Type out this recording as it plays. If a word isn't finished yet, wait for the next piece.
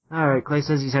Alright, Clay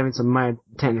says he's having some minor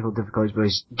technical difficulties, but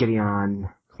he's getting on.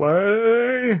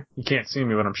 Clay! You can't see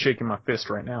me, but I'm shaking my fist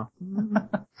right now.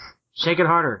 Shake it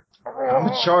harder. I'm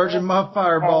charging my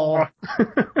fireball.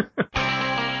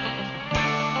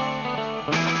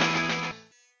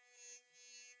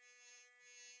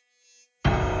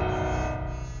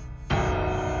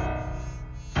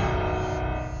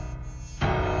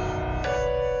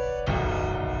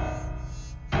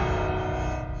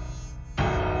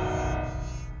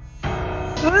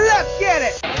 Let's get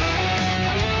it!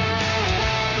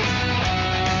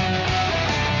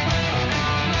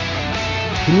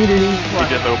 Community. You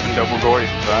just opened double voice,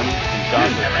 son.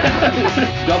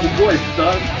 Double voice,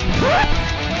 son.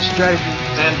 Strategy.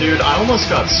 And dude, I almost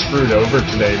got screwed over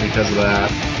today because of that.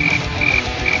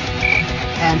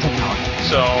 And technology.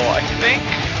 So I think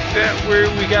that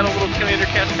we got a little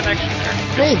CommanderCast connection there.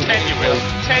 Maybe.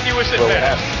 Tenuous at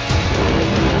best.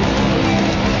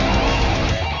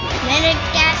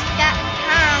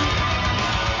 CommanderCast.com.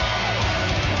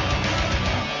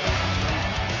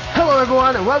 Hello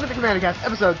everyone, and welcome to CommanderCast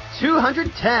episode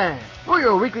 210. We're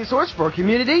your weekly source for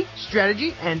community,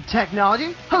 strategy, and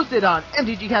technology, hosted on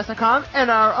mtgcast.com and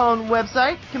our own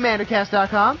website,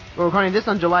 CommanderCast.com. We're recording this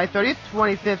on July 30th,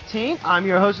 2015. I'm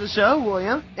your host of the show,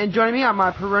 William, and joining me are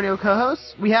my perennial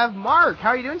co-hosts, we have Mark. How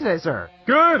are you doing today, sir?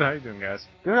 Good. How you doing, guys?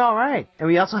 Doing alright. And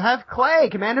we also have Clay,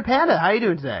 Commander Panda. How are you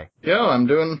doing today? Yo, I'm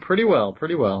doing pretty well.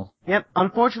 Yep,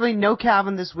 unfortunately no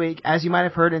Calvin this week, as you might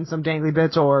have heard in some dangly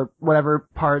bits or whatever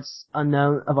parts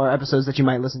unknown of our episodes that you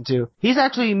might listen to. He's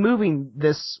actually moving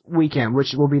this weekend,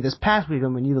 which will be this past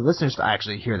weekend when you, the listeners,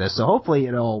 actually hear this, so hopefully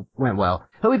it all went well.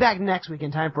 He'll be back next week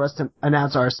in time for us to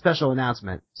announce our special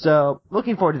announcement. So,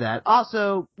 looking forward to that.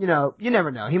 Also, you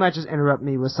never know. He might just interrupt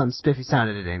me with some spiffy sound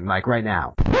editing, like right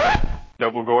now.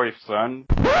 Double voice, son.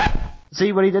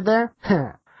 See what he did there?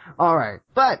 Alright.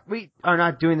 But we are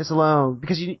not doing this alone,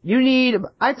 because you need,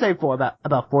 I'd say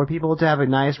about 4 people to have a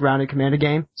nice rounded Commander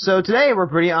game. So today we're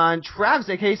bringing on Travis,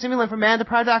 aka Simulant from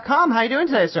ManThePride.com. How you doing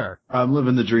today, sir? I'm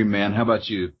living the dream, man. How about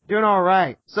you? Doing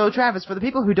alright. So Travis, for the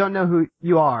people who don't know who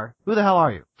you are, who the hell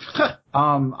are you?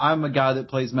 I'm a guy that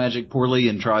plays Magic poorly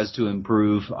and tries to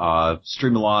improve.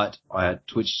 Stream a lot at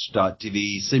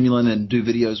twitch.tv Simulant and do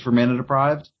videos for Mana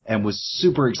Deprived, and was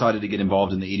super excited to get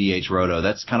involved in the EDH Roto.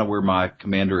 That's kind of where my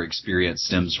Commander experience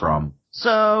stems from.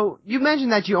 So, you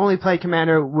mentioned that you only play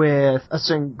Commander with a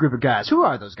certain group of guys. Who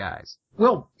are those guys?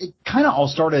 Well, it kind of all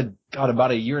started,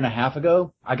 about a year and a half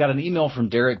ago. I got an email from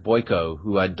Derek Boyko,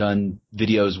 who I'd done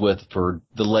videos with for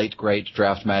the late, great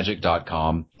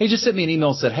DraftMagic.com. He just sent me an email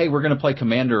and said, hey, we're going to play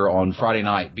Commander on Friday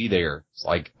night. Be there. It's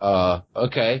like,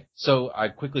 okay. So I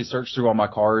quickly searched through all my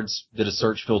cards, did a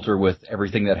search filter with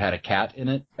everything that had a cat in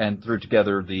it, and threw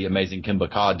together the amazing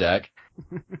Kimba Ka deck.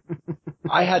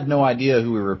 I had no idea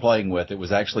who we were playing with. It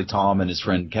was actually Tom and his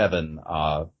friend Kevin.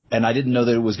 And I didn't know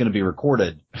that it was going to be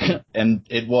recorded. And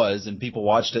it was, and people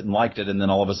watched it and liked it, and then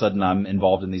all of a sudden I'm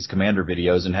involved in these Commander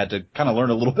videos and had to kind of learn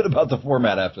a little bit about the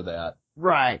format after that.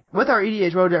 Right. With our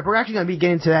EDH Road Draft, we're actually going to be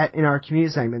getting to that in our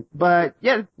community segment. But,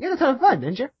 yeah, you had a ton of fun,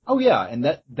 didn't you? Oh, yeah, and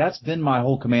that's been my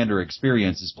whole Commander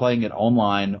experience, is playing it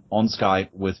online, on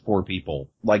Skype, with 4 people.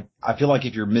 Like, I feel like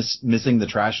if you're missing the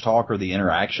trash talk or the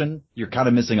interaction, you're kind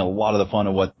of missing a lot of the fun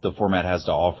of what the format has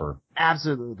to offer.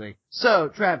 Absolutely. So,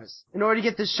 Travis, in order to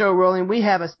get this show rolling, we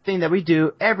have a thing that we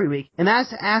do every week, and that's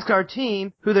to ask our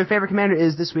team who their favorite commander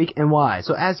is this week and why.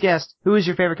 So, as guest, who is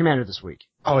your favorite commander this week?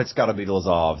 Oh, it's gotta be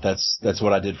Lazov. That's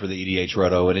what I did for the EDH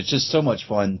Roto, and it's just so much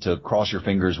fun to cross your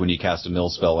fingers when you cast a mill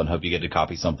spell and hope you get to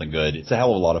copy something good. It's a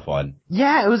hell of a lot of fun.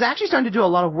 Yeah, it was actually starting to do a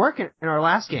lot of work in our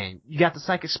last game. You got the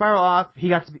Psychic Spiral off, he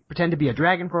got to pretend to be a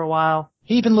dragon for a while.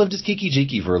 He even lived his Kiki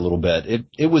Jiki for a little bit.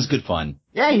 It was good fun.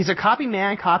 Yeah, he's a copy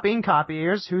man, copying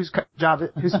copiers, whose job,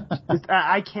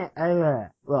 I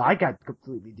got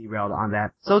completely derailed on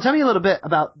that. So tell me a little bit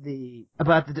about the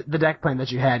deck plan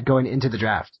that you had going into the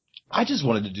draft. I just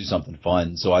wanted to do something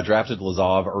fun, so I drafted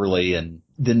Lazov early, and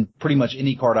then pretty much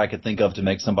any card I could think of to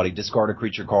make somebody discard a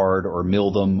creature card or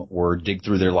mill them or dig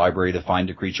through their library to find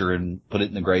a creature and put it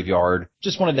in the graveyard.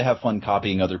 Just wanted to have fun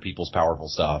copying other people's powerful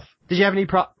stuff. Did you have any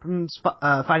problems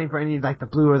fighting for any, like, the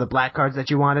blue or the black cards that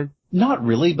you wanted? Not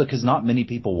really, because not many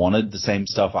people wanted the same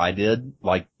stuff I did.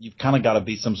 Like, you've kind of got to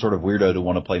be some sort of weirdo to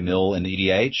want to play mill in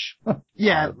EDH.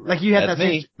 Yeah, you had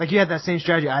that same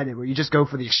strategy I did, where you just go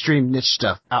for the extreme niche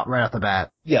stuff right off the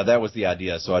bat. Yeah, that was the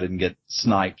idea, so I didn't get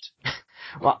sniped.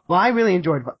 Well, I really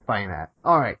enjoyed fighting that.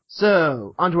 Alright,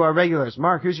 so, on to our regulars.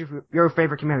 Mark, who's your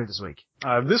favorite commander this week?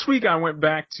 This week I went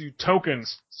back to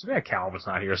tokens. So bad Calvin's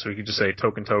not here, so we could just say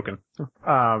token.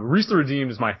 Reese the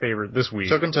Redeemed is my favorite this week.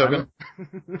 Token.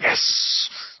 Yes!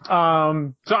 So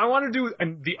I want to do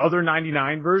the other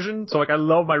 99 version. So, like, I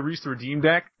love my Reese the Redeemed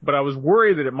deck, but I was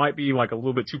worried that it might be, like, a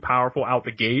little bit too powerful out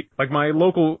the gate. Like, my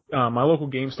local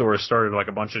game store has started, like,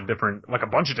 a bunch of different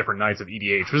nights of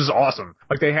EDH, which is awesome.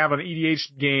 Like, they have an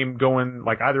EDH game going,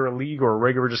 like, either a league or a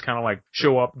regular just kind of, like,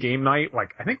 show up game night,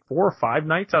 like, I think 4 or 5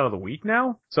 nights out of the week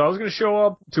now. So I was going to show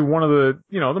up to one of the,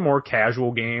 the more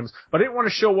casual games, but I didn't want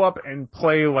to show up and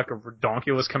play, like, a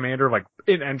redonkulous commander, like,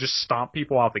 and just stomp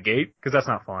people out the gate, because that's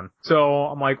not fun. So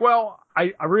I'm like, well,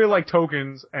 I really like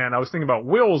tokens, and I was thinking about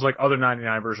Will's, like, other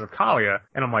 99 version of Kalia,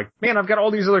 and I'm like, man, I've got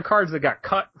all these other cards that got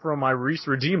cut from my Reese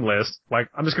Redeem list. Like,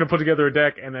 I'm just gonna put together a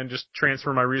deck and then just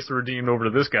transfer my Reese Redeemed over to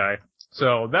this guy.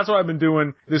 So that's what I've been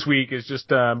doing this week, is just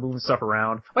moving stuff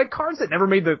around. Like, cards that never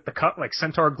made the cut, like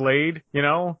Centaur Glade,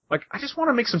 Like, I just want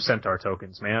to make some Centaur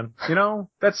tokens, man.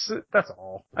 That's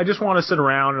all. I just want to sit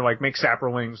around and, like, make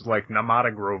saprolings like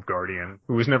Namada Grove Guardian,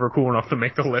 who was never cool enough to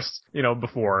make the list,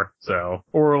 before. So,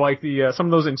 or like some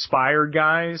of those inspired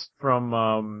guys from,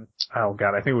 oh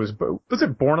god, I think it was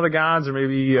it Born of the Gods, or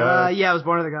maybe, yeah, it was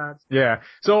Born of the Gods. Yeah.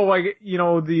 So, like,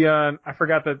 I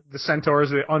forgot that the centaurs,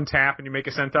 they untap and you make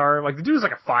a centaur. Like, the dude is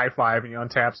like a 5/5 and he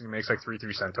untaps and he makes like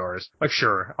 3/3 centaurs. Like,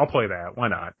 sure, I'll play that. Why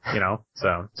not? So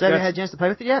have you had a chance to play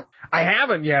with it yet? I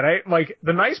haven't yet.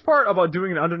 The nice part about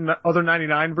doing an other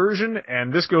 99 version,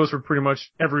 and this goes for pretty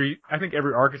much every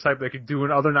archetype that could do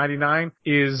an other 99,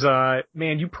 is,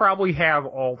 man, you probably have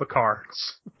all the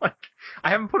cards. Like,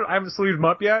 I haven't sleeved them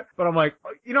up yet, but I'm like,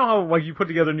 how, like, you put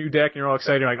together a new deck and you're all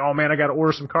excited, you're like, oh man, I gotta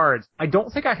order some cards. I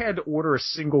don't think I had to order a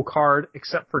single card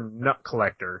except for Nut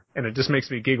Collector, and it just makes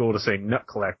me giggle to say Nut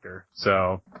Collector.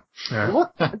 So, yeah.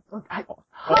 What?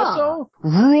 Also,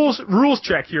 rules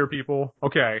check here, people.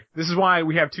 Okay, this is why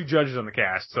we have 2 judges on the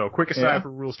cast, so quick aside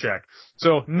for rules check.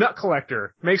 So, Nut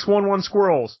Collector makes 1/1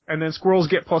 squirrels, and then squirrels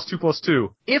get +2/+2.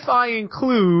 If I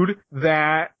include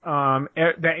that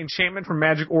enchantment from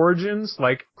Magic Origins,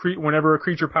 like, whenever a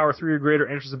creature power 3 or greater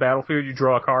enters the battlefield, you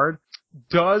draw a card,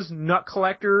 does Nut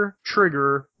Collector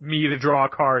trigger me to draw a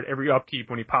card every upkeep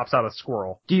when he pops out a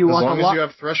squirrel? Do you as want long as you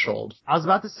have threshold. I was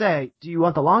about to say, do you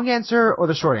want the long answer or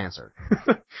the short answer?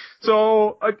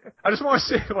 So, I just want to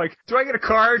say, like, do I get a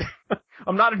card?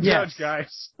 I'm not a judge,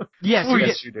 guys.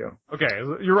 Yes, you do. Okay,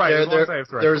 you're right. As long as I have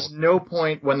threshold. There's no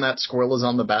point when that squirrel is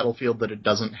on the battlefield that it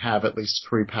doesn't have at least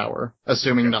 3 power,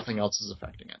 assuming nothing else is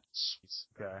affecting it.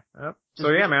 Okay. Yep. So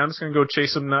yeah, man, I'm just gonna go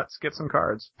chase some nuts, get some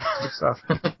cards. Good stuff.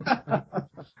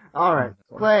 All right.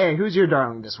 Clay, who's your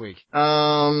darling this week?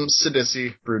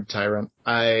 Sidisi, Brood Tyrant.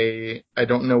 I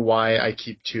don't know why I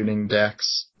keep tuning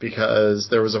decks, because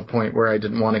there was a point where I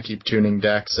didn't want to keep tuning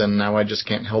decks, and now I just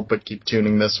can't help but keep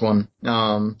tuning this one.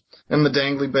 In the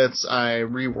dangly bits, I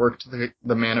reworked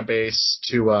the mana base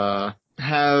to,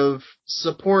 have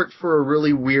support for a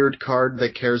really weird card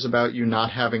that cares about you not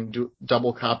having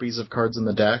double copies of cards in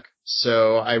the deck.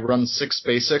 So I run 6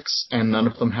 basics, and none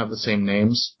of them have the same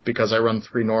names, because I run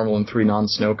 3 normal and 3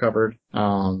 non-snow covered.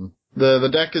 The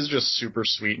deck is just super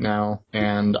sweet now,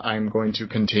 and I'm going to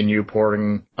continue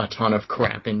pouring a ton of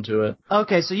crap into it.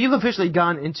 Okay, so you've officially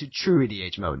gone into true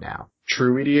EDH mode now.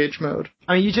 True EDH mode?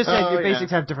 I mean, you just said your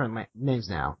basics have different names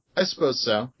now. I suppose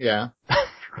so, yeah.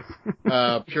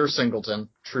 Pure singleton.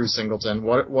 True singleton.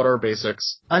 What are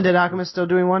basics? Undead Alchemist still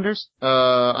doing wonders?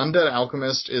 Undead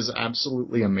Alchemist is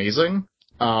absolutely amazing.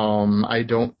 I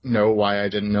don't know why I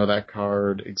didn't know that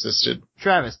card existed.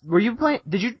 Travis,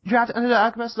 did you draft Undead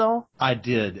Alchemist at all? I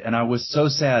did, and I was so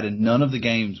sad in none of the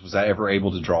games was I ever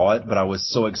able to draw it, but I was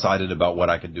so excited about what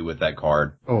I could do with that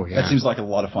card. Oh, yeah. That seems like a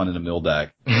lot of fun in a mill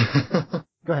deck.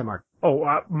 Go ahead, Mark. Oh,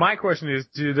 my question is,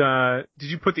 did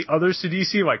you put the other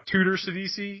Sidisi, like Tutor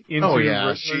Sidisi, into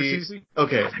Sidisi?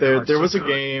 Okay, there was a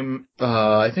game,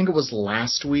 I think it was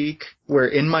last week, where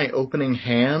in my opening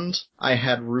hand, I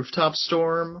had Rooftop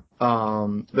Storm,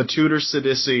 the Tutor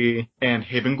Sidisi, and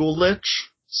Havengul Lich.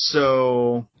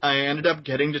 So, I ended up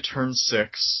getting to turn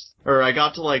 6. Or I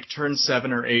got to like turn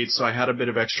 7 or 8, so I had a bit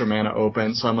of extra mana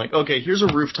open. So I'm like, okay, here's a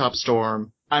Rooftop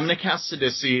Storm. I'm gonna cast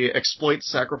Sidisi, exploit,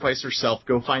 sacrifice herself,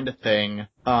 go find a thing,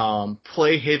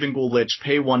 play Havengul Lich,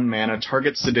 pay 1 mana,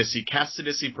 target Sidisi, cast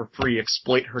Sidisi for free,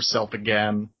 exploit herself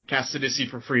again, cast Sidisi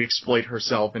for free, exploit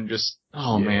herself, and just,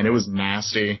 man, it was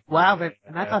nasty. Wow,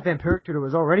 and I thought Vampiric Tutor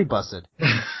was already busted.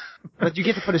 But you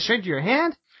get to put a string to your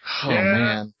hand? Oh,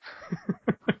 man.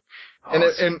 And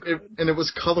it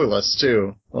was colorless,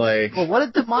 too. Like. Well, what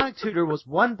if Demonic Tutor was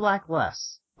 1 black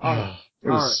less? It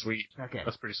was Alright. sweet. Okay.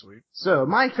 That's pretty sweet. So,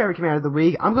 my favorite commander of the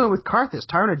week, I'm going with Karthus,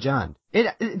 Tyrant of Jund.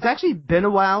 It's actually been a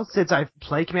while since I've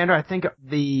played Commander. I think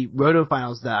the Roto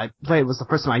Finals that I played was the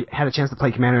first time I had a chance to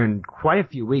play Commander in quite a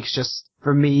few weeks, just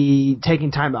for me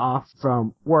taking time off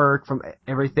from work, from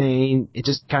everything. It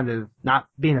just kind of not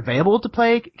being available to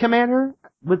play Commander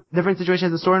with different situations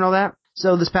in the store and all that.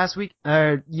 So this past week,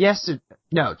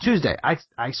 Tuesday,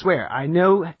 I swear, I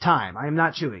know time, I am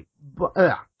not chewing.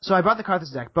 So I bought the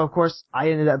Karthus deck, but of course I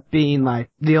ended up being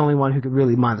like the only one who could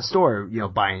really mind the store,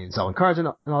 buying and selling cards and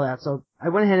all that. So I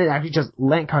went ahead and actually just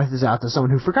lent Karthus out to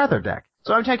someone who forgot their deck.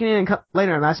 So I'm checking in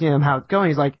later and I'm asking him how it's going.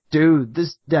 He's like, dude,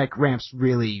 this deck ramps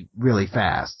really, really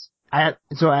fast.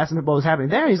 So I asked him what was happening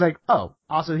there, and he's like, oh,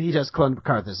 also he just cloned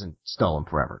Karthus and stole him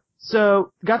forever.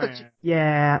 So,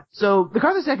 So the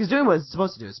Karthus deck is doing what it's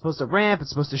supposed to do. It's supposed to ramp, it's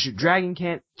supposed to shoot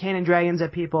cannon dragons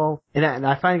at people, and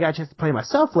I finally got a chance to play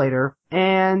myself later,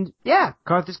 and yeah,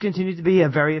 Karthus continues to be a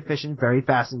very efficient, very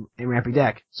fast and rampy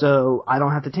deck. So I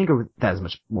don't have to tinker with that as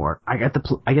much more. I get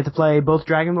to play both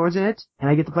Dragon Lords in it, and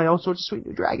I get to play all sorts of sweet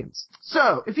new dragons.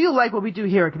 So, if you like what we do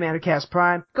here at CommanderCast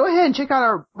Prime, go ahead and check out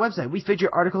our website. We feature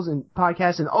articles and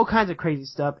podcasts and all kinds of crazy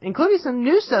stuff, including some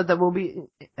new stuff that we'll be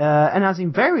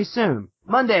announcing very soon.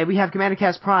 Monday, we have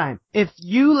CommanderCast Prime. If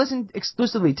you listen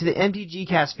exclusively to the MTG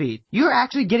Cast feed, you're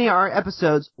actually getting our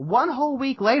episodes one whole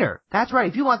week later. That's right.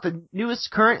 If you want the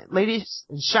newest, current, latest,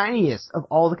 and shiniest of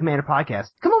all the Commander podcasts,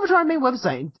 come over to our main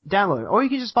website and download it. Or you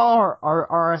can just follow our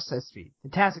RSS feed.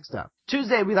 Fantastic stuff.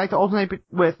 Tuesday, we like to alternate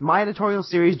with my editorial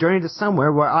series, Journey to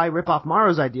Somewhere, where I rip off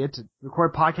Maro's idea to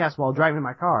record podcasts while driving in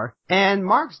my car, and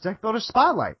Mark's Deck Builder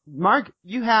Spotlight. Mark,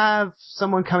 you have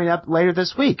someone coming up later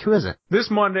this week. Who is it?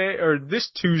 This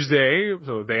Tuesday,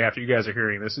 so the day after you guys are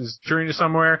hearing this, is Journey to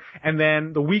Somewhere, and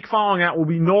then the week following that will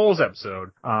be Noel's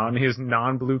episode on his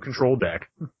non-blue control deck.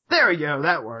 There we go,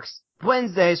 that works.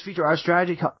 Wednesdays feature our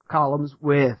strategy columns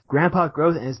with Grandpa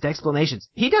Growth and his deck explanations.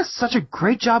 He does such a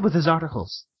great job with his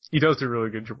articles. He does do really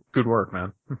good work,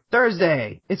 man.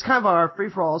 Thursday, it's kind of our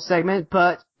free-for-all segment,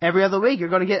 but every other week you're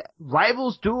going to get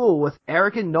Rivals Duel with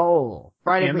Eric and Noel.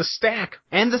 Friday And the stack.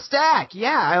 And the stack,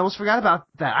 yeah, I almost forgot about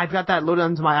that. I've got that loaded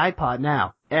onto my iPod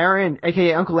now. Aaron,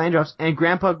 aka Uncle Andros, and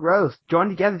Grandpa Growth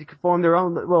joined together to form their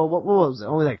own, well, what was it,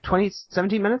 only like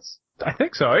 17 minutes? I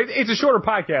think so. It's a shorter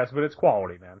podcast, but it's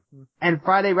quality, man. And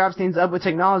Friday wraps things up with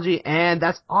technology, and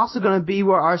that's also going to be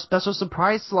where our special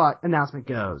surprise slot announcement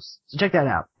goes. So check that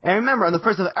out. And remember, on the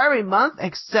first of every month,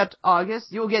 except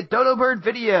August, you will get Dodo Bird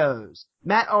videos.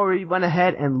 Matt already went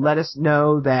ahead and let us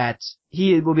know that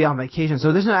he will be on vacation,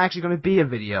 so there's not actually going to be a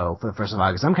video for the 1st of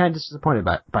August. I'm kind of disappointed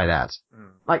by that.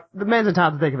 Like, the man's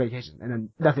entitled to take a vacation, and then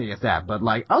nothing against that, but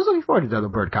like, I was looking forward to Dodo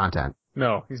Bird content.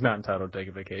 No, he's not entitled to take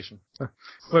a vacation.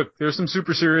 Look, there's some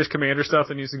super serious Commander stuff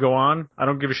that needs to go on. I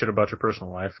don't give a shit about your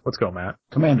personal life. Let's go, Matt.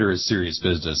 Commander is serious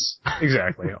business.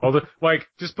 Exactly.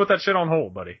 Just put that shit on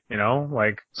hold, buddy.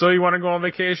 So you want to go on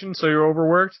vacation, so you're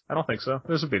overworked? I don't think so.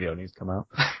 There's a video that needs to come out.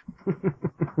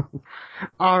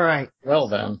 All right. Well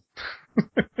then.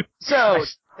 So,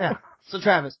 yeah. So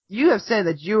Travis, you have said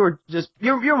that you're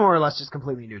more or less just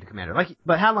completely new to Commander.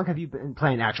 But how long have you been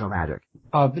playing actual Magic?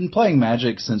 I've been playing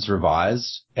Magic since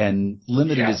Revised, and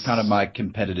Limited is kind of my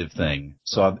competitive thing.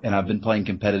 So I've been playing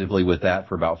competitively with that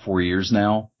for about 4 years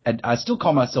now. And I still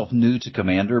call myself new to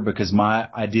Commander because my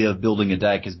idea of building a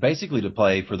deck is basically to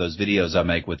play for those videos I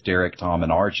make with Derek, Tom,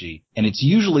 and Archie. And it's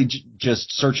usually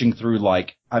just searching through,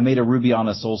 I made a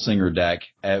Rubiana Soulsinger deck,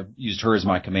 used her as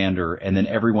my commander, and then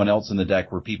everyone else in the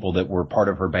deck were people that were part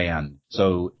of her band.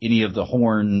 So any of the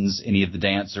horns, any of the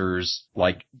dancers,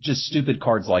 just stupid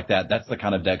cards like that, that's the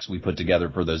kind of decks we put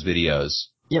together for those videos.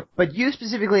 Yep, but you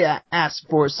specifically asked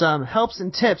for some helps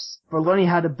and tips for learning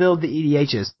how to build the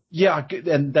EDHs. Yeah,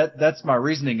 and that's my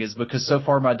reasoning is because so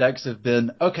far my decks have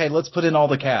been, okay, let's put in all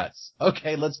the cats.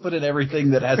 Okay, let's put in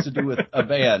everything that has to do with a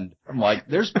band. I'm like,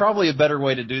 there's probably a better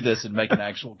way to do this and make an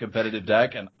actual competitive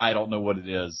deck, and I don't know what it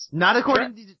is. Not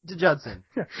according to Judson.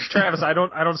 Travis, I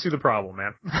don't see the problem,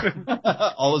 man.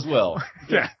 All is well.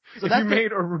 Yeah. So if you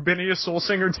made a Rubinia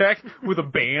Soulsinger deck with a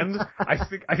band, I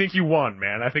think you won,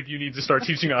 man. I think you need to start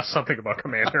teaching us something about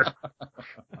Commander.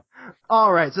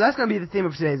 All right, so that's going to be the theme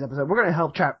of today's episode. We're going to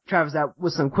help Travis out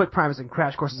with some quick primers and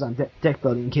crash courses on deck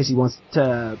building in case he wants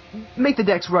to make the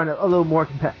decks run a little more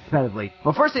competitively.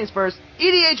 Well, first things first,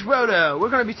 EDH Roto. We're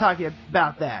going to be talking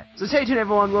about that. So stay tuned,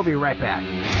 everyone. We'll be right back.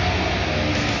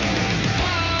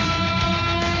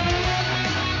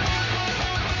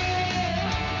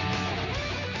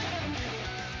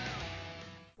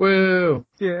 Woo!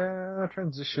 Yeah,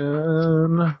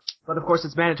 transition. But of course,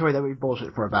 it's mandatory that we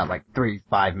bullshit for about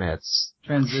 3-5 minutes.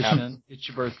 Transition. It's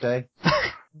your birthday.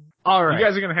 All right. You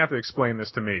guys are going to have to explain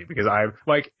this to me because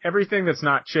everything that's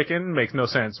not chicken makes no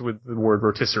sense with the word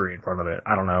rotisserie in front of it.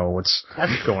 I don't know what's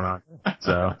going on.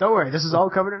 So Don't worry, this is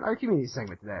all covered in our community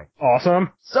segment today.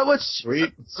 awesome. So much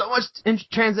in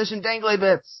transition dangly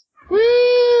bits.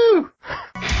 Woo!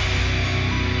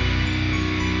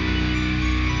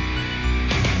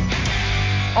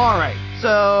 All right.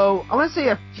 So I want to say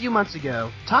a few months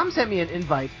ago, Tom sent me an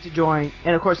invite to join,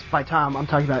 and of course by Tom I'm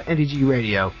talking about NDG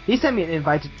Radio. He sent me an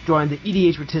invite to join the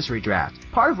EDH Rotisserie Draft,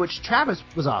 part of which Travis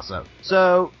was also.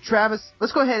 So Travis,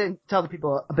 let's go ahead and tell the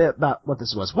people a bit about what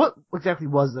this was. What exactly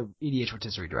was the EDH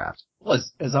Rotisserie Draft? Well,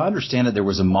 as I understand it, there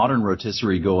was a modern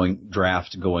rotisserie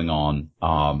draft going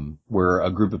on, where a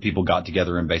group of people got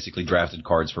together and basically drafted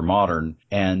cards for modern,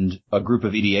 and a group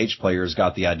of EDH players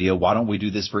got the idea, why don't we do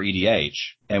this for EDH?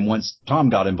 And once Tom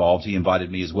got involved, he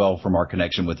invited me as well from our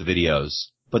connection with the videos.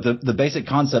 But the basic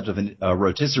concept of a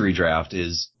rotisserie draft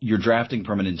is you're drafting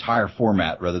from an entire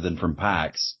format rather than from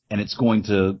packs, and it's going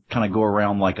to kind of go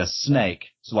around like a snake.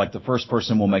 So like the first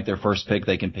person will make their first pick,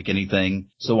 they can pick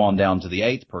anything, so on down to the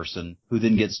eighth person, who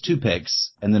then gets 2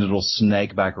 picks, and then it'll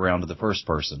snake back around to the first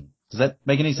person. Does that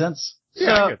make any sense?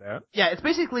 Yeah, I get that. Yeah, it's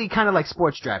basically kind of like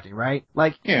sports drafting, right?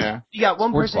 Like, Yeah. you got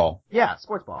one Sports person. ball. Yeah,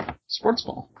 sports ball. Sports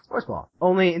ball. Sports ball.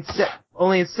 Only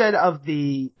instead of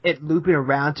it looping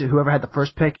around to whoever had the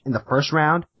first pick in the first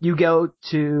round, you go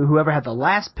to whoever had the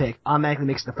last pick automatically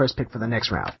makes the first pick for the next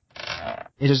round.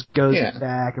 It just goes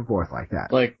back and forth like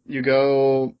that. Like, you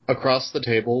go across the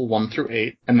table 1 through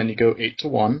 8, and then you go 8 to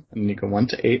 1, and then you go 1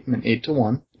 to 8, and then 8 to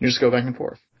 1. You just go back and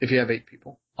forth, if you have 8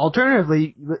 people.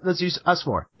 Alternatively, let's use us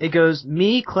 4. It goes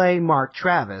me, Clay, Mark,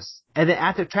 Travis, and then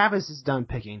after Travis is done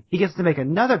picking, he gets to make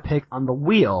another pick on the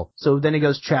wheel, so then it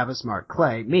goes Travis, Mark,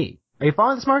 Clay, me. Are you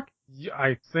following this, Mark? Yeah,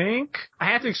 I think I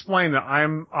have to explain that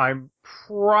I'm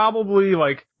probably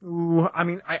like,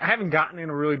 I haven't gotten in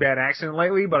a really bad accident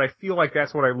lately, but I feel like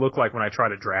that's what I look like when I try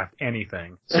to draft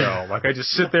anything. So, like, I just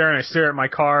sit there and I stare at my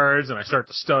cards and I start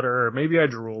to stutter, or maybe I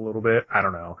drool a little bit. I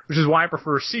don't know. Which is why I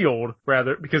prefer sealed,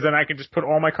 because then I can just put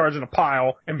all my cards in a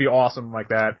pile and be awesome like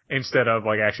that, instead of,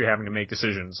 like, actually having to make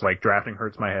decisions. Like, drafting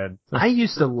hurts my head. I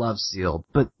used to love sealed,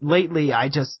 but lately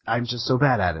I'm just so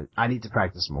bad at it. I need to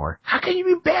practice more. How can you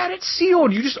be bad at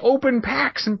sealed? You just open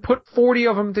packs and put 40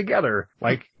 of them together.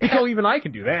 Like, hell, even I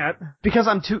can do that. Because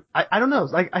I'm too, I don't know,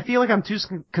 like, I feel like I'm too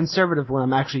conservative when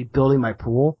I'm actually building my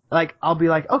pool. Like, I'll be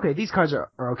like, okay, these cards are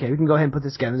okay, we can go ahead and put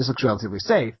this together, this looks relatively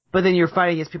safe. But then you're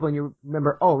fighting against people and you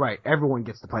remember, oh right, everyone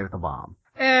gets to play with a bomb.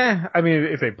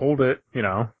 If they pulled it, you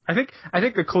know. I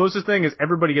think the closest thing is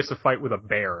everybody gets to fight with a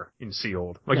bear in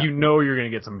sealed. Like, yeah. You know you're gonna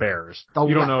get some bears.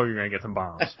 You don't know you're gonna get some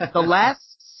bombs. The last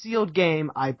sealed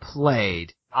game I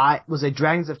played, was a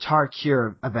Dragons of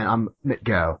Tarkir event on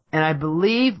MitGo. And I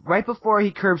believe right before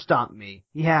he curb stomped me,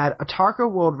 he had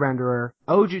Atarka World Renderer,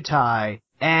 Ojutai,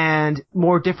 and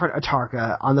more different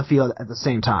Atarka on the field at the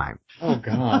same time. Oh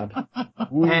god.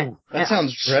 That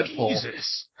sounds dreadful.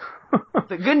 Jesus.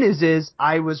 The good news is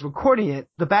I was recording it.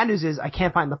 The bad news is I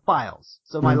can't find the files.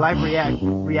 So my live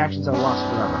reactions are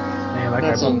lost forever. Man,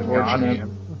 That's unfortunate.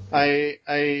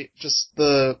 I just,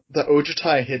 the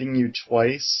Ojutai hitting you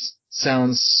twice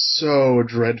sounds so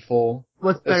dreadful.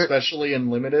 What's better? Especially in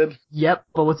limited. Yep,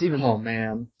 but what's even... Oh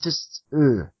man. Just,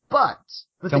 ugh. But...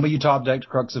 Tell me you top decked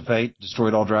Crux of Fate,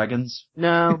 destroyed all dragons?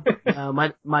 No,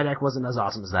 my deck wasn't as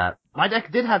awesome as that. My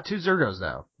deck did have 2 Zergos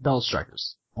though. Bell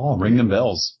Strikers. Oh, ring them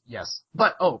bells. Yes.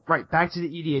 But, right, back to the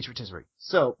EDH Rotisserie.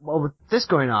 So, with this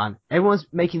going on, everyone's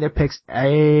making their picks,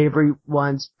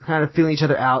 everyone's kind of feeling each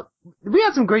other out. We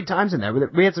had some great times in there.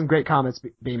 We had some great comments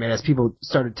being made as people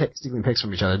started stealing picks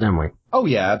from each other, didn't we? Oh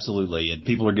yeah, absolutely. And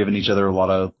people are giving each other a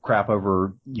lot of crap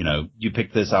over, you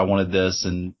picked this, I wanted this,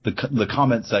 and the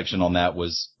comment section on that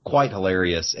was quite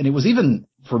hilarious. And it was even,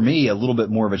 for me, a little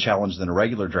bit more of a challenge than a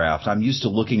regular draft. I'm used to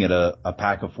looking at a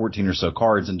pack of 14 or so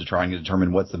cards and trying to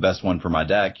determine what's the best one for my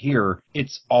deck. Here,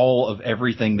 it's all of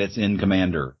everything that's in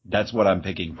Commander. That's what I'm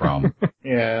picking from.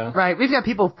 Yeah. Right, we've got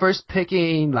people first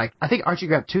picking, like, I think Archie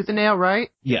grabbed Tooth and Nail, right?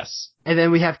 Yes. And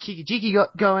then we have Kiki Jiki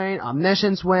going,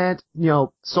 Omniscience went,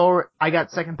 Soul, I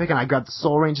got second pick and I grabbed the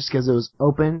Soul Ring just because it was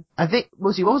open. I think,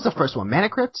 what was the first one? Mana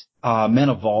Crypt?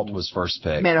 Mana Vault was first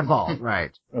pick. Mana Vault,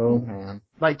 right. Oh man.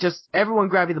 Like, just everyone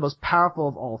grabbing the most powerful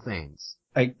of all things.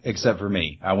 Except for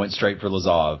me. I went straight for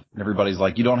Lazov. And everybody's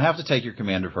like, you don't have to take your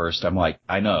commander first. I'm like,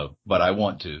 I know, but I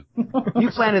want to. You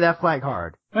planted that flag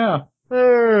hard. Yeah.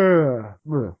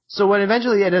 So what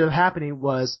eventually ended up happening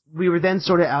was we were then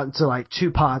sorted out into like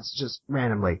 2 pods just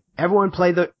randomly. Everyone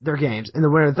played their games, and the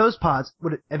winner of those pods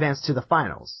would advance to the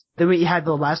finals. Then we had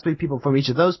the last 3 people from each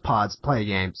of those pods play a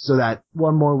game, so that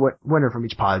one more winner from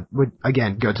each pod would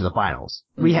again go to the finals.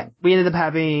 Mm-hmm. We ended up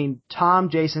having Tom,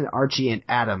 Jason, Archie, and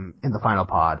Adam in the final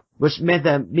pod, which meant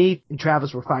that me and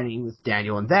Travis were fighting with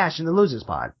Daniel and Dash in the losers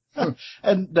pod.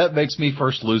 And that makes me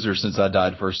first loser since I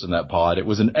died first in that pod. It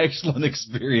was an excellent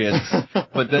experience,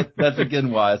 but that's again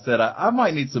why I said I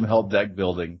might need some help deck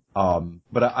building.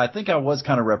 But I think I was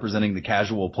kind of representing the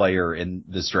casual player in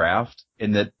this draft,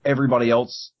 in that everybody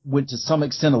else went to some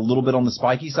extent a little bit on the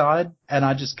spiky side, and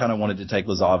I just kind of wanted to take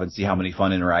Lazov and see how many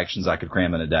fun interactions I could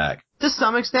cram in a deck. To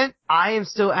some extent, I am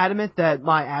still adamant that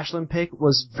my Ashland pick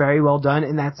was very well done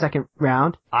in that second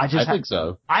round. I think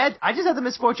so. I just had the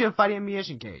misfortune of fighting a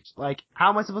Munition Cage. Like, how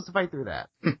am I supposed to fight through that?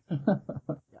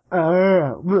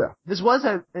 This was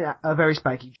a very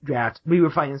spiky draft. We were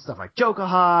fighting stuff like Joker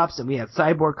Hops, and we had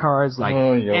sideboard cards like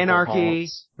Anarchy.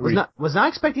 Was not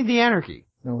expecting the Anarchy.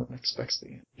 No one expects the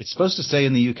Anarchy. It's supposed to stay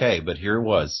in the UK, but here it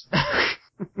was.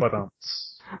 But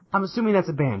I'm assuming that's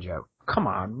a banjo. Come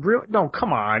on, really? No,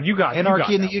 come on. You got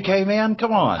Anarchy in the UK, man.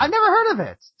 Come on. I've never heard of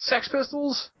it. Sex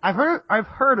Pistols? I've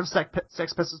heard of Sex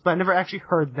Pistols, but I never actually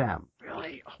heard them.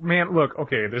 Really? Man, look,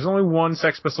 okay, there's only one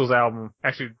Sex Pistols album.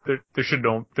 Actually, there's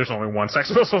only one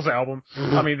Sex Pistols album.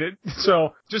 I mean,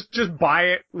 so just buy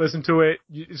it, listen to it.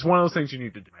 It's one of those things you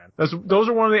need to do, man. Those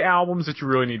are one of the albums that you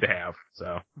really need to have,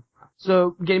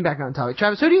 So, getting back on topic,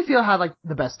 Travis, who do you feel had like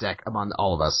the best deck among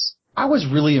all of us? I was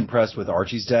really impressed with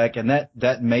Archie's deck, and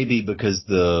that may be because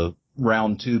the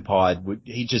round 2 pod,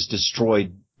 he just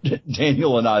destroyed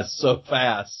Daniel and I so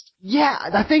fast. Yeah,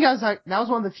 I think that was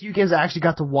one of the few games I actually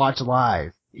got to watch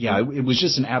live. Yeah, it was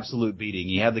just an absolute beating.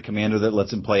 He had the commander that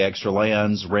lets him play extra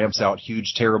lands, ramps out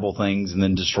huge, terrible things, and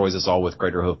then destroys us all with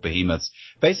Greater Hoof Behemoths.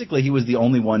 Basically, he was the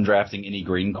only one drafting any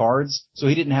green cards, so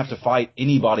he didn't have to fight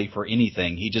anybody for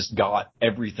anything. He just got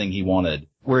everything he wanted.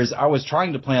 Whereas I was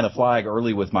trying to plant a flag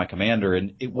early with my commander,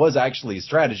 and it was actually a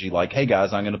strategy like, hey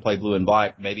guys, I'm going to play blue and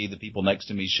black. Maybe the people next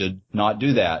to me should not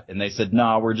do that. And they said,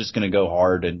 nah, we're just going to go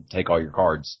hard and take all your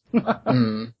cards.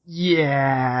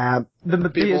 Yeah.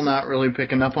 The people not really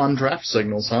picking up on draft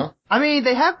signals, huh? I mean,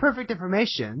 they have perfect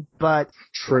information, but...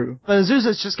 True. But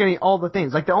Azusa's just getting all the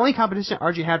things. Like, the only competition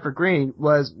Archie had for green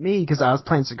was me, because I was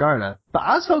playing Sigarda. But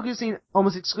I was focusing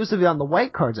almost exclusively on the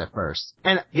white cards at first.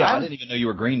 And yeah, I didn't even know you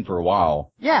were green for a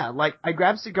while. Yeah, like, I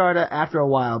grabbed Sigarda after a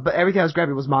while, but everything I was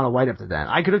grabbing was mono white up to then.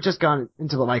 I could have just gone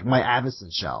into, like, my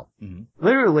Avacyn shell. Mm-hmm.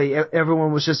 Literally,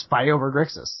 everyone was just fighting over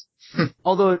Grixis.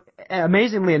 Although,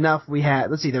 amazingly enough, we had,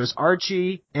 there was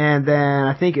Archie, and then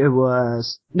I think it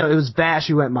was Bash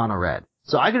who went mono red.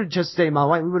 So I could have just stayed mono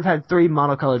white. We would have had 3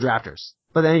 monocolor drafters.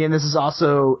 But then again, this is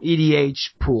also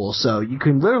EDH pool, so you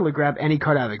can literally grab any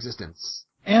card out of existence.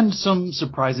 And some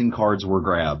surprising cards were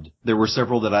grabbed. There were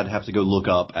several that I'd have to go look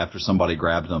up after somebody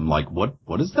grabbed them. Like, what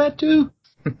does that do?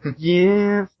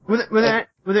 Yeah.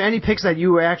 Were there any picks that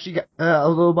you were actually a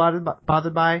little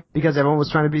bothered by because everyone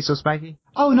was trying to be so spiky?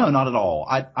 Oh, no, not at all.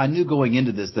 I knew going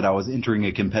into this that I was entering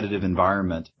a competitive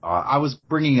environment. I was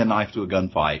bringing a knife to a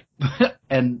gunfight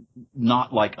and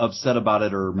not like upset about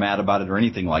it or mad about it or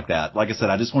anything like that. Like I said,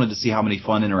 I just wanted to see how many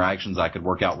fun interactions I could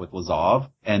work out with Lazov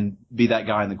and be that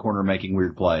guy in the corner making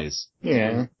weird plays.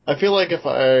 Yeah. I feel like if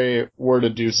I were to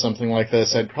do something like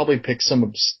this, I'd probably pick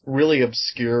some really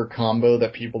obscure combo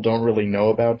that people don't really know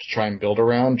about to try and build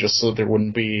around, just so there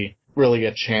wouldn't be really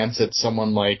a chance at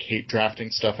someone like hate drafting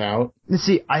stuff out.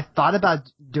 See, I thought about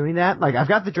doing that. Like, I've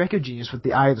got the Draco Genius with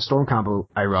the Eye of the Storm combo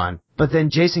I run, but then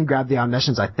Jason grabbed the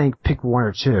Omniscience, I think, pick 1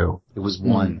 or 2. It was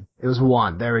 1. It was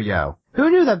 1. There we go. Who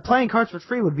knew that playing cards for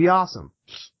free would be awesome?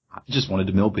 I just wanted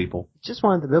to mill people. Just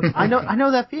wanted to mill. I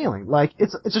know that feeling. Like,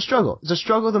 it's a struggle. It's a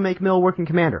struggle to make mill work in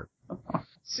Commander.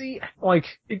 See, like,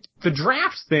 the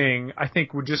draft thing, I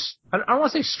think would just, I don't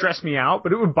want to say stress me out,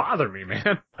 but it would bother me,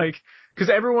 man. Like, cause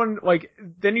everyone, like,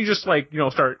 then you just, like,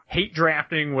 start hate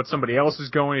drafting what somebody else is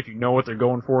going if you know what they're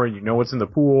going for and you know what's in the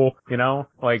pool,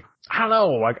 Like, I don't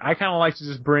know, like, I kind of like to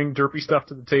just bring derpy stuff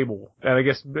to the table. And I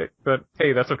guess, but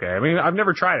hey, that's okay. I mean, I've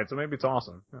never tried it, so maybe it's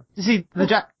awesome. Yeah. You see,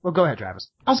 well, go ahead, Travis.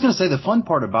 I was gonna say, the fun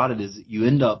part about it is that you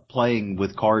end up playing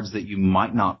with cards that you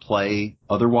might not play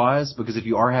otherwise, because if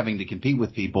you are having to compete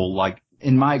with people, like,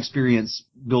 in my experience,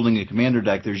 building a commander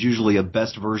deck, there's usually a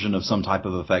best version of some type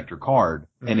of effect or card.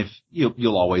 And if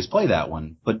you'll always play that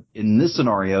one. But in this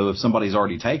scenario, if somebody's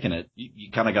already taken it, you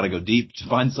kind of got to go deep to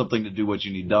find something to do what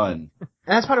you need done.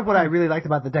 And that's part of what I really liked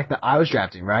about the deck that I was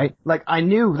drafting, right? Like, I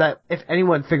knew that if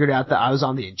anyone figured out that I was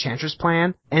on the Enchantress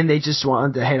plan, and they just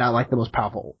wanted to hit out like the most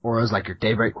powerful auras, like your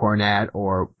Daybreak Coronet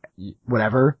or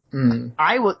whatever,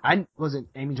 I wasn't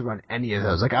aiming to run any of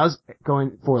those. Like, I was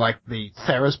going for like the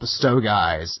Theros Bestow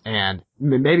guys, and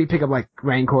maybe pick up like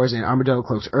Rancors and Armadillo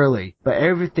Cloaks early, but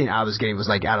everything I was getting was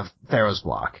like out of Theros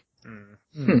block.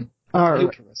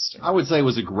 Interesting. I would say it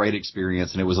was a great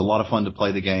experience, and it was a lot of fun to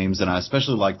play the games, and I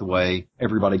especially liked the way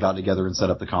everybody got together and set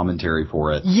up the commentary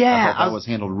for it. Yeah. I thought that was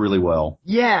handled really well.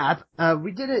 Yeah,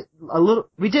 we did it a little,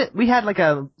 we had like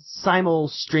a simul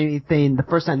streaming thing the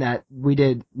first time that we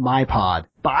did my pod,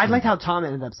 but I liked how Tom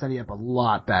ended up setting up a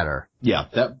lot better. Yeah,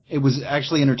 it was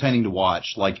actually entertaining to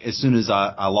watch. Like, as soon as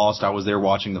I lost, I was there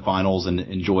watching the finals and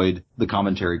enjoyed the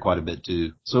commentary quite a bit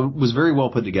too. So it was very well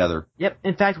put together. Yep.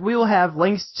 In fact, we will have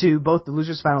links to both the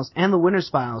losers finals and the winners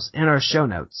finals in our show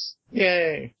notes.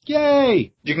 Yay.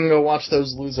 Yay! You can go watch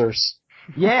those losers.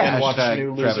 Yeah. And watch Hashtag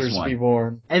new Travis losers won. be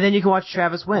born. And then you can watch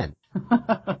Travis win.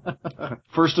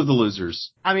 First of the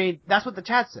losers. I mean, that's what the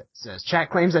chat says. Chat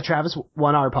claims that Travis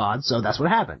won our pod, so that's what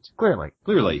happened. Clearly.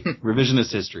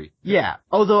 Revisionist history. Yeah.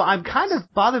 Although I'm kind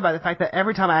of bothered by the fact that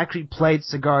every time I actually played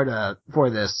Sigarda for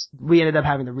this, we ended up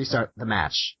having to restart the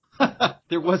match.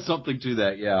 There was something to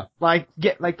that, yeah.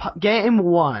 Game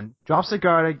 1, drops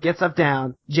Sigarda, gets up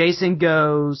down, Jason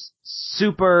goes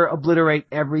super obliterate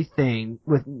everything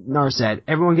with Narset.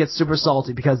 Everyone gets super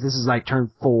salty because this is like turn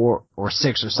 4 or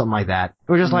 6 or something like that.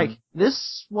 We're just like,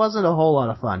 this wasn't a whole lot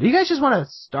of fun. Do you guys just want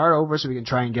to start over so we can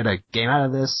try and get a game out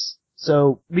of this?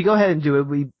 So we go ahead and do it.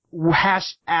 We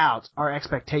hash out our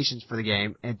expectations for the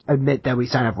game and admit that we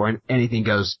sign up for anything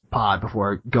goes pod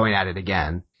before going at it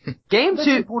again. Game 2. That's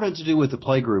important to do with the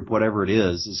play group, whatever it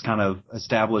is kind of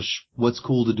establish what's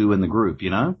cool to do in the group, you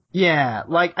know? Yeah,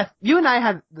 like, you and I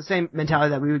had the same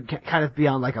mentality that we would kind of be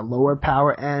on like a lower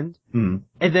power end. And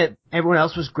that everyone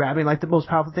else was grabbing like the most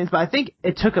powerful things, but I think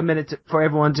it took a minute for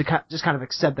everyone to just kind of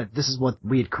accept that this is what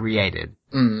we had created.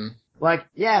 Like,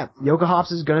 yeah, Yoga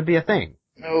Hops is gonna be a thing.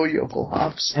 No Yokel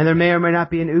Hops. And there may or may not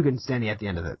be an Ugin standing at the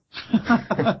end of it.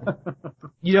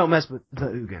 You don't mess with the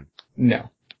Ugin.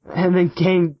 No. And then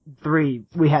game 3,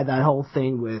 we had that whole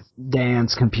thing with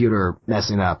Dan's computer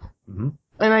messing up. And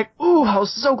I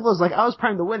was so close. Like, I was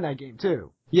primed to win that game,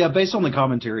 too. Yeah, based on the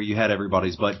commentary, you had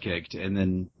everybody's butt kicked, and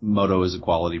then Moto is a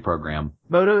quality program.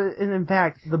 Moto is, in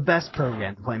fact, the best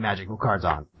program to play magical cards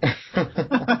on.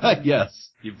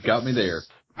 Yes, you've got me there.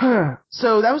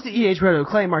 So, that was the EH Roto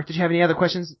Clay. Mark, did you have any other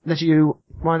questions that you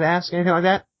wanted to ask? Anything like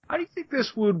that? How do you think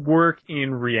this would work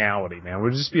in reality, man?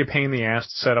 Would it just be a pain in the ass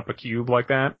to set up a cube like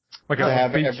that? Like to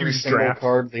have big, every huge single draft?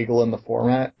 card legal in the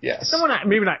format? Yes.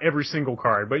 Maybe not every single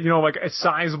card, but, you know, like a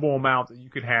sizable amount that you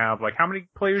could have. Like, how many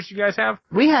players do you guys have?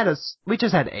 We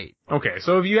just had 8. Okay,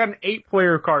 so if you had an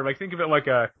 8-player card, like think of it like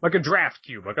a draft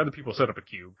cube, like other people set up a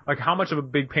cube. Like, how much of a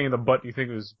big pain in the butt do you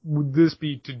think would this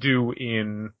be to do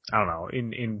in, I don't know,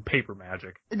 in paper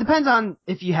Magic? It depends on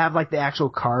if you have like the actual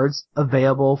cards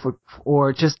available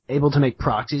or just able to make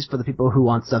proxies for the people who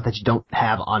want stuff that you don't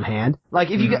have on hand.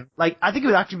 Like, if you get, like, I think it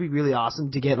would actually be really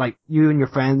awesome to get like you and your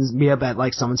friends meet up at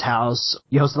like someone's house,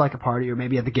 you host like a party or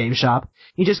maybe at the game shop.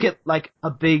 You just get like a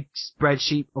big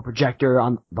spreadsheet or projector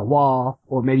on the wall,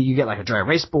 or maybe you get like a dry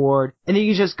erase board, and then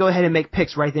you just go ahead and make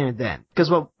picks right there and then. Because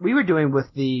what we were doing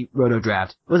with the Roto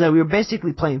Draft was that we were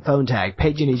basically playing phone tag,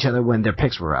 paging each other when their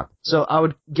picks were up. So I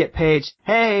would get paged,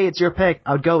 hey, it's your pick.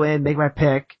 I would go in, make my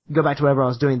pick, go back to whatever I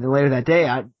was doing. Then later that day,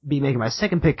 I'd be making my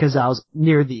second pick because I was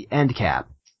near the end cap.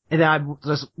 And then I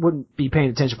just wouldn't be paying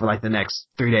attention for like the next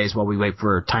 3 days while we wait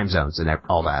for time zones and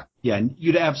all that. Yeah, and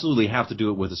you'd absolutely have to do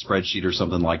it with a spreadsheet or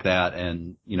something like that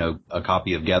and, you know, a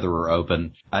copy of Gatherer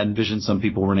open. I envision some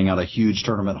people running out a huge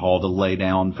tournament hall to lay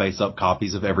down face-up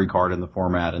copies of every card in the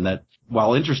format, and that,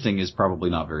 while interesting, is probably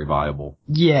not very viable.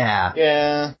 Yeah.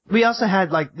 Yeah. We also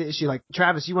had like the issue, like,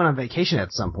 Travis, you went on vacation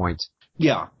at some point.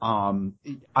 Yeah,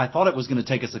 I thought it was going to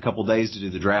take us a couple days to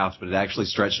do the draft, but it actually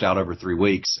stretched out over 3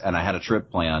 weeks, and I had a trip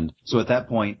planned. So at that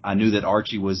point, I knew that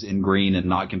Archie was in green and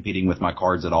not competing with my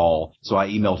cards at all, so I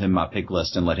emailed him my pick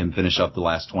list and let him finish up the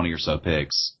last 20 or so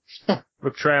picks.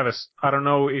 Look, Travis, I don't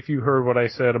know if you heard what I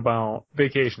said about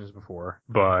vacations before,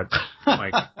 but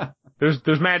like,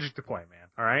 there's magic to play, man.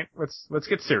 All right, let's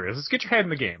get serious. Let's get your head in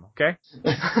the game, okay?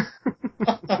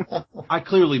 I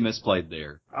clearly misplayed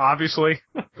there. Obviously.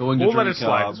 Going to We'll let drink it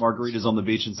slide. margaritas on the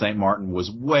beach in St. Martin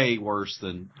was way worse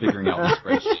than figuring out the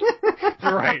spreadsheet.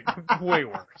 Right, way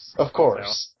worse. Of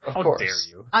course. So, of how course. dare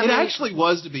you? It actually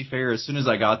was, to be fair. As soon as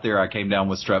I got there, I came down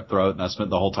with strep throat, and I spent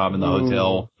the whole time in the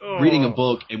hotel reading a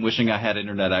book and wishing I had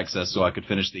internet access so I could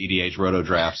finish the EDH Roto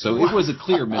Draft. So it was a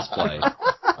clear misplay.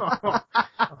 Oh,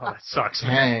 that sucks,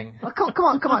 man. Dang. Oh,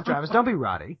 come on, Travis. Don't be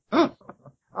Roddy.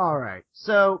 All right.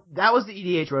 So that was the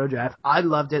EDH Roto Draft. I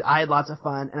loved it. I had lots of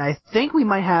fun, and I think we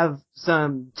might have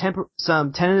some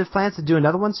tentative plans to do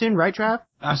another one soon, right, Trav?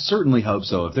 I certainly hope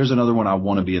so. If there's another one, I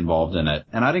want to be involved in it.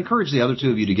 And I'd encourage the other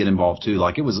two of you to get involved too.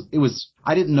 Like it was,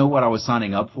 I didn't know what I was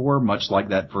signing up for, much like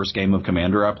that first game of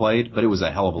Commander I played, but it was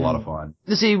a hell of a lot of fun.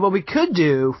 To see what we could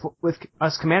do with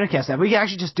us CommanderCast staff, we could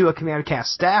actually just do a CommanderCast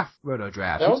staff Roto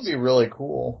Draft. That would be really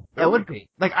cool. That would be.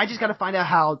 Like, I just gotta find out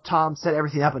how Tom set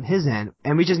everything up on his end,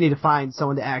 and we just need to find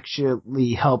someone to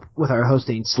actually help with our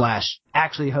hosting /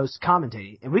 actually host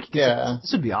commentating. And we could this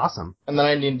would be awesome. And then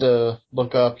I need to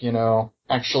look up,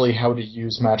 actually how to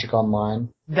use Magic Online.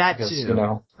 That because,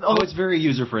 too. Oh, it's very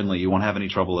user-friendly. You won't have any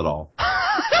trouble at all.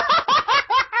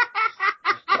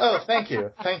 Oh, thank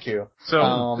you.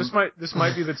 So this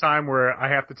might be the time where I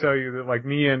have to tell you that like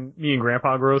me and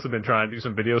Grandpa Gross have been trying to do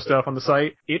some video stuff on the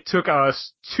site. It took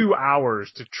us 2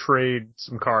 hours to trade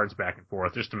some cards back and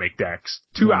forth just to make decks.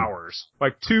 2 hours.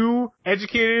 Like two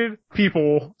educated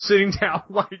people sitting down,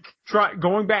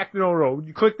 going back, no,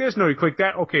 you click this, no, you click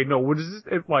that, okay, no, what is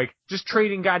this? Just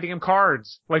trading goddamn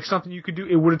cards. Like something you could do,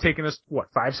 it would have taken us,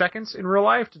 5 seconds in real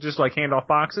life to just hand off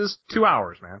boxes? 2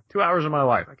 hours, man. 2 hours of my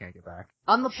life I can't get back.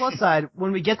 On the plus side,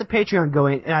 when we get the Patreon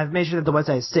going, and I've made sure that the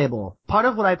website is stable, part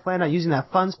of what I plan on using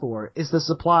that funds for is to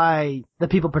supply the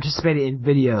people participating in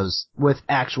videos with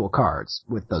actual cards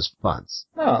with those funds.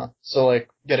 Oh, so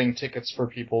getting tickets for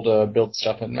people to build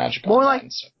stuff in Magic Online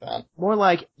and stuff like that. More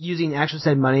like using actual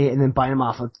said money and then buying them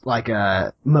off of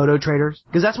Moto traders.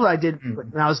 Because that's what I did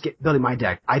when I was building my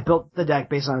deck. I built the deck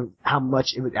based on how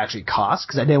much it would actually cost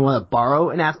because I didn't want to borrow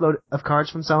an load of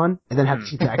cards from someone and then have to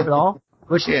keep track of it all.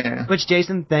 Which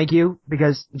Jason, thank you,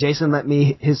 because Jason lent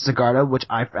me his Sigarda, which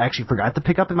I actually forgot to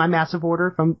pick up in my massive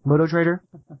order from Moto Trader.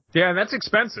 Yeah, and that's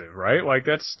expensive, right?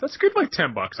 That's a good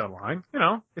 $10 online.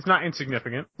 It's not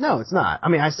insignificant. No, it's not. I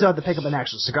mean, I still have to pick up an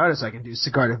actual Sigarda so I can do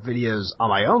Sigarda videos on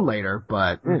my own later,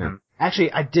 but,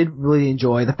 Actually, I did really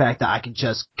enjoy the fact that I can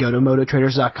just go to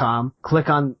MotoTraders.com, click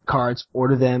on cards,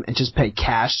 order them, and just pay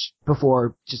cash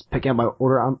before just picking up my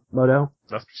order on Moto.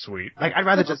 That's sweet. I'd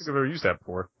rather I don't think I've ever used that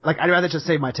before. I'd rather just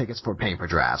save my tickets for paying for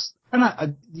drafts.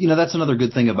 And that's another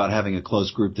good thing about having a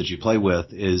close group that you play with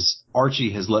is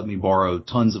Archie has let me borrow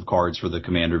tons of cards for the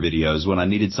Commander videos. When I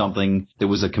needed something that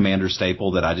was a Commander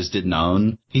staple that I just didn't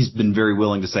own, he's been very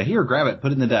willing to say, here, grab it,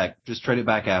 put it in the deck, just trade it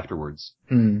back afterwards.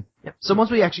 Yep. So once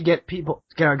we actually get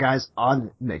our guys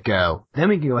on the go, then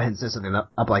we can go ahead and set something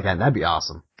up like that, and that'd be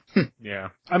awesome.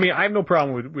 Yeah. I mean, I have no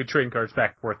problem with trading cards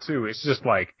back and forth, too. It's just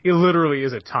it literally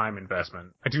is a time investment.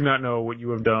 I do not know what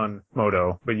you have done,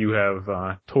 Moto, but you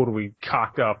have totally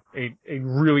cocked up a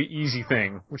really easy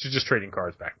thing, which is just trading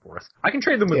cards back and forth. I can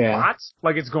trade them with bots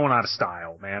like it's going out of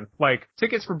style, man.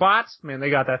 Tickets for bots, man, they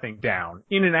got that thing down.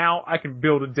 In and out, I can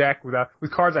build a deck with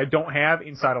cards I don't have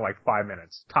inside of 5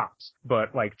 minutes, tops.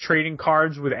 But, trading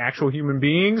cards with actual human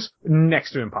beings,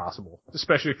 next to impossible.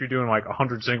 Especially if you're doing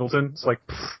 100 singleton. It's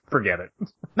forget it.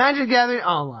 Magic Gathering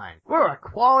Online. We're a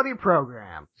quality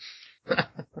program.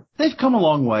 They've come a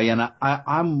long way, and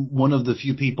I'm one of the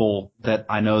few people that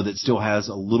I know that still has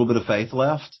a little bit of faith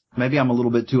left. Maybe I'm a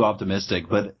little bit too optimistic,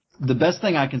 but the best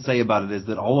thing I can say about it is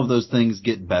that all of those things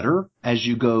get better as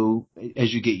you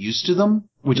get used to them,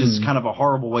 which is kind of a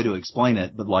horrible way to explain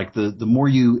it, but the more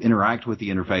you interact with the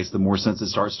interface, the more sense it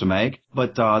starts to make.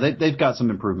 But they've got some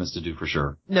improvements to do for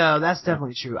sure. No, that's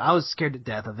definitely true. I was scared to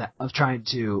death of trying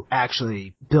to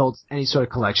actually build any sort of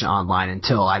collection online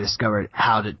until I discovered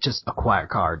how to just acquire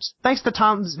cards. Thanks to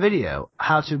Tom's video,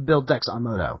 how to build decks on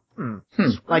Moto.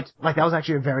 That was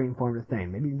actually a very informative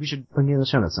thing. Maybe we should put it in the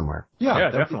show notes somewhere.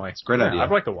 Yeah, definitely. It's a great idea.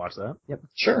 I'd like to watch that. Yep.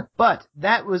 Sure. But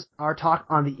that was our talk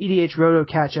on the EDH Roto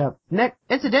catch-up.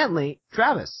 Incidentally,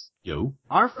 Travis. Yo.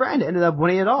 Our friend ended up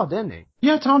winning it all, didn't he?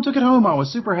 Yeah, Tom took it home. I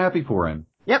was super happy for him.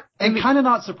 Yep. And kind of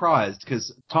not surprised,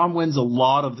 because Tom wins a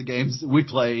lot of the games that we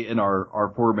play in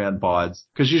our four-man pods.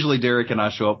 Because usually Derek and I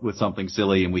show up with something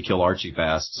silly and we kill Archie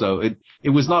fast. So it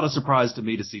was not a surprise to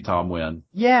me to see Tom win.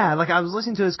 Yeah, I was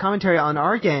listening to his commentary on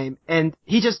our game, and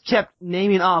he just kept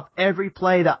naming off every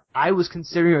play that I was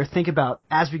considering or think about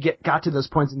as we got to those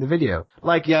points in the video.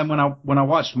 Yeah, and when I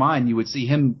watched mine, you would see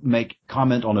him make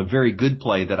comment on a very good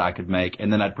play that I could make,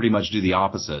 and then I'd pretty much do the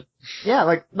opposite. Yeah,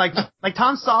 like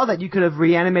Tom saw that you could have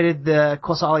reanimated the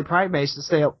Quasali Primates to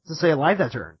stay alive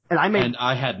that turn. And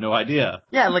I had no idea.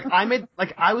 Yeah,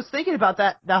 I was thinking about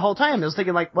that whole time. I was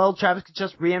thinking Travis could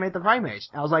just reanimate the Primate.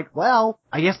 I was like, well,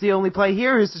 I guess the only play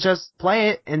here is to just play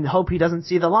it and hope he doesn't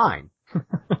see the line.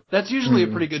 That's usually a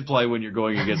pretty good play when you're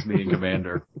going against me and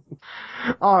Commander.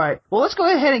 All right. Well, let's go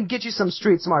ahead and get you some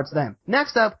street smarts then.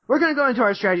 Next up, we're going to go into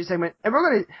our strategy segment, and we're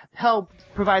going to help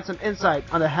provide some insight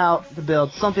onto how to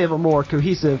build something of a more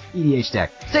cohesive EDH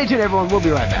deck. Stay tuned, everyone. We'll be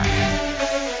right back.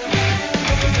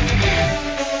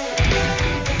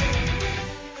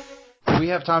 Do we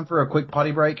have time for a quick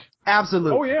potty break?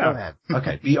 Absolutely. Oh, yeah. Go ahead.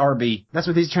 Okay, BRB. That's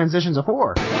what these transitions are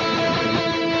for.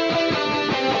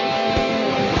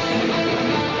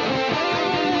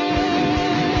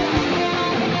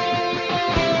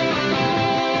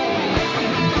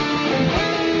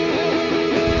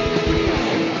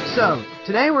 So,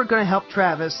 today we're going to help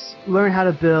Travis learn how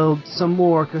to build some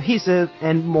more cohesive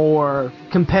and more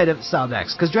competitive style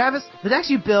decks. Because Travis, the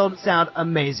decks you build sound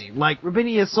amazing. Like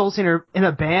Rabinia Soul Singer in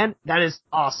a band, that is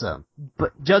awesome.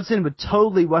 But Judson would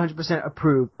totally 100%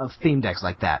 approve of theme decks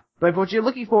like that. But if what you're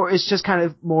looking for is just kind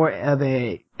of more of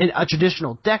a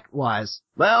traditional deck-wise,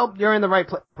 well, you're in the right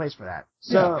place for that.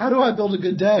 So, Yeah, how do I build a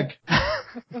good deck?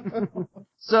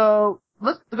 So,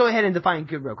 let's go ahead and define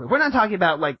good real quick. We're not talking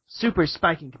about, like, super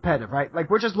spiking competitive, right? Like,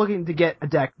 we're just looking to get a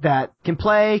deck that can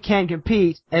play, can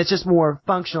compete, and it's just more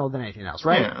functional than anything else,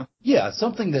 right? Yeah. Yeah,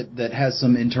 something that has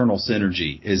some internal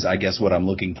synergy is, I guess, what I'm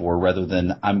looking for, rather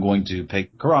than I'm going to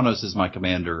pick Karanos as my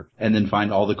commander and then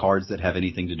find all the cards that have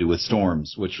anything to do with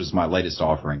storms, which was my latest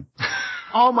offering.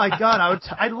 Oh my god,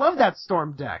 I love that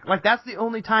Storm deck. Like, that's the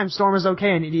only time Storm is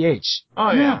okay in EDH.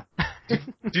 Oh, yeah.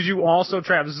 Did you also,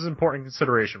 Travis, this is important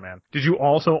consideration, man. Did you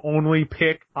also only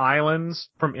pick islands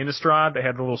from Innistrad that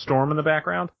had the little storm in the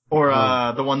background? Or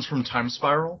the ones from Time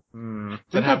Spiral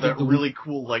that have that really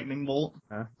cool lightning bolt.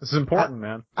 Yeah, this is important,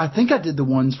 man. I think I did the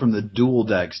ones from the dual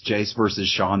decks, Jace versus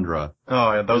Chandra.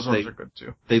 Oh, yeah, those ones are good,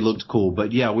 too. They looked cool,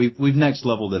 but yeah, we've next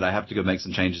leveled it. I have to go make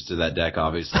some changes to that deck,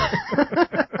 obviously.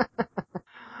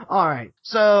 Alright,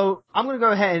 so I'm going to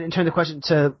go ahead and turn the question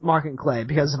to Mark and Clay,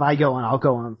 because if I go on, I'll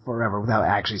go on forever without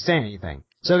actually saying anything.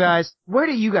 So guys, where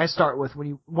do you guys start with when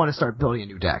you want to start building a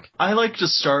new deck? I like to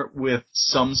start with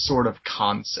some sort of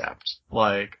concept,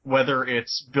 like whether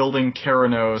it's building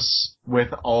Keranos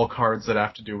with all cards that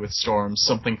have to do with storms,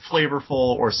 something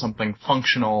flavorful or something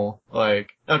functional, like,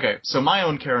 okay, so my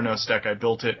own Keranos deck, I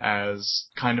built it as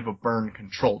kind of a burn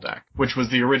control deck, which was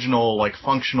the original, like,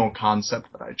 functional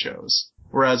concept that I chose.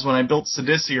 Whereas when I built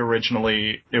Sidisi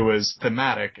originally, it was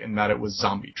thematic in that it was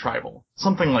zombie tribal.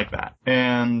 Something like that.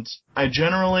 And I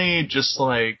generally just,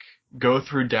 like, go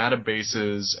through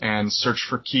databases and search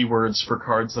for keywords for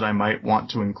cards that I might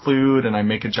want to include, and I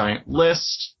make a giant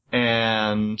list,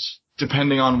 and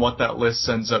depending on what that list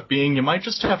ends up being, you might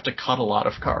just have to cut a lot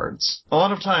of cards. A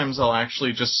lot of times I'll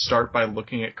actually just start by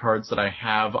looking at cards that I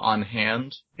have on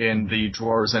hand in the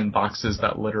drawers and boxes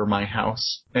that litter my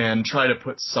house and try to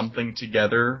put something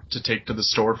together to take to the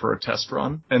store for a test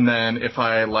run. And then if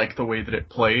I like the way that it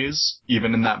plays,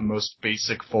 even in that most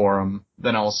basic form,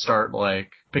 then I'll start, like,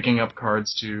 picking up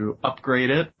cards to upgrade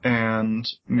it and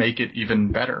make it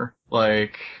even better.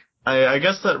 Like, I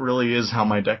guess that really is how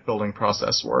my deck building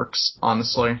process works,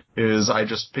 honestly, is I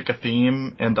just pick a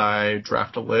theme and I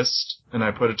draft a list and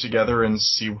I put it together and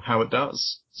see how it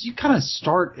does. So you kind of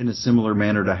start in a similar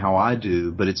manner to how I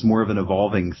do, but it's more of an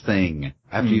evolving thing.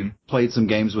 After you've played some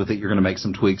games with it, you're going to make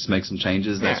some tweaks, make some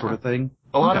changes, that sort of thing?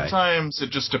 A lot of times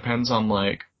it just depends on,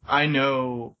 like, I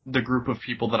know the group of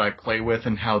people that I play with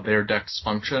and how their decks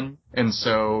function, and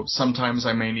so sometimes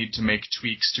I may need to make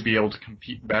tweaks to be able to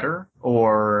compete better,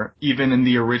 or even in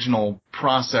the original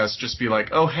process just be like,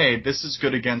 oh hey, this is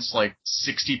good against like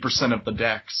 60% of the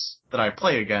decks that I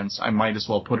play against, I might as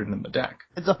well put it in the deck.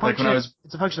 It's a function,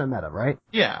 it's a function of meta, right?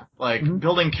 Yeah, like,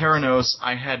 building Keranos,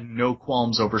 I had no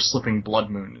qualms over slipping Blood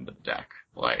Moon into the deck.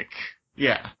 Like,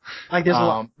 yeah. Like, there's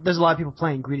a lot of people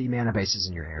playing greedy mana bases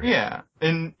in your area. Yeah,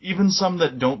 and even some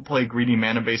that don't play greedy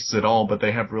mana bases at all, but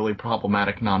they have really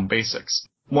problematic non-basics.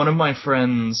 One of my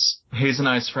friends, Hayes and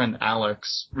I's friend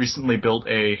Alex, recently built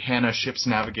a Hannah Ship's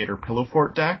Navigator Pillow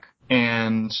Fort deck,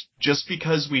 and just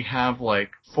because we have,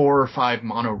 like, 4 or 5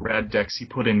 mono-red decks, he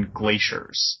put in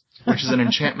Glaciers, which is an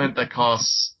enchantment that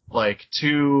costs, like,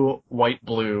 2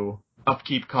 white-blue,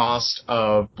 upkeep cost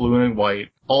of blue and white.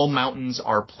 All mountains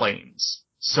are plains.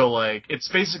 So, like, it's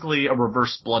basically a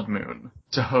reverse Blood Moon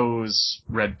to hose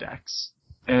red decks.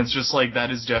 And it's just like,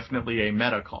 that is definitely a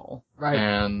meta call. Right.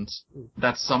 And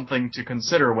that's something to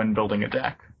consider when building a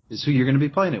deck. Is who you're going to be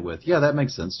playing it with. Yeah, that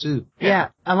makes sense, too. Yeah,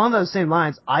 along those same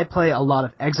lines, I play a lot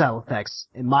of exile effects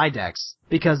in my decks,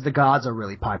 because the gods are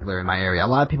really popular in my area. A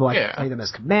lot of people like to play them as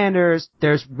commanders.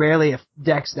 There's rarely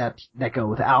decks that go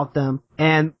without them.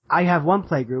 And I have one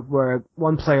play group where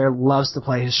one player loves to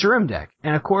play his Shroom deck.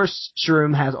 And of course,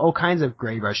 Shroom has all kinds of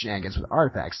graveyard shenanigans with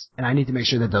artifacts, and I need to make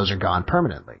sure that those are gone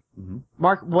permanently. Mm-hmm.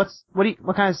 Mark, what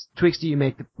kind of tweaks do you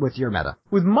make with your meta?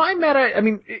 With my meta, I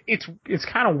mean, it's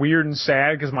kind of weird and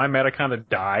sad because my meta kind of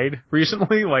died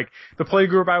recently. Like, the play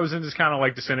group I was in just kind of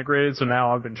like disintegrated, so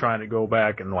now I've been trying to go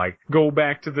back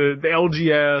to the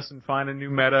LGS and find a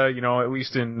new meta, you know, at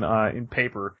least in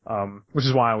paper. Which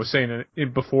is why I was saying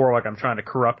it before, like, I'm trying to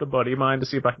corrupt a buddy of mine to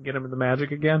see if I can get him into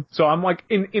Magic again. So I'm like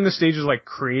in the stages like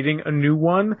creating a new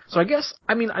one. So I guess,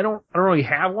 I mean, I don't really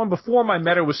have one. Before, my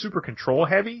meta was super control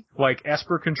heavy, like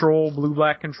Esper control,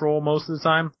 blue-black control most of the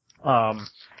time.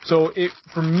 So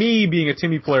for me, being a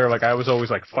Timmy player, like, I was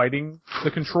always, like, fighting the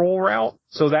control route.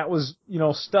 So that was, you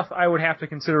know, stuff I would have to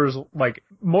consider as, like,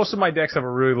 most of my decks have a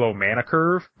really low mana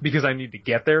curve because I need to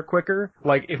get there quicker.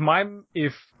 Like, if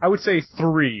I would say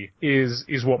 3 is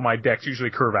what my decks usually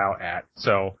curve out at.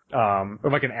 So, or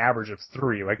like an average of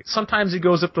 3. Like, sometimes it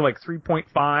goes up to, like,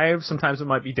 3.5. Sometimes it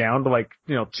might be down to, like,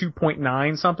 you know,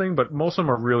 2.9 something, but most of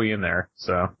them are really in there,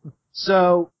 so.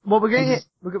 So, what we're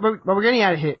getting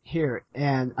at here,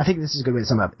 and I think this is a good way to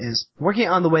sum up, is working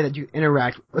on the way that you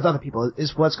interact with other people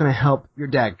is what's going to help your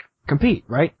deck compete,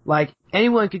 right? Like,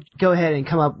 anyone could go ahead and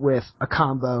come up with a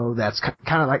combo that's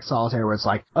kind of like Solitaire, where it's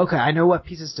like, okay, I know what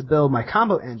pieces to build my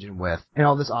combo engine with, and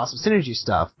all this awesome synergy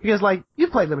stuff. Because, like,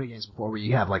 you've played limited games before where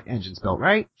you have, like, engines built,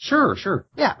 right? Sure.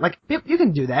 Yeah, like, you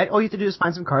can do that. All you have to do is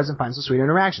find some cards and find some sweet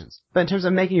interactions. But in terms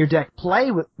of making your deck play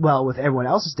well with everyone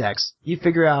else's decks, you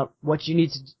figure out what you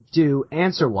need to do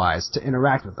answer-wise to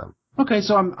interact with them. Okay,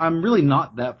 so I'm really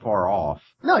not that far off.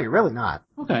 No, you're really not.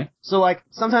 Okay. So, like,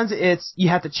 sometimes you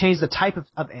have to change the type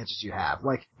of answers you have.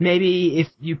 Like, maybe if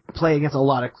you play against a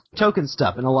lot of token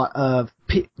stuff and a lot of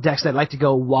decks that like to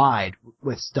go wide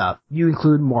with stuff, you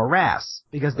include more Wraths,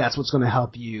 because that's what's going to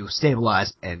help you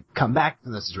stabilize and come back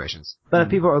from those situations. But if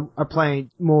people are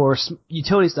playing more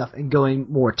utility stuff and going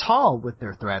more tall with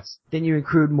their threats, then you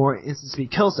include more instant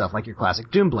speed kill stuff, like your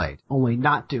classic Doomblade. Only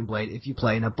not Doomblade if you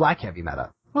play in a black heavy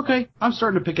meta. Okay, I'm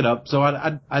starting to pick it up, so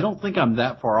I don't think I'm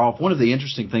that far off. One of the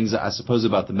interesting things, I suppose,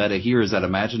 about the meta here is that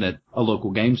imagine at a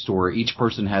local game store, each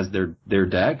person has their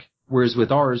deck, whereas with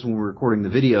ours, when we're recording the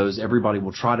videos, everybody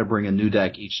will try to bring a new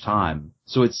deck each time.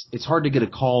 So it's hard to get a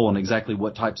call on exactly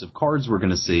what types of cards we're going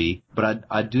to see, but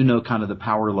I do know kind of the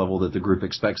power level that the group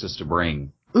expects us to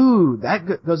bring. Ooh,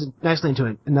 that goes nicely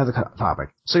into another topic.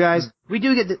 So, guys, we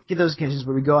do get those occasions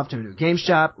where we go off to a new game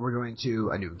shop, we're going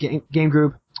to a new game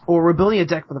group, or we're building a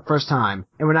deck for the first time,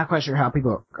 and we're not quite sure how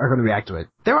people are going to react to it.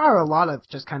 There are a lot of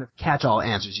just kind of catch-all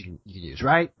answers you can use,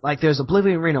 right? Like, there's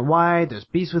Oblivion Arena white, there's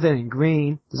Beast Within in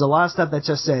green. There's a lot of stuff that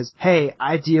just says, hey,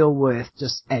 I deal with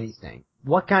just anything.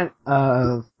 What kind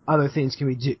of other things can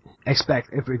we expect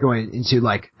if we're going into,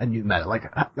 like, a new meta?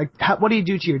 What do you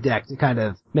do to your deck to kind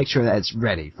of make sure that it's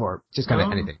ready for just kind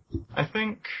of anything? I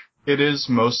think it is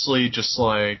mostly just,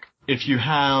 like, if you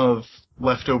have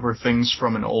leftover things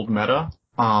from an old meta,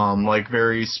 like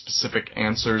very specific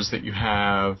answers that you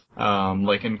have,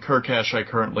 like in Kurkash I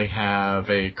currently have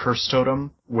a Curse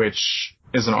Totem, which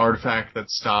is an artifact that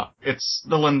it's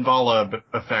the Linvala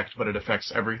effect, but it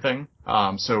affects everything.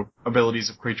 So abilities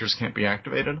of creatures can't be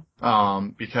activated.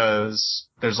 Because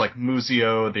there's like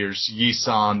Muzio, there's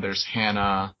Yisan, there's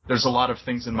Hannah. There's a lot of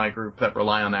things in my group that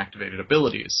rely on activated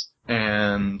abilities.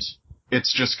 And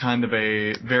it's just kind of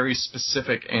a very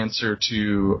specific answer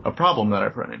to a problem that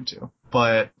I've run into.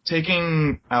 But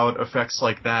taking out effects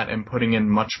like that and putting in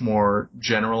much more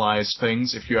generalized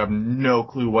things if you have no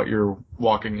clue what you're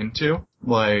walking into,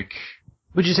 like...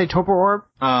 Would you say Torpor Orb?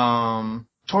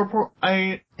 Torpor...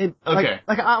 Okay.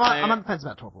 I'm on the fence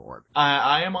about Torpor Orb.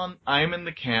 I am in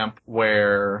the camp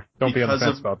where... Don't be on the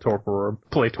fence about Torpor Orb.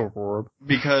 Play Torpor Orb.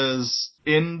 Because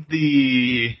in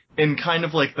kind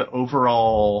of like the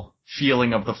overall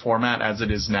feeling of the format as it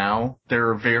is now, there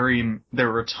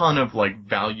are a ton of like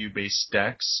value-based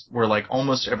decks where like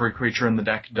almost every creature in the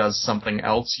deck does something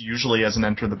else, usually as an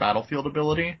enter the battlefield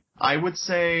ability. I would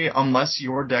say unless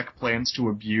your deck plans to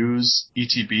abuse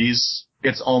ETBs,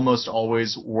 it's almost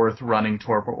always worth running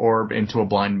Torpor Orb into a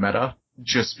blind meta,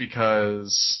 just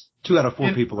because... 2 out of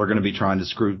 4 people are going to be trying to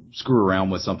screw around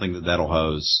with something that'll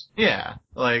hose. Yeah,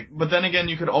 but then again,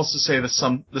 you could also say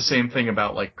the same thing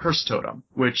about, like, Curse Totem,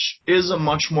 which is a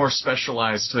much more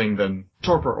specialized thing than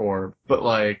Torpor Orb. But,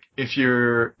 like, if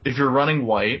you're running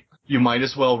white, you might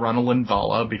as well run a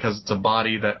Linvala because it's a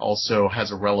body that also has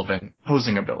a relevant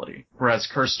posing ability. Whereas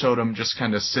Curse Totem just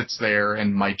kind of sits there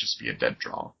and might just be a dead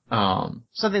draw.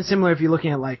 Something similar if you're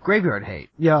looking at like Graveyard Hate.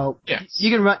 Yes.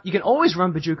 You can always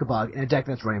run Bajuka Bug in a deck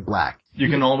that's running black. You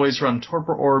can always run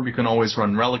Torpor Orb, you can always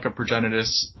run Relic of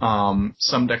Progenitus,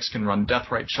 some decks can run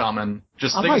Deathrite Shaman,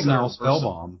 just I things like that are Nile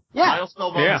Spellbomb. Yeah. Nile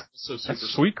Spellbomb Yeah. is also super That's a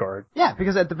sweet card. Yeah,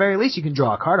 because at the very least you can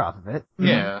draw a card off of it.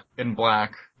 Yeah, in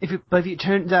black. But if it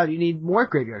turns out you need more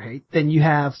Graveyard Hate, then you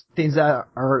have things that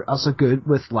are also good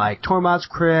with like Tormod's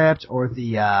Crypt or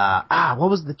the, what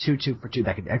was the 2/2 for 2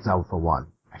 that could exile for 1?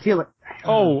 I feel like,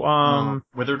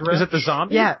 Withered Wretch? Is it the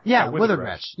zombie? yeah, Withered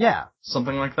Wretch. Yeah.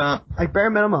 Something like that. Like bare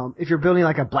minimum, if you're building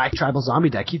like a black tribal zombie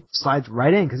deck, he slides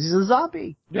right in because he's a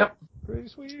zombie. Yep. Pretty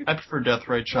sweet. I prefer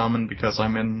Deathrite Shaman because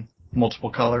I'm in multiple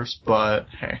colors, but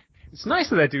hey. It's nice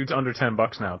that dude's under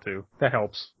 $10 now too. That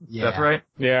helps. Yeah. Deathrite?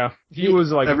 Yeah. He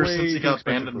was like Ever way since he too got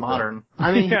expensive banned in for Modern.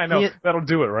 I mean, yeah, I know. That'll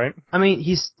do it, right? I mean,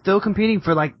 he's still competing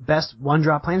for like best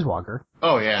 1-drop planeswalker.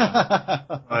 Oh yeah.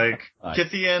 Like, Nice.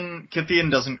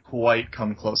 Kithian doesn't quite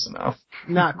come close enough.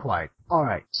 Not quite.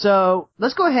 Alright, so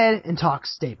let's go ahead and talk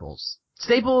staples.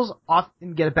 Staples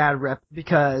often get a bad rep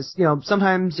because,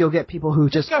 sometimes you'll get people who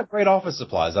Just just... got great office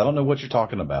supplies. I don't know what you're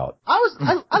talking about.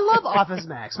 I love Office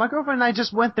Max. My girlfriend and I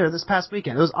just went there this past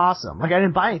weekend. It was awesome. Like, I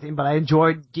didn't buy anything, but I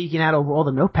enjoyed geeking out over all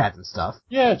the notepads and stuff.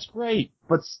 Yeah, it's great.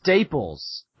 But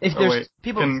staples. If Oh, there's wait.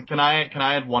 people... Can I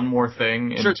add one more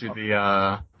thing Sure. into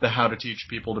the how to teach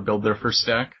people to build their first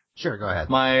deck? Sure, go ahead.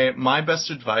 My best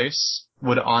advice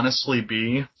would honestly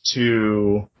be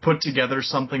to put together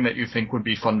something that you think would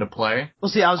be fun to play.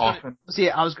 Well, Often.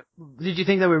 did you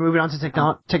think that we were moving on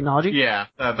to technology? Yeah.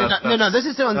 No, this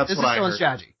is still in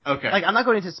strategy. Okay. Like, I'm not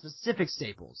going into specific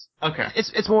staples. Okay.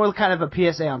 It's more kind of a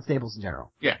PSA on staples in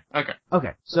general. Yeah. Okay.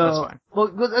 Okay, so... That's fine.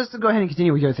 Well, let's go ahead and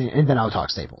continue with your thing, and then I'll talk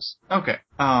staples. Okay.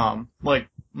 Like,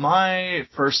 my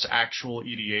first actual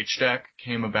EDH deck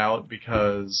came about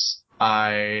because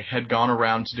I had gone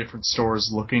around to different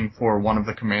stores looking for one of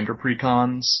the Commander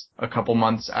precons a couple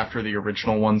months after the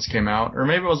original ones came out, or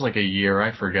maybe it was like a year,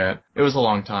 I forget. It was a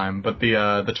long time, but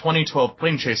the 2012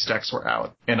 Plane Chase decks were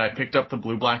out, and I picked up the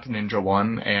Blue-Black Ninja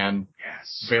one, and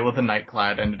Veil of the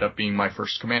Nightclad ended up being my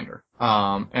first Commander.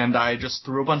 And I just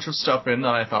threw a bunch of stuff in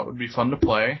that I thought would be fun to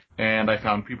play, and I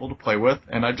found people to play with,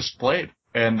 and I just played.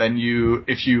 And then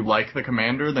if you like the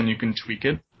Commander, then you can tweak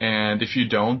it, and if you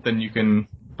don't, then you can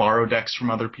borrow decks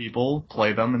from other people,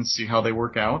 play them, and see how they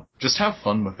work out. Just have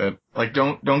fun with it. Like,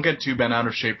 don't get too bent out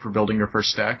of shape for building your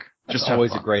first deck. Just have always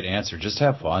fun. a great answer. Just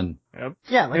have fun. Yep.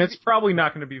 Yeah, And like, it's probably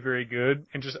not going to be very good,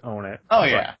 and just own it. Oh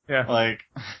yeah. Yeah. Like,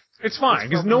 It's fine, It's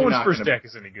because no probably one's not first gonna deck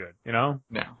is any good, you know?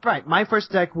 no. right, my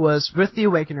first deck was with the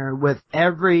Awakener with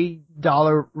every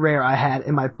dollar rare I had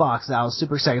in my box that I was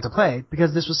super excited to play,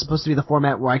 because this was supposed to be the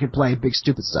format where I could play big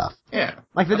stupid stuff. Yeah.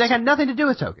 Like, the deck had nothing to do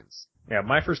with tokens. Yeah,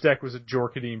 my first deck was a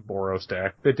Jorkadine Boros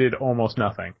deck that did almost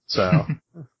nothing, so...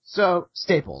 So,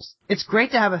 staples. It's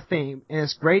great to have a theme, and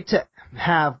it's great to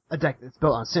have a deck that's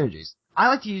built on synergies. I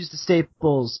like to use the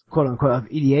staples, quote-unquote, of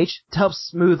EDH to help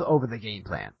smooth over the game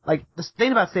plan. Like, the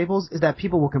thing about staples is that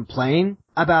people will complain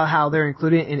about how they're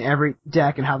included in every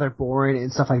deck and how they're boring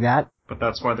and stuff like that. But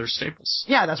that's why they're staples.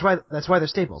 Yeah, that's why they're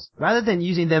staples. Rather than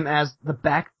using them as the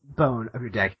backbone of your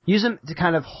deck, use them to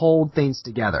kind of hold things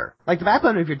together. Like, the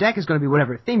backbone of your deck is going to be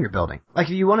whatever theme you're building. Like,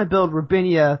 if you want to build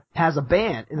Rubinia has a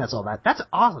band, and that's all that, that's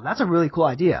awesome. That's a really cool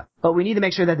idea. But we need to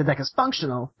make sure that the deck is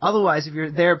functional. Otherwise, if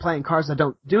you're there playing cards that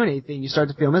don't do anything, you start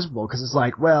to feel miserable, because it's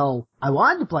like, well, I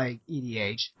wanted to play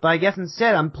EDH, but I guess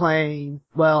instead I'm playing,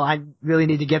 well, I really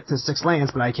need to get to 6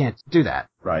 lands, but I can't do that.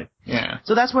 Right. Yeah.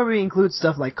 So that's where we include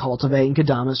stuff like Cultivate and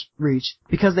Kadama's Reach,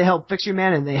 because they help fix your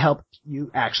mana and they help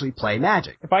you actually play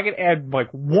Magic. If I could add, like,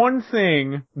 one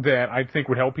thing that I think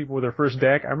would help people with their first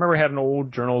deck, I remember I had an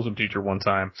old journalism teacher one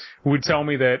time who would tell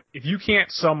me that if you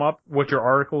can't sum up what your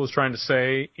article is trying to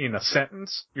say in a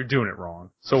sentence, you're doing it wrong.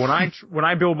 So when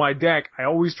I build my deck, I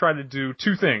always try to do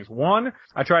 2 things. One,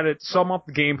 I try to sum up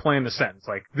the game plan in a sentence.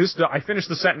 Like, I finish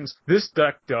the sentence, this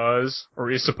deck does,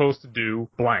 or is supposed to do,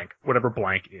 blank, whatever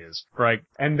blank is, right?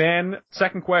 And then,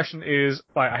 second question is,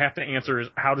 I have to answer is,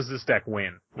 how does this deck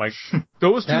win? Like,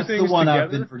 those 2 That's things the one together.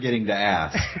 I've been forgetting to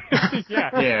ask.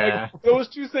 Yeah. Like, those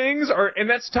 2 things are, and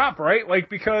that's tough, right? Like,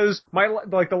 because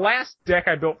the last deck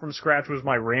I built from scratch was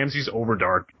my Ramses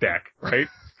Overdark deck, right?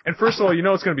 And first of all, you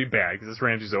know it's going to be bad because it's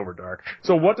Ramses Overdark.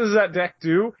 So what does that deck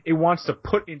do? It wants to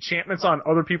put enchantments on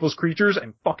other people's creatures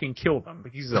and fucking kill them.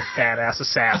 Like, he's a badass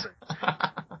assassin.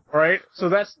 Right? So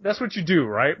that's what you do,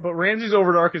 right? But Ramsay's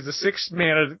Overdark is a 6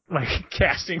 mana, like,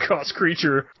 casting cost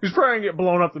creature who's probably gonna get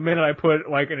blown up the minute I put,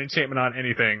 like, an enchantment on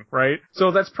anything, right?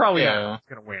 So that's probably not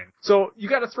gonna win. So you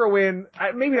gotta throw in,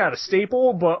 maybe not a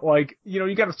staple, but, like,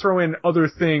 you gotta throw in other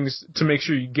things to make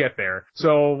sure you get there.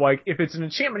 So, like, if it's an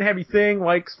enchantment heavy thing,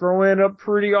 like, throw in a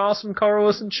pretty awesome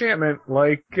colorless enchantment,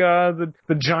 like, the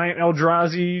giant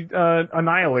Eldrazi,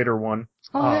 Annihilator one.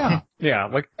 Oh, yeah. Yeah,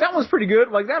 like, that one's pretty good.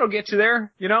 Like, that'll get you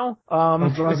there,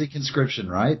 Eldrazi Conscription,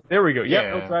 right? There we go.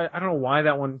 Yep. Yeah. I don't know why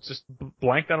that one just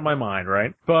blanked out of my mind,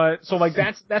 right? But, so, like,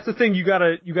 that's the thing you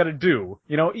gotta do.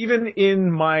 Even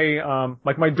in my,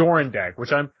 like, my Doran deck,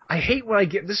 which I hate when I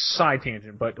get, this is side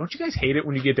tangent, but don't you guys hate it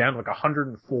when you get down to, like,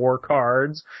 104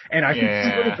 cards? And I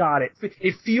really got it.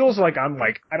 It feels like I'm,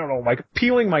 like, I don't know, like,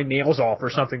 peeling my nails off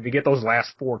or something to get those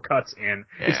last 4 cuts in.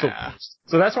 Yeah. It's the worst.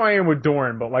 So that's why I am with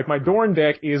Doran, but, like, my Doran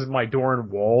deck is my Doran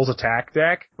Walls attack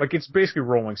deck. Like, it's basically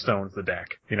Rolling Stones the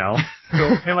deck, So,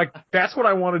 and, like, that's what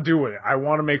I want to do with it. I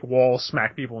want to make Walls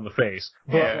smack people in the face.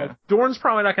 But, like, Doran's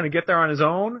probably not going to get there on his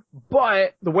own,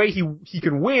 but the way he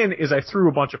can win is I threw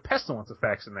a bunch of Pestilence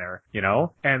effects in there,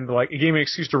 And, like, it gave me an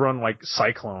excuse to run, like,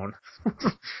 Cyclone.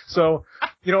 So,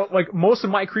 like, most of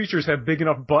my creatures have big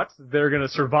enough butts that they're going to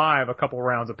survive a couple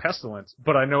rounds of Pestilence,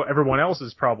 but I know everyone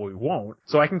else's probably won't.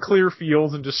 So I can clear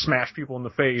fields and just smash people in the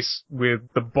face with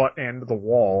the butt end of the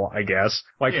wall, I guess.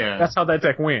 Like, that's how that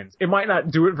deck wins. It might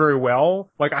not do it very well.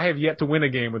 Like, I have yet to win a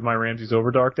game with my Ramsay's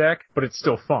Overdark deck, but it's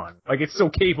still fun. Like, it's still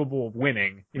capable of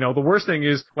winning. The worst thing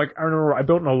is, like, I remember I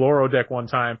built an Oloro deck one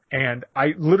time, and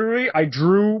I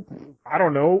drew,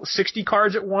 60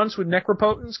 cards at once with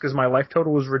Necropotence, because my life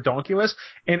total was redonkulous,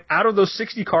 and out of those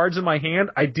 60 cards in my hand,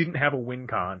 I didn't have a win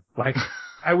con. Like,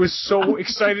 I was so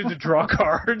excited to draw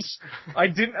cards.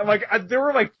 There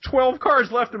were like 12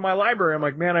 cards left in my library. I'm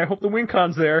like, man, I hope the win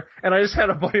con's there. And I just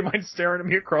had a buddy of mine staring at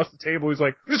me across the table. He's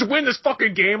like, just win this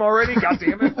fucking game already, God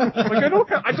damn it. Like,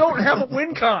 I don't have a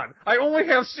win con. I only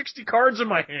have 60 cards in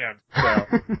my hand.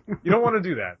 So, you don't want to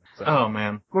do that. So. Oh,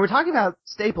 man. When we're talking about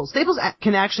staples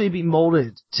can actually be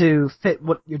molded to fit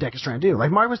what your deck is trying to do.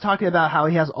 Like Mark was talking about how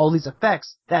he has all these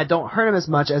effects that don't hurt him as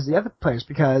much as the other players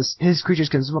because his creatures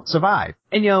can survive.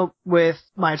 And with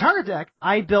my target deck,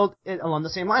 I built it along the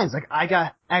same lines. Like, I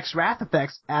got X Wrath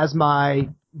effects as my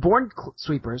Born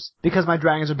Sweepers because my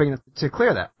dragons are big enough to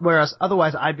clear that. Whereas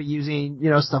otherwise I'd be using,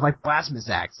 stuff like Blasphemous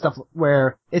Act, stuff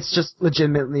where it's just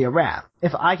legitimately a Wrath.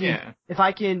 If I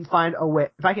can find a way,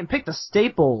 if I can pick the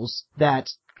staples that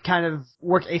kind of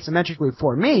work asymmetrically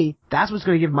for me, that's what's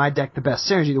going to give my deck the best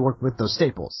synergy to work with those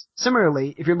staples.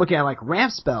 Similarly, if you're looking at like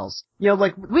ramp spells,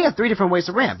 like we have 3 different ways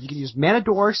to ramp. You can use mana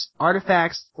dorks,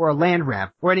 artifacts, or a land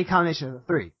ramp, or any combination of the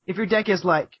 3. If your deck is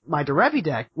like my Derevi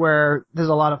deck, where there's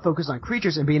a lot of focus on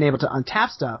creatures and being able to untap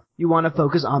stuff, you want to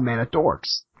focus on mana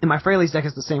dorks. And my Freyalise deck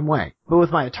is the same way. But with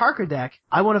my Atarka deck,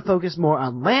 I want to focus more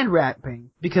on land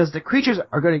wrapping because the creatures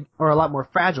are a lot more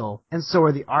fragile, and so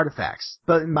are the artifacts.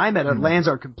 But in my meta, lands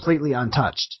are completely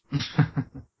untouched.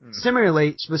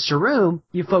 Similarly, with Sharoom,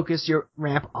 you focus your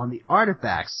ramp on the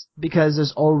artifacts because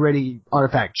there's already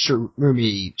artifact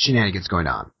Sharoomy shenanigans going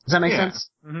on. Does that make sense?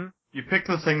 Mm-hmm. You pick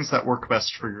the things that work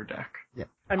best for your deck. Yeah.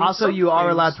 Also, you are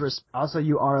allowed to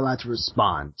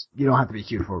respond. You don't have to be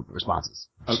queued for responses.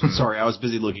 Oh, sorry, I was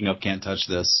busy looking up Can't Touch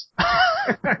This.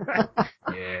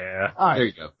 Yeah. All right. There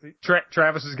you go.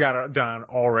 Travis has got it done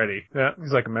already. Yeah,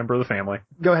 he's like a member of the family.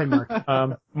 Go ahead, Mark.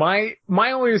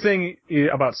 My only thing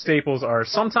about staples are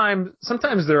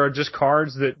sometimes there are just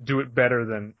cards that do it better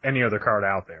than any other card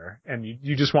out there, and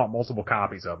you just want multiple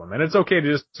copies of them, and it's okay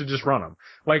to just run them.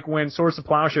 Like when Swords to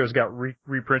Plowshares got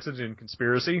reprinted in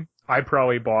Conspiracy, I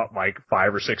probably bought like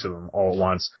 5 or 6 of them all at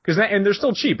once. And they're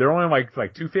still cheap. They're only like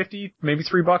 $2.50, maybe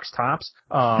 $3 tops.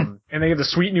 And they have the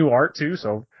sweet new art too,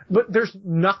 so. But there's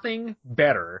nothing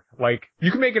better. Like, you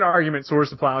can make an argument Swords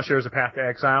to Plowshares a Path to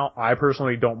Exile. I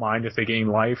personally don't mind if they gain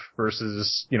life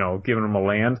versus, giving them a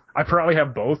land. I probably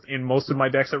have both in most of my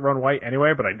decks that run white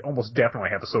anyway, but I almost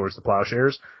definitely have the Swords to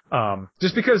Plowshares.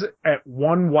 Just because at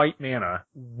 1 white mana,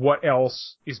 what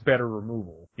else is better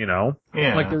removal,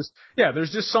 Yeah. Like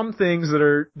there's just some things that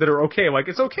are okay. Like,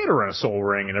 it's okay to run a Soul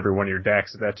Ring in every one of your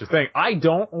decks if that's your thing. I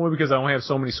don't, only because I only have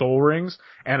so many Soul Rings,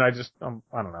 and I don't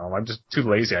know, I'm just too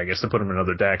lazy, I guess, to put them in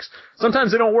other decks.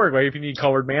 Sometimes they don't work, like if you need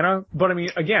colored mana. But I mean,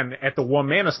 again, at the 1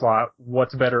 mana slot,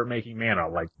 what's better at making mana?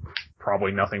 Like,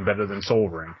 probably nothing better than Soul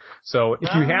Ring. So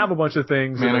if you have a bunch of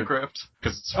things... Mana Crypt,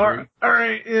 because it's free.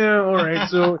 Alright.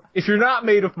 So if you're not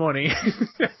made of money,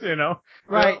 you know...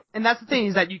 Right, and that's the thing,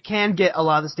 is that you can get a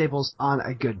lot of the staples on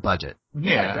a good budget.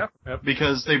 Yeah,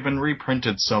 because they've been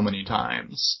reprinted so many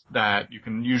times that you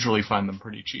can usually find them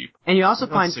pretty cheap. And you also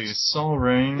Let's see, Soul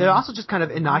Ring. They're also just kind of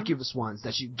innocuous ones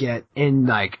that you get in,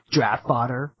 like, draft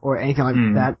fodder or anything like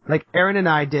that. Like, Aaron and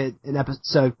I did an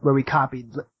episode where we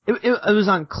copied... It was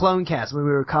on CloneCast when we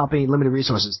were copying limited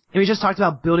resources. And we just talked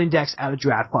about building decks out of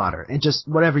draft fodder and just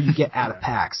whatever you get out of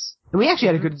packs. And we actually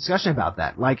had a good discussion about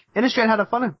that. Like, Innistrad had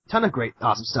a ton of great,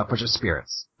 awesome stuff for just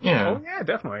spirits. Yeah. Oh yeah,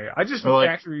 definitely.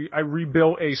 I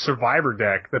rebuilt a Survivor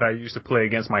deck that I used to play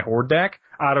against my Horde deck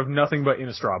out of nothing but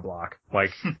Innistrad block. Like,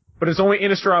 but it's only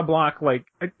Innistrad block, like,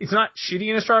 it's not shitty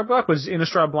Innistrad block, but it's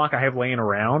Innistrad block I have laying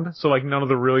around. So, like, none of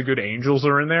the really good angels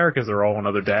are in there because they're all in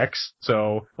other decks.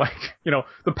 So, like, you know,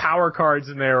 the power cards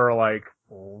in there are like,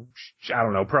 I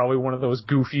don't know, probably one of those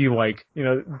goofy, like, you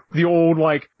know, the old,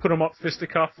 like, put 'em up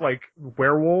fisticuff, like,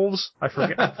 werewolves. I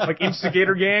forget, like,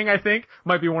 Instigator Gang, I think,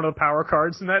 might be one of the power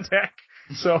cards in that deck.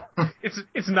 So,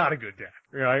 it's not a good deck,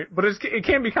 right? But it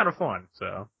can be kind of fun,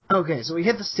 so. Okay, so we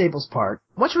hit the staples part.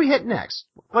 What should we hit next?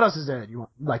 What else is there that you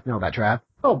like to know about, Trav?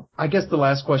 Oh, I guess the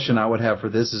last question I would have for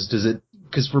this is,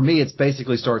 because for me, it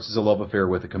basically starts as a love affair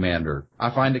with a commander.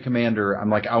 I find a commander, I'm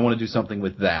like, I want to do something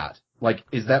with that. Like,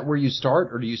 is that where you start,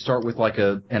 or do you start with, like,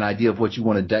 an idea of what you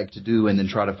want a deck to do and then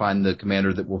try to find the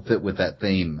commander that will fit with that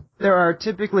theme? There are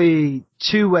typically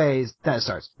two ways that it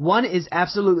starts. One is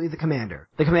absolutely the commander.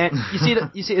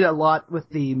 You see it a lot with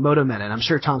the Moto meta, and I'm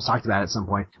sure Tom's talked about it at some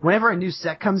point. Whenever a new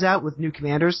set comes out with new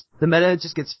commanders, the meta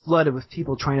just gets flooded with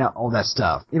people trying out all that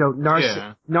stuff. You know,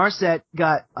 Narset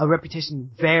got a reputation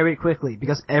very quickly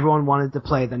because everyone wanted to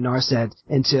play the Narset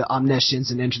into Omniscience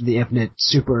and into the Infinite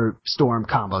Super Storm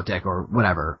combo deck or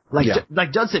whatever.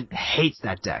 Like Judson hates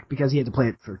that deck because he had to play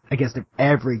it for against it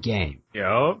every game.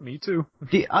 Yeah, me too.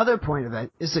 The other point of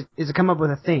it is to come up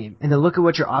with a theme and then look at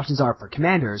what your options are for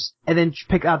commanders and then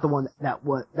pick out the one that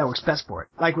works best for it.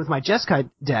 Like with my Jeskai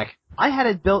deck, I had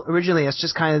it built originally as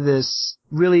just kind of this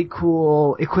really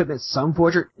cool equipment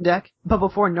Sunforger deck, but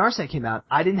before Narset came out,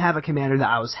 I didn't have a commander that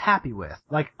I was happy with.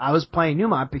 Like, I was playing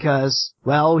Numot because,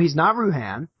 well, he's not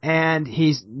Ruhan, and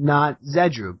he's not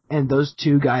Zedrub, and those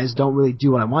two guys don't really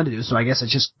do what I want to do, so I guess I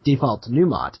just default to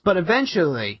Numot. But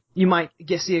eventually, you might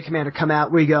see a commander come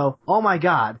out where you go, oh my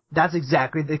god, that's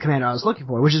exactly the commander I was looking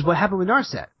for, which is what happened with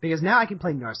Narset. Because now I can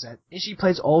play Narset, and she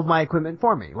plays all of my equipment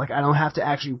for me. Like, I don't have to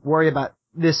actually worry about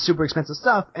this super expensive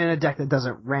stuff in a deck that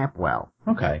doesn't ramp well.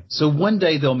 Okay. So one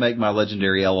day they'll make my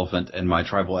legendary elephant and my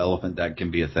tribal elephant deck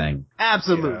can be a thing.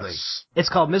 Absolutely. Yes. It's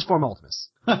called Misform Ultimus.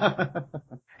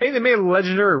 Hey, they made a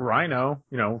legendary rhino,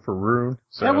 you know, for Rune.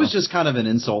 So. That was just kind of an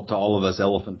insult to all of us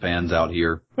elephant fans out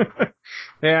here.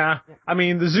 Yeah. I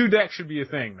mean, the zoo deck should be a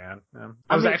thing, man.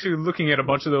 I was actually looking at a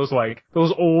bunch of those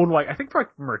old, like, I think for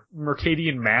like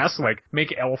Mercadian Mass, like,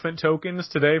 make elephant tokens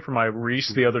today for my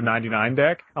Reese, the other 99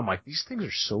 deck. I'm like, these things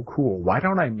are so cool. Why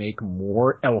don't I make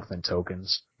more elephant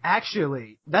tokens?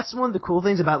 Actually, that's one of the cool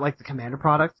things about, like, the Commander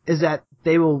product, is that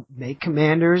they will make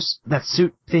commanders that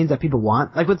suit things that people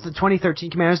want. Like, with the 2013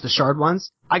 commanders, the Shard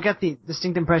ones, I got the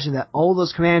distinct impression that all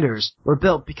those commanders were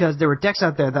built because there were decks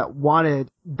out there that wanted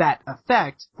that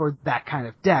effect for that kind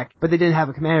of deck, but they didn't have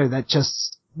a commander that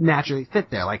just naturally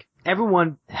fit there. Like,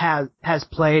 everyone has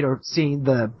played or seen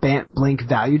the Bant Blink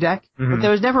value deck, but there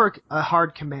was never a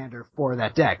hard commander for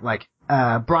that deck. Like,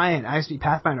 Brian, ISP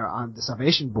Pathfinder on the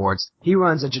Salvation boards, he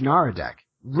runs a Janara deck.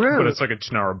 Rune, but it's like a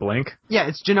Janara Blink? Yeah,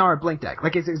 it's Janara Blink deck.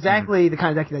 Like, it's exactly the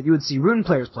kind of deck that you would see Rune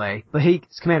players play, but his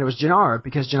commander was Janara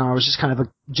because Janara was just kind of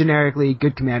a generically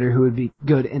good commander who would be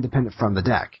good independent from the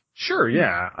deck. Sure,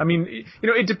 yeah. I mean, you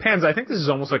know, it depends. I think this is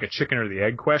almost like a chicken or the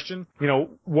egg question. You know,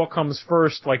 what comes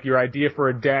first, like your idea for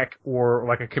a deck or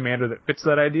like a commander that fits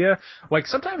that idea? Like,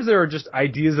 sometimes there are just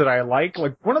ideas that I like.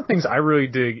 Like, one of the things I really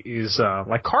dig is,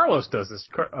 like Carlos does this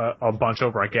a bunch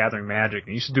over at Gathering Magic, and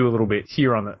he used to do a little bit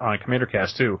here on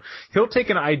CommanderCast too. He'll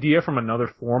take an idea from another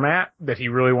format that he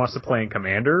really wants to play in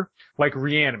Commander, like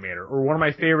Reanimator. Or one of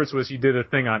my favorites was he did a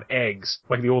thing on eggs,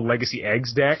 like the old Legacy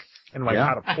Eggs deck. And like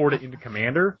how to port it into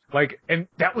Commander, like, and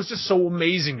that was just so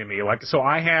amazing to me. Like, so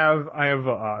I have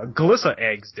a Glissa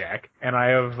Eggs deck, and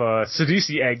I have a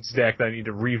Sidisi Eggs deck that I need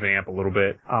to revamp a little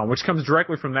bit, which comes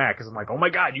directly from that, because I'm like, oh my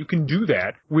god, you can do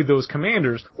that with those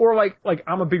commanders. Or like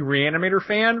I'm a big Reanimator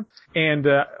fan, and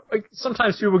like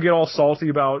sometimes people get all salty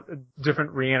about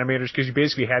different Reanimators because you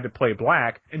basically had to play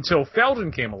black until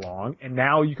Feldon came along, and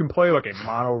now you can play like a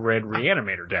mono red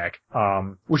Reanimator deck,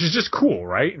 which is just cool,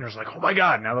 right? And there's like, oh my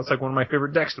god, now that's like like one of my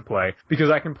favorite decks to play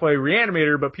because I can play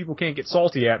Reanimator, but people can't get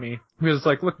salty at me because it's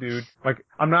like, look, dude, like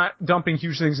I'm not dumping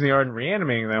huge things in the yard and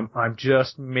reanimating them. I'm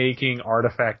just making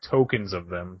artifact tokens of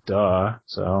them. Duh.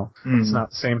 So it's not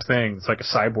the same thing. It's like a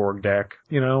cyborg deck.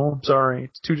 I'm sorry.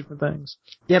 It's two different things.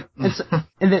 Yep.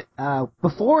 And then,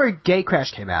 before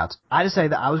Gatecrash came out, I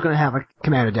decided that I was going to have a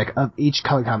commander deck of each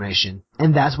color combination,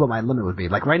 and that's what my limit would be.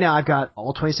 Like right now I've got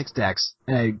all 26 decks,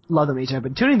 and I love them each. I've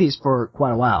been tuning these for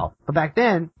quite a while. But back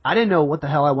then, I didn't know what the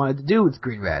hell I wanted to do with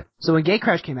green-red. So when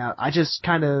Gatecrash came out, I just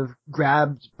kind of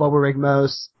grabbed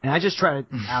Bulbarigmos, and I just tried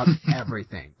out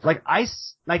everything. Like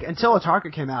until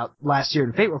Atarka came out last year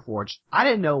in Fate Reforged, I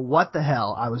didn't know what the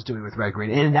hell I was doing with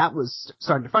red-green, and that was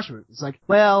starting to frustrate me. It's like,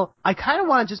 well, I kind of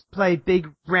want to just play big,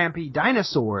 rampy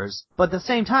dinosaurs, but at the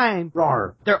same time,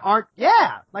 there aren't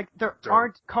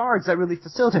cards that really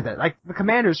facilitate that. Like, the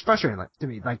Commander's frustrating to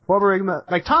me. Like, Bulbarigma,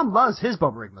 like, Tom loves his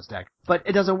Bulbarigma's deck, but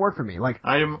it doesn't work for me. Like,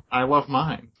 I love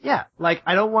mine. Yeah, like,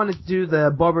 I don't want to do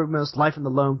the Bulbarigma's Life in the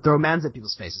Loam, throw mans at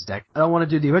people's faces deck. I don't want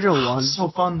to do the original one. So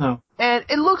fun, though. And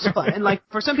it looks fun, and like,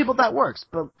 for some people that works,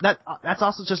 but that's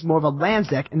also just more of a lands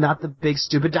deck and not the big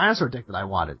stupid dinosaur deck that I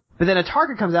wanted. But then a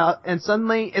target comes out, and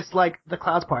suddenly it's like the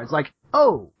clouds part. It's like,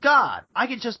 oh god, I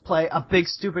could just play a big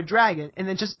stupid dragon and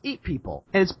then just eat people.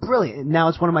 And it's brilliant, and now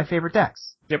it's one of my favorite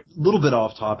decks. Yep. A little bit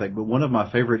off topic, but one of my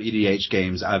favorite EDH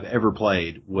games I've ever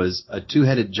played was a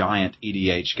two-headed giant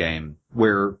EDH game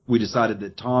where we decided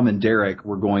that Tom and Derek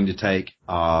were going to take,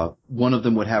 one of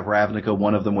them would have Ravnica,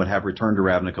 one of them would have Return to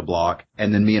Ravnica block,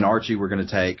 and then me and Archie were going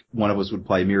to take, one of us would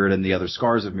play Mirrodin, the other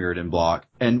Scars of Mirrodin block.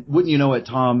 And wouldn't you know it,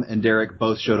 Tom and Derek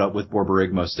both showed up with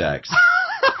Borborygmos decks.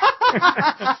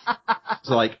 It's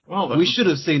like, we should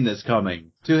have seen this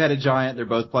coming. Two-headed giant, they're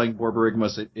both playing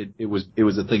Borborygmos. It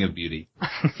was a thing of beauty.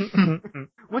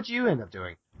 What'd you end up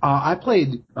doing? I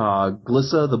played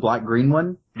Glissa, the black-green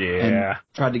one. Yeah. And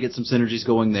tried to get some synergies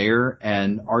going there,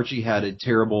 and Archie had a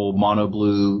terrible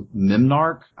mono-blue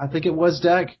Memnarch, I think it was,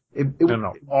 deck.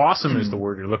 No. Awesome is the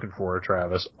word you're looking for,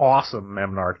 Travis. Awesome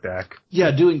Memnarch deck.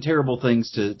 Yeah, doing terrible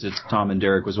things to Tom and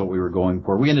Derek was what we were going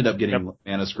for. We ended up getting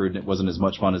mana screwed, and it wasn't as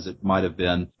much fun as it might have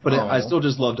been. But I still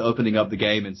just loved opening up the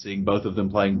game and seeing both of them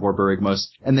playing Borborygmos.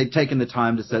 And they'd taken the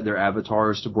time to set their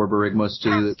avatars to Borborygmos,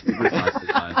 too. It was nicely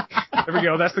done. There we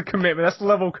go. That's the commitment. That's the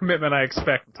level of commitment I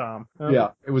expect, Tom.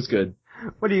 Yeah, it was good.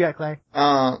 What do you got, Clay?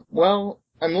 Well,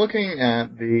 I'm looking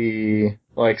at the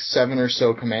 7 or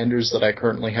so commanders that I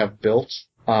currently have built.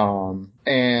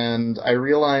 And I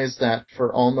realized that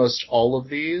for almost all of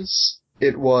these,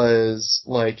 it was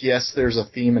yes, there's a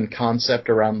theme and concept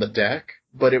around the deck,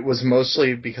 but it was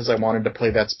mostly because I wanted to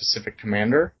play that specific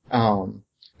commander.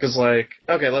 Because,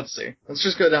 okay, let's see. Let's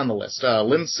just go down the list.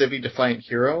 Lynn Civi, Defiant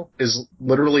Hero, is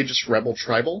literally just Rebel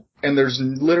Tribal, and there's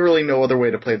literally no other way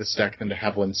to play this deck than to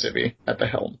have Lynn Civi at the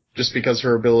helm, just because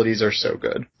her abilities are so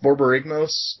good.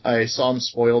 Borborygmos, I saw him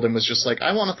spoiled and was just like,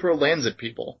 I want to throw lands at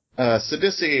people.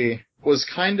 Sidisi was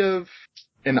kind of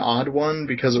an odd one,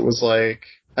 because it was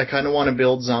I kind of want to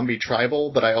build Zombie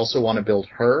Tribal, but I also want to build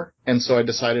her, and so I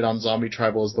decided on Zombie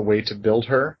Tribal as the way to build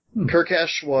her.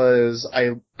 Kurkesh was,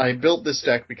 I built this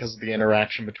deck because of the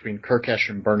interaction between Kurkesh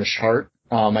and Burnished Heart.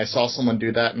 I saw someone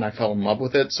do that and I fell in love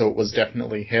with it, so it was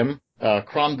definitely him.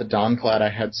 Kron the Dawnclad I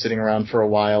had sitting around for a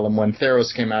while, and when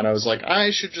Theros came out I was like,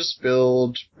 I should just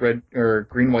build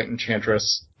green-white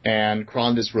Enchantress, and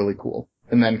Kron is really cool.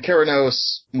 And then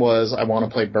Keranos was, I want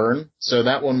to play Burn, so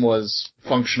that one was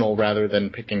functional rather than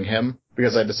picking him,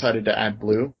 because I decided to add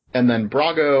blue. And then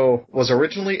Brago was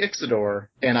originally Ixidor,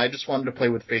 and I just wanted to play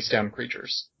with face-down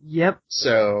creatures. Yep.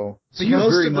 So you're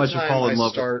most very of the much time a fall in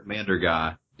love start, with Commander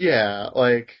guy. Yeah,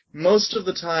 most of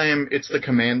the time it's the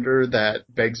commander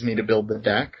that begs me to build the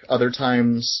deck. Other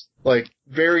times,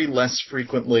 very less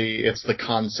frequently, it's the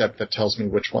concept that tells me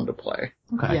which one to play.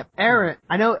 Okay. Yeah,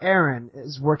 I know Aaron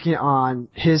is working on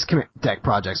his deck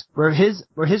projects, where his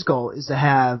goal is to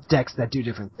have decks that do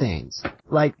different things.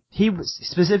 He was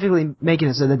specifically making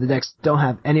it so that the decks don't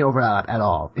have any overlap at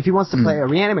all. If he wants to play a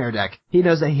Reanimator deck, he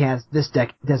knows that he has this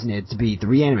deck designated to be the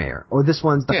Reanimator, or this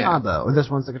one's the combo, or this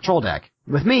one's the control deck.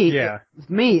 With me,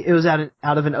 it was out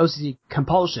of an OCD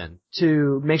compulsion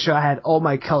to make sure I had all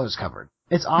my colors covered.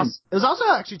 It's awesome. It was also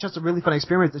actually just a really fun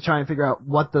experiment to try and figure out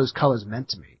what those colors meant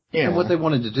to me. Yeah, and what they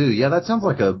wanted to do. Yeah, that sounds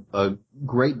like a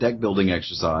great deck building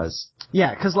exercise.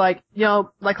 Yeah, because like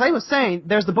Clay was saying,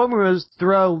 there's the Bomarose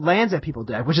throw lands at people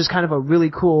deck, which is kind of a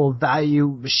really cool value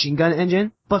machine gun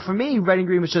engine. But for me, Red and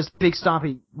Green was just big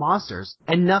stompy monsters,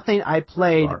 and nothing I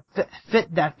played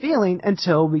fit that feeling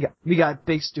until we got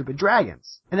big stupid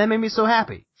dragons, and that made me so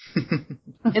happy.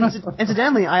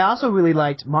 Incidentally, I also really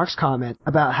liked Mark's comment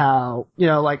about how,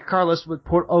 like Carlos would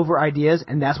port over ideas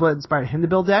and that's what inspired him to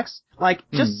build decks. Like,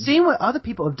 just seeing what other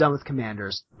people have done with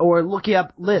commanders, or looking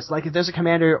up lists. Like, if there's a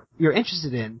commander you're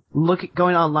interested in,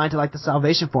 going online to, like, the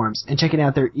Salvation forums and checking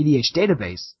out their EDH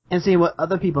database and seeing what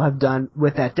other people have done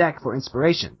with that deck for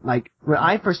inspiration. Like, when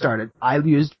I first started, I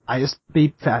used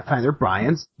ISB Pathfinder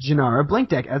Brian's Janara Blink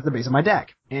deck as the base of my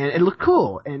deck. And it looked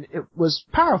cool, and it was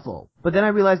powerful. But then I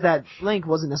realized that Blink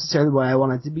wasn't necessarily what I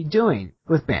wanted to be doing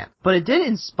with Bant. But it did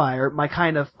inspire my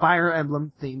kind of Fire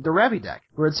Emblem-themed Derevi deck,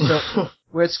 where it's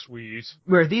Sweet.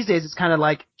 Where these days it's kind of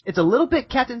like, it's a little bit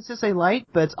Captain Sisay light,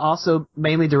 but it's also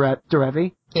mainly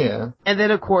Derevi. Yeah. And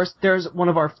then, of course, there's one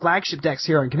of our flagship decks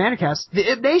here on CommanderCast,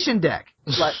 the Ibnation deck.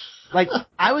 Like,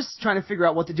 I was trying to figure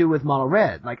out what to do with Mono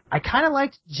Red. Like, I kind of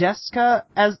liked Jessica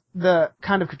as the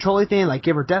kind of controlling thing, like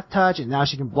give her Death Touch, and now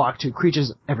she can block 2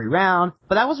 creatures every round.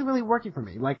 But that wasn't really working for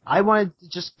me. Like, I wanted to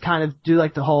just kind of do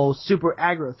like the whole super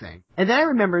aggro thing. And then I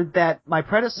remembered that my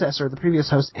predecessor, the previous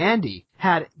host, Andy,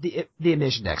 had the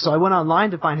Ignition deck. So I went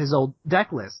online to find his old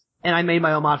deck list. And I made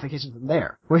my own modifications from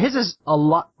there. Where his is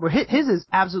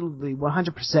absolutely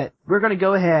 100%. We're gonna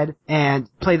go ahead and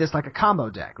play this like a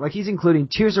combo deck. Like, he's including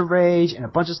Tears of Rage and a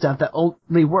bunch of stuff that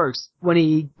only works when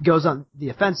he goes on the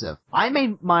offensive. I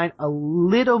made mine a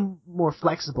little more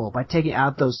flexible by taking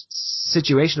out those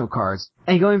situational cards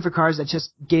and going for cards that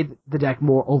just gave the deck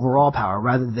more overall power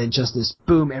rather than just this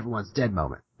boom, everyone's dead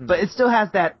moment. But it still has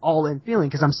that all-in feeling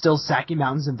because I'm still sacking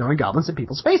mountains and throwing goblins in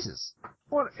people's faces.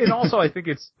 Well, and also I think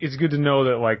it's good to know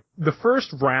that, like, the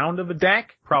first round of a deck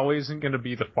probably isn't going to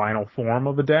be the final form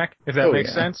of a deck, if that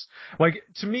makes sense. Like,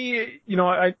 to me,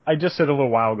 I just said a little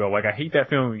while ago, like, I hate that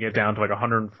feeling when you get down to like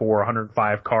 104,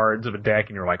 105 cards of a deck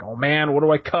and you're like, oh man, what do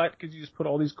I cut? Because you just put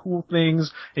all these cool things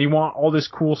and you want all this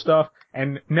cool stuff.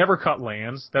 And never cut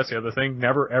lands. That's the other thing.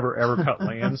 Never, ever, ever cut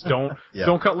lands. Don't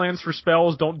cut lands for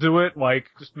spells. Don't do it. Like,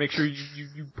 just make sure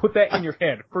you put that in your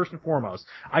head, first and foremost.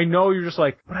 I know you're just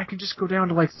like, but I can just go down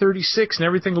to like 36 and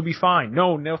everything will be fine.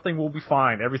 No, nothing will be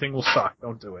fine. Everything will suck.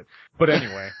 Don't do it. But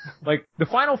anyway, like, the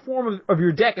final form of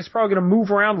your deck is probably going to move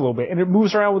around a little bit, and it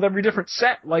moves around with every different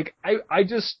set. Like, I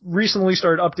just recently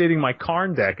started updating my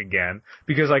Karn deck again,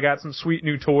 because I got some sweet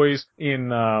new toys in,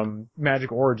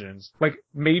 Magic Origins. Like,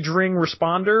 Mage Ring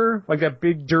Responder, like that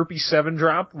big derpy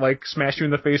 7-drop, like, smash you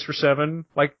in the face for 7.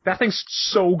 Like, that thing's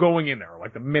so going in there,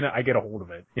 like, the minute I get a hold of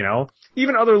it,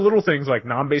 Even other little things like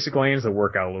non-basic lands that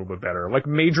work out a little bit better. Like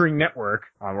Mage Ring Network,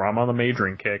 where I'm on the Mage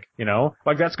Ring kick,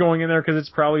 Like, that's going in there because it's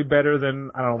probably better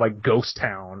than, I don't know, like Ghost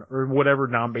Town, or whatever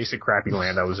non-basic crappy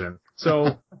land I was in.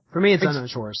 So, for me, it's Unknown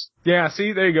Shores. Yeah,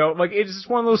 see, there you go. Like, it's just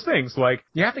one of those things. Like,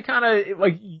 you have to kind of,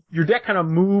 like, your deck kind of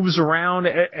moves around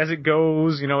as it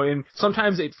goes, and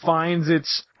sometimes it finds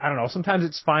its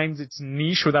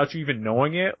niche without you even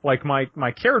knowing it. Like, my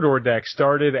Carador deck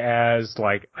started as,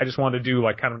 like, I just wanted to do,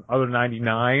 like, kind of other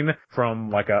 99 from,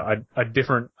 like, a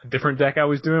different deck I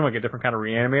was doing, like a different kind of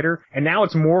reanimator. And now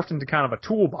it's morphed into kind of a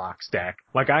toolbox deck.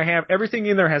 Like, I have, everything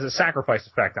in there has a sacrifice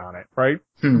effect on it, right?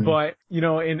 But,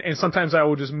 and sometimes I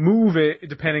will just move it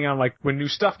depending on, like, when new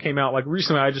stuff came out. Like,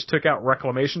 recently I just took out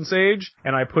Reclamation Sage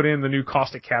and I put in the new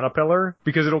Caustic Caterpillar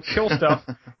because it'll kill stuff.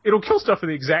 It'll kill stuff for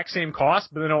the exact same cost,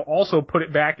 but then it'll also put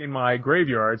it back in my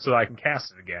graveyard so that I can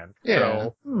cast it again. Yeah.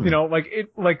 So,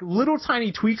 like little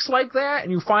tiny tweaks like that,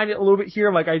 and you find it a little bit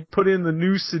here. Like, I put in the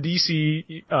new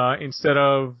Sidisi, instead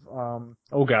of,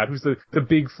 who's the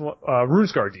big,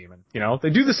 Runescar demon, They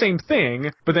do the same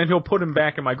thing, but then he'll put him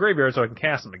back in my graveyard so I can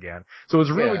cast him again. So it's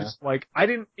really just like, I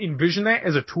didn't envision that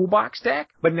as a toolbox deck,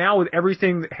 but now with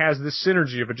everything that has this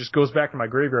synergy, if it just goes back to my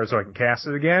graveyard so I can cast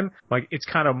it again, like, it's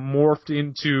kind of morphed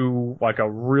into, like, a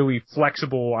really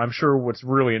flexible, I'm sure what's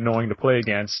really annoying to play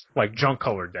against, like, junk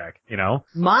colored deck,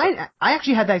 Mine, I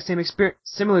actually had that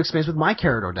similar experience with my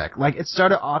Carador deck. Like, it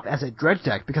started off as a Dredge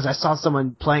deck because I saw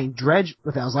someone playing Dredge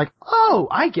with it. I was like, oh,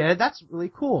 I get it. That's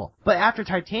really cool. But after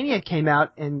Titania came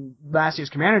out in last year's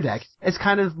Commander deck, it's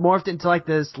kind of morphed into, like,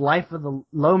 this Life of the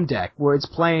Loam deck where it's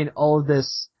playing all of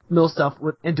this mill stuff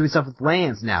and doing stuff with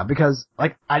lands now, because,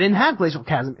 like, I didn't have Glacial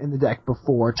Chasm in the deck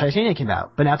before Titania came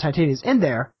out, but now Titania's in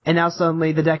there, and now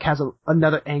suddenly the deck has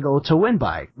another angle to win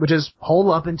by, which is hold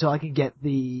up until I can get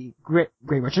the Great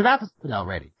Merchant of Asphodel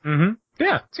ready. Mm-hmm.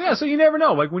 Yeah, so you never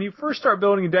know. Like, when you first start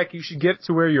building a deck, you should get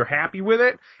to where you're happy with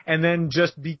it, and then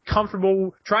just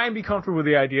try and be comfortable with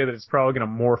the idea that it's probably going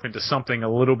to morph into something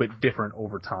a little bit different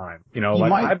over time. You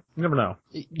never know.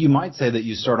 You might say that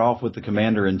you start off with the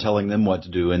commander and telling them what to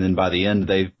do, and then by the end,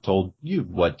 they've told you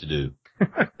what to do.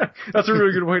 That's a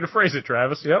really good way to phrase it,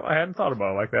 Travis. Yep, I hadn't thought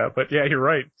about it like that, but yeah, you're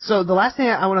right. So the last thing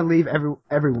I want to leave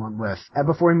everyone with,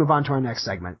 before we move on to our next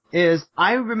segment, is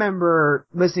I remember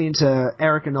listening to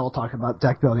Eric and Noel talk about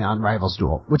deck building on Rivals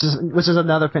Duel, which is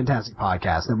another fantastic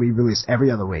podcast that we release every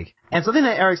other week. And something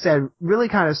that Eric said really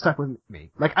kind of stuck with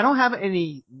me. Like, I don't have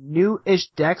any new-ish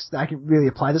decks that I can really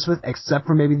apply this with, except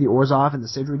for maybe the Orzhov and the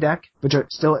Sidru deck, which are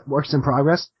still works in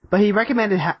progress. But he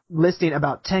recommended listing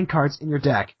about 10 cards in your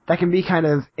deck that can be kind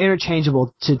of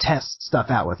interchangeable to test stuff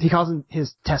out with. He calls them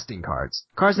his testing cards.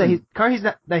 Cards that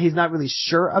he's not really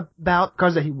sure about,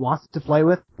 cards that he wants to play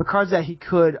with, but cards that he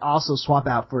could also swap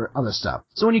out for other stuff.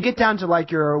 So when you get down to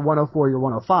like your 104, your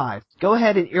 105, go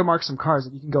ahead and earmark some cards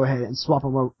that you can go ahead and swap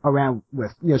them around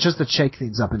with, just to shake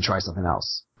things up and try something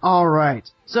else. Alright,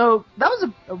 so that was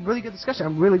a really good discussion.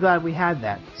 I'm really glad we had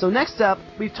that. So next up,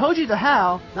 we've told you the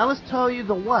how, now let's tell you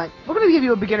the what. We're going to give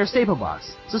you a beginner staple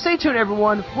box. So stay tuned,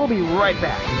 everyone. We'll be right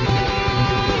back.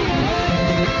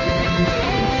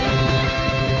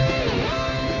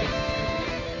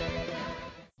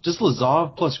 Does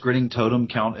Lazov plus Gritting Totem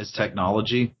count as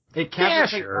technology? It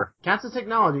counts counts as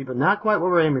technology, but not quite what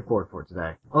we're aiming for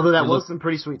today. Although that was some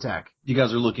pretty sweet tech. You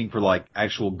guys are looking for, like,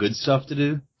 actual good stuff to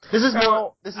do? This is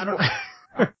more...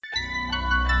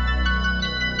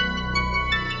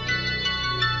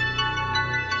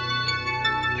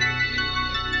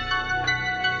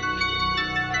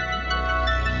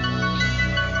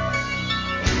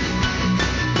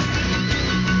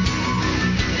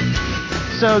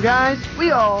 So guys, we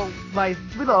all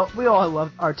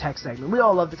love our tech segment. We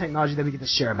all love the technology that we get to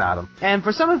share about them. And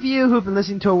for some of you who've been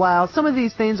listening to a while, some of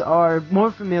these things are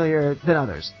more familiar than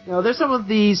others. There's some of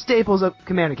the staples of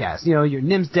CommanderCast. Your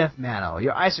Nim's Death Mantle,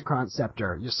 your Isochron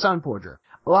Scepter, your Sunforger.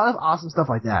 A lot of awesome stuff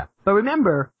like that. But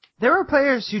remember, there are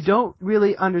players who don't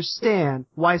really understand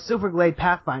why Silverglade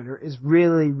Pathfinder is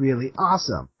really, really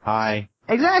awesome. Hi.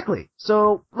 Exactly.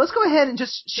 So let's go ahead and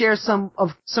just share some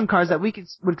cards that we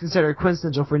would consider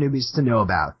quintessential for newbies to know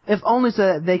about, if only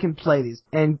so that they can play these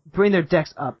and bring their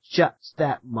decks up just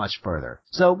that much further.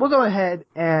 So we'll go ahead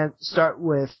and start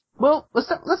with, let's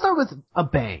start with a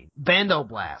Bane, Vandal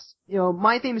Blast.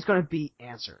 My theme is going to be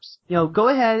answers. Go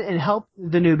ahead and help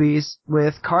the newbies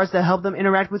with cards that help them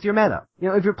interact with your meta.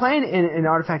 If you're playing in an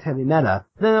artifact-heavy meta,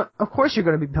 then of course you're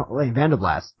going to be playing Vandal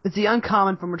Blast. It's the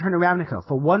uncommon from Return to Ravnica.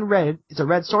 For 1 red, it's a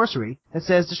red sorcery that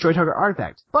says destroy target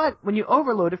artifact. But when you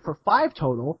overload it for 5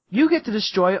 total, you get to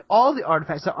destroy all the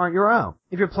artifacts that aren't your own.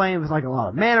 If you're playing with like a lot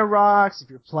of mana rocks, if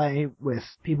you're playing with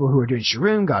people who are doing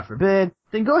Sharoon, God forbid,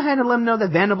 then go ahead and let them know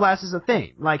that Vandal Blast is a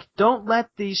thing. Like, don't let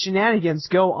the shenanigans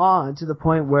go on to the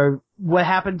point where what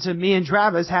happened to me and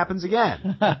Travis happens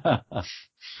again.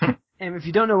 And if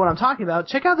you don't know what I'm talking about,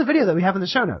 check out the video that we have in the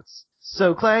show notes.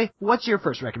 So, Clay, what's your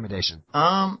first recommendation?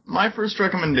 My first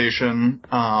recommendation,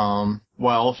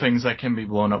 things that can be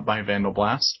blown up by Vandal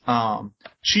Blast.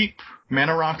 Cheap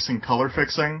mana rocks and color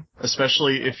fixing,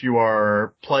 especially if you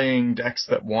are playing decks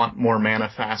that want more mana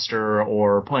faster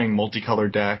or playing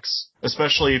multicolored decks,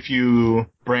 especially if you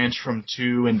branch from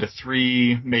 2 into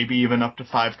 3, maybe even up to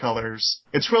 5 colors.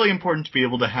 It's really important to be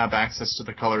able to have access to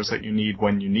the colors that you need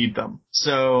when you need them.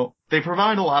 So they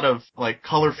provide a lot of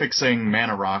color fixing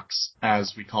mana rocks,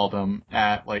 as we call them,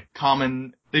 at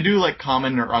common. They do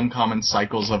common or uncommon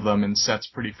cycles of them in sets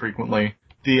pretty frequently.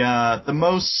 The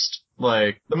most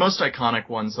iconic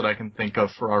ones that I can think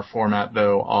of for our format,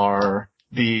 though, are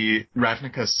the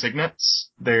Ravnica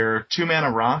Signets. They're 2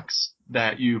 mana rocks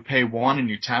that you pay 1 and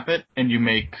you tap it, and you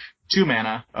make 2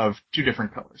 mana of 2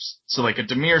 different colors. So a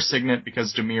Dimir Signet,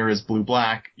 because Dimir is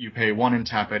blue-black, you pay 1 and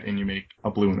tap it, and you make a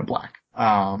blue and a black.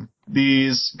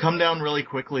 These come down really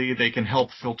quickly. They can help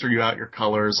filter you out your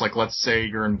colors. Let's say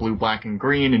you're in blue, black, and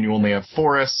green, and you only have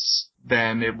forests.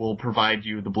 Then it will provide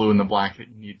you the blue and the black that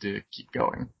you need to keep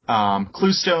going.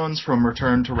 Clue Stones from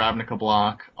Return to Ravnica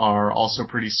block are also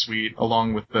pretty sweet,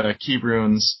 along with the Key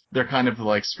Runes. They're kind of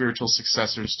spiritual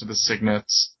successors to the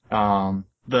Signets.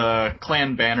 The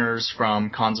clan banners from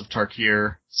Khans of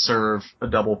Tarkir serve a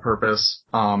double purpose.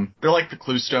 They're like the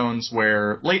Clue Stones,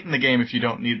 where late in the game, if you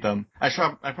don't need them, I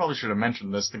probably should have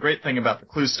mentioned this. The great thing about the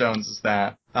Clue Stones is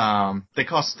that they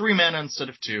cost 3 mana instead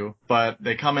of 2, but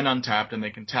they come in untapped and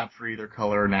they can tap for either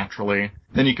color naturally.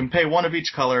 Then you can pay 1 of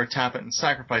each color, tap it, and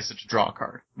sacrifice it to draw a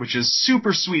card, which is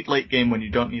super sweet late game when you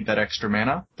don't need that extra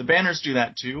mana. The banners do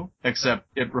that too, except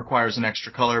it requires an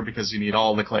extra color because you need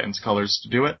all the clan's colors to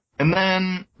do it. And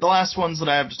then the last ones that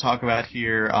I have to talk about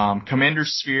here, Commander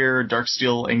Sphere,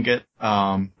 Darksteel Ingot,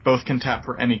 both can tap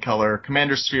for any color.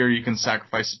 Commander Sphere, you can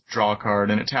sacrifice it to draw a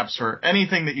card, and it taps for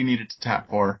anything that you need it to tap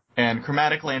for. And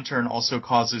Chromatic Lantern also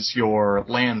causes your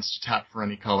lands to tap for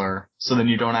any color, so then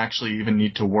you don't actually even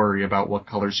need to worry about what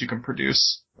colors you can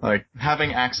produce. Like,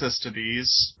 having access to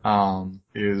these,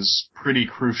 is pretty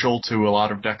crucial to a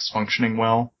lot of decks functioning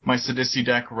well. My Sidisi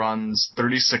deck runs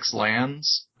 36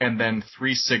 lands, and then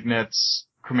 3 Signets,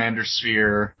 Commander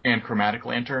Sphere, and Chromatic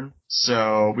Lantern.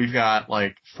 So we've got,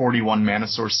 41 mana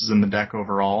sources in the deck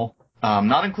overall.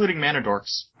 Not including Mana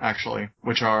Dorks, actually,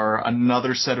 which are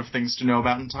another set of things to know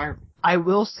about entirely. I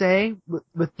will say,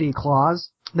 with the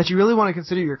clause, that you really want to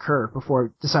consider your curve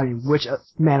before deciding which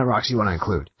mana rocks you want to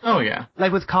include. Oh, yeah.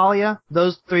 Like with Kalia,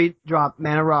 those 3-drop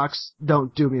mana rocks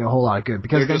don't do me a whole lot of good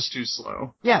because they're just too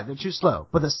slow. Yeah, they're too slow.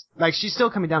 But she's still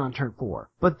coming down on turn 4.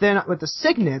 But then with the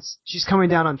Signets, she's coming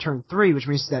down on turn 3, which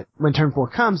means that when turn 4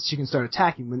 comes, she can start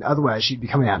attacking when otherwise she'd be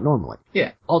coming out normally.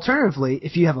 Yeah. Alternatively,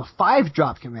 if you have a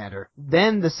 5-drop commander,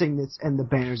 then the Signets and the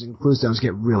banners and clue stones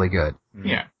get really good.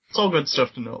 Yeah. It's all good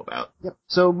stuff to know about. Yep.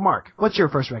 So, Mark, what's your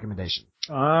first recommendation?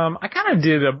 I kind of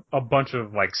did a bunch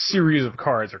of series of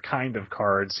cards or kind of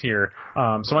cards here.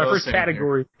 So my first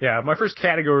category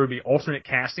would be alternate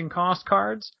casting cost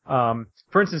cards.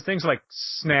 For instance, things like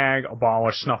snag,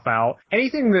 abolish, snuff out.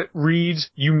 Anything that reads,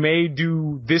 you may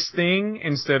do this thing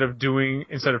instead of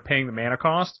paying the mana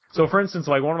cost. So for instance,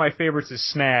 one of my favorites is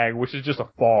snag, which is just a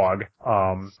fog,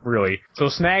 really. So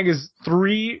snag is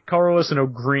 3 colorless and no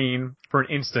green for an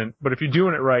instant, but if you're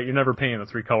doing it right, you're never paying the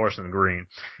 3 colors and the green.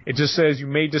 It just says you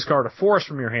may discard a forest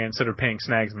from your hand instead of paying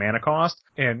snag's mana cost,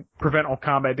 and prevent all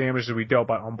combat damage to be dealt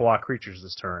by unblocked creatures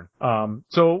this turn.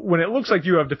 So when it looks like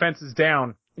you have defenses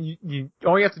down,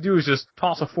 all you have to do is just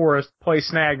toss a forest, play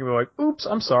snag, and be like, oops,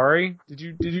 I'm sorry. Did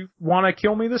you want to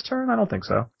kill me this turn? I don't think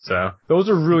so. So those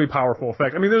are really powerful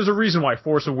effects. I mean, there's a reason why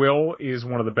Force of Will is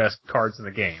one of the best cards in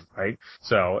the game, right?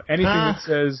 So anything that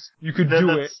says you could do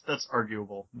it. That's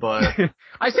arguable, but.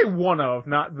 I say one of,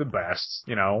 not the best,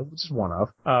 just one of.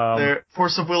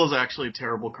 Force of Will is actually a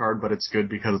terrible card, but it's good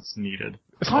because it's needed.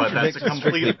 But that's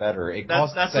completely better. It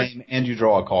costs the same, and you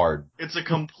draw a card. It's a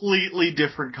completely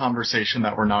different conversation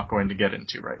that we're not going to get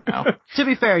into right now. To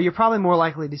be fair, you're probably more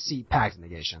likely to see Pact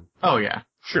Negation. Oh, yeah.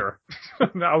 Sure.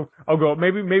 I'll go.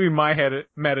 Maybe my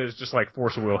meta is just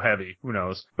Force of Will heavy. Who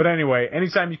knows? But anyway,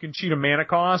 anytime you can cheat a mana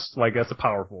cost, that's a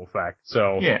powerful effect.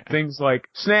 So things like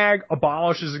snag,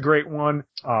 abolish is a great one.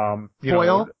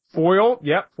 Foil. Foil,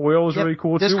 Foil is really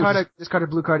cool too. Discard a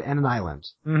blue card and an island.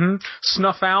 Mm-hmm.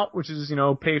 Snuff out, which is,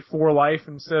 pay 4 life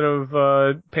instead of,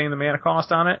 paying the mana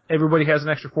cost on it. Everybody has an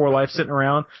extra 4 life sitting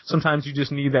around. Sometimes you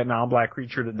just need that non-black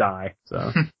creature to die,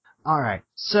 so. Alright,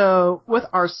 so with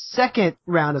our second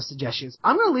round of suggestions,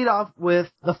 I'm going to lead off with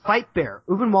the Fight Bear,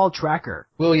 Uvenwald Tracker.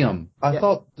 William, I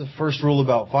thought the first rule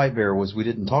about Fight Bear was we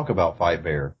didn't talk about Fight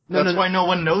Bear. That's why no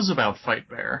one knows about Fight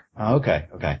Bear. Oh, okay.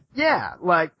 Yeah,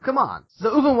 come on.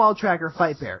 The Uvenwald Tracker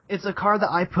Fight Bear. It's a card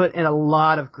that I put in a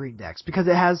lot of green decks because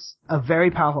it has a very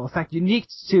powerful effect unique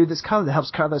to this color that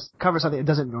helps cover something it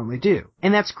doesn't normally do.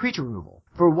 And that's creature removal.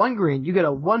 For 1 green, you get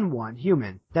a 1/1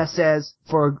 human that says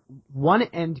for 1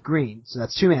 and green, so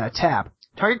that's 2 mana tap,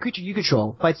 target creature you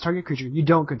control fights target creature you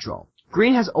don't control.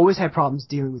 Green has always had problems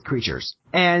dealing with creatures.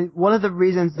 And one of the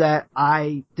reasons that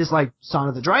I dislike Song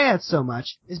of the Dryads so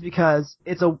much is because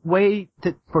it's a way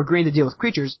for green to deal with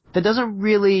creatures that doesn't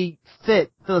really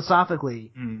fit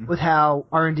philosophically with how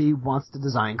R&D wants to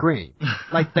design green.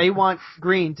 They want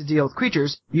green to deal with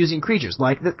creatures using creatures.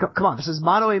 Come on, this is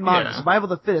mono a mono,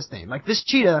 survival of the fittest thing. This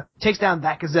cheetah takes down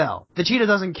that gazelle. The cheetah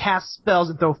doesn't cast spells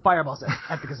and throw fireballs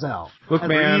at the gazelle. Look,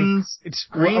 man,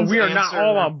 we are not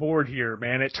all on board here,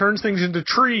 man. It turns things into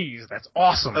trees. That's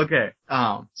awesome. Okay.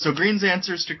 So Green's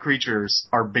answers to creatures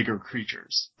are bigger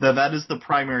creatures. That is the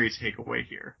primary takeaway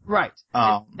here. Right.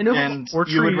 And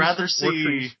you would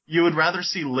rather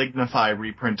see Lignify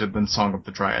reprinted than Song of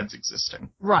the Dryads existing.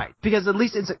 Right, because at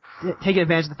least it's taking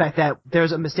advantage of the fact that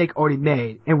there's a mistake already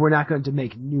made, and we're not going to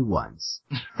make new ones.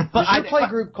 But does your play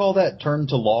group call that turn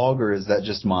to log, or is that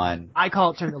just mine? I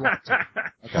call it turn to log.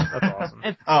 Okay, that's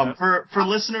awesome. For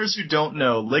listeners who don't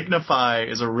know,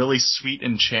 Lignify is a really sweet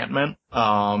enchantment.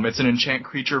 It's an enchant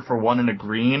creature for 1 and a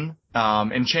green.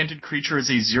 Enchanted creature is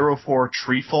a 0/4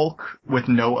 tree folk with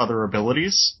no other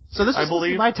abilities. So this I is supposed to be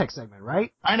believe- my tech segment,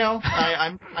 right? I know.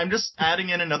 I'm just adding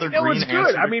in another No, green it's good.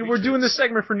 answer I to mean, we're doing this creatures.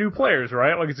 segment for new players,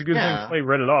 right? Like, it's a good thing Yeah. to play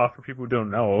Reddit off for people who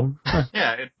don't know.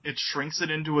 Yeah, it shrinks it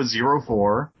into a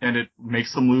 0/4, and it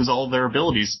makes them lose all of their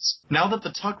abilities. Now that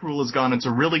the tuck rule is gone, it's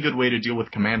a really good way to deal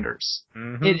with commanders.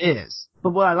 Mm-hmm. It is.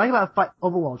 But what I like about Fight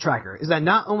Overwall Tracker is that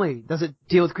not only does it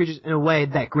deal with creatures in a way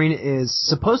that green is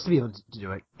supposed to be able to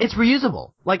do it, it's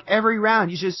reusable. Like every round,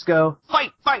 you just go,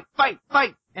 fight, fight, fight,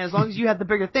 fight. And as long as you have the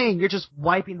bigger thing, you're just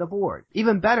wiping the board.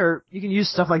 Even better, you can use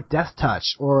stuff like Death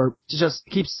Touch or to just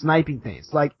keep sniping things.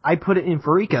 Like, I put it in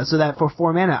Farika so that for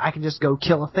 4 mana, I can just go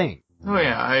kill a thing. Oh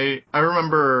yeah, I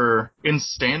remember in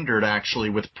Standard actually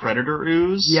with Predator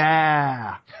Ooze.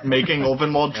 Yeah. Making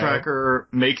Ulvenwald Tracker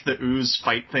make the ooze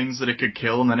fight things that it could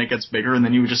kill, and then it gets bigger, and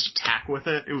then you would just attack with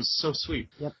it. It was so sweet.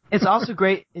 Yep. It's also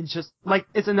great in just, like,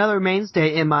 it's another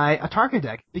mainstay in my Atarka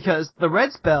deck, because the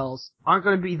red spells aren't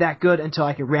going to be that good until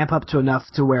I can ramp up to enough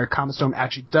to where Common Storm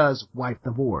actually does wipe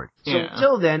the board. So Yeah.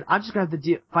 until then, I'm just going to have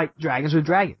to fight dragons with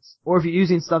dragons. Or if you're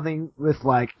using something with,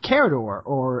 like, Carador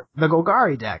or the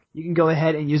Golgari deck, you can go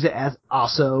ahead and use it as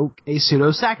also a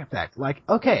pseudo-sack effect. Like,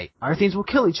 okay, our things will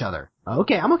kill each other.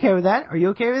 Okay, I'm okay with that. Are you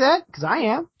okay with that? Because I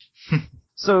am.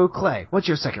 So, Clay, what's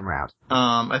your second round?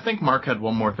 I think Mark had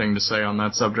one more thing to say on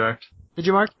that subject. Did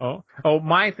you, Mark? Oh,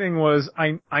 my thing was,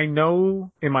 I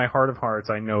know in my heart of hearts,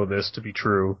 I know this to be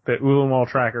true, that Ulvenwald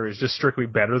Tracker is just strictly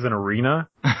better than Arena.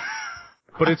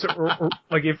 But it's,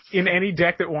 like, if in any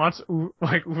deck that wants,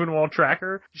 like, Ulvenwald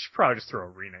Tracker, you should probably just throw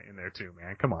Arena in there too,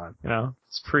 man. Come on. You know?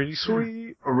 It's pretty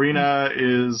sweet. Arena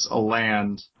is a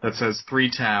land that says 3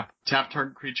 tap. Tap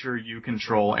target creature you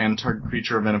control and target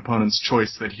creature of an opponent's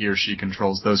choice that he or she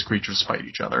controls. Those creatures fight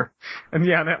each other. And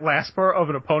yeah, that last part of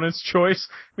an opponent's choice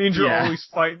means you're Yeah.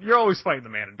 always fighting the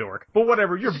Mana Dork. But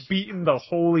whatever, you're beating the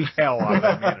holy hell out of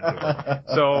that Mana Dork.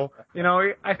 So, you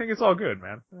know, I think it's all good,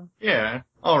 man. Yeah.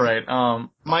 Alright,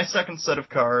 my second set of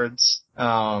cards,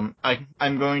 I'm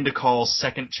going to call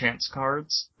second chance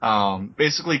cards.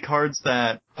 Basically cards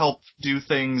that help do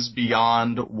things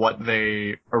beyond what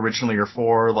they originally are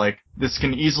for. Like, this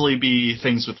can easily be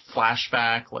things with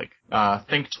flashback, like,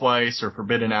 Think Twice, or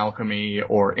Forbidden Alchemy,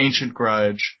 or Ancient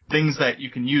Grudge. Things that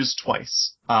you can use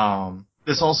twice.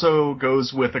 This also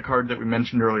goes with a card that we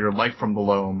mentioned earlier, Life from the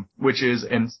Loam, which is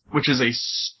a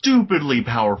stupidly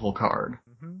powerful card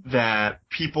that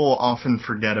people often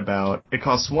forget about. It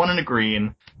costs 1 and a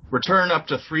green. Return up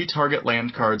to 3 target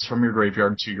land cards from your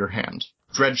graveyard to your hand.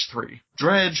 Dredge 3.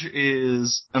 Dredge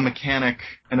is a mechanic,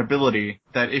 an ability,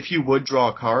 that if you would draw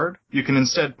a card, you can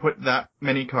instead put that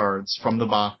many cards from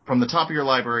the top of your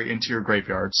library into your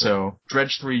graveyard. So,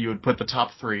 Dredge 3, you would put the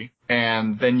top 3,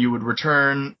 and then you would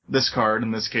return this card,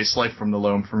 in this case Life from the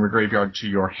Loam, from your graveyard to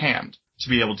your hand, to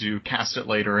be able to cast it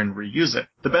later and reuse it.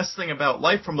 The best thing about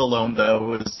Life from the Loam,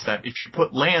 though, is that if you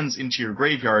put lands into your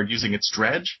graveyard using its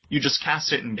dredge, you just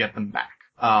cast it and get them back.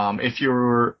 If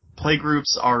your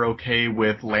playgroups are okay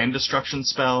with land destruction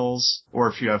spells, or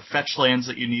if you have fetch lands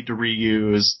that you need to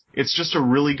reuse, it's just a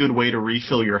really good way to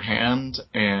refill your hand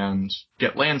and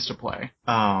get lands to play.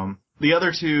 The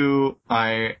other two,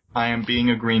 I am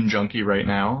being a green junkie right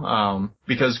now,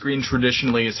 because green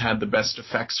traditionally has had the best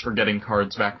effects for getting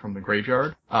cards back from the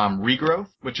graveyard. Regrowth,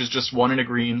 which is just 1 and a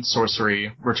green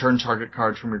sorcery, return target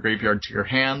card from your graveyard to your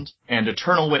hand, and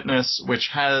Eternal Witness, which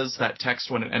has that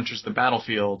text when it enters the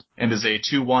battlefield, and is a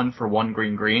 2/1 for 1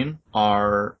 green,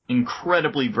 are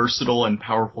incredibly versatile and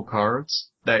powerful cards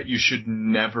that you should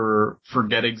never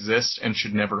forget exist and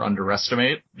should never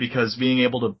underestimate, because being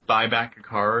able to buy back a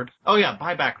card... Oh yeah,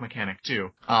 buyback mechanic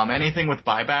too. Anything with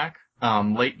buyback,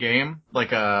 late game, like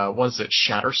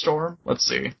Shatterstorm? Let's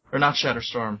see. Or not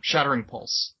Shatterstorm, Shattering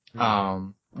Pulse.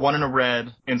 1 in a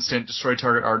red, instant, destroy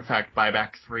target artifact,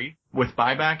 buyback 3. With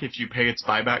buyback, if you pay its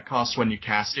buyback cost when you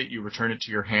cast it, you return it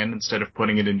to your hand instead of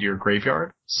putting it into your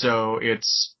graveyard. So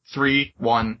it's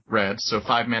 3/1 red, so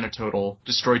 5 mana total,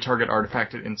 destroy target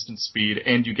artifact at instant speed,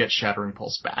 and you get Shattering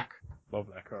Pulse back. Love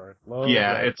that card.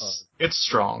 It's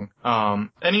strong.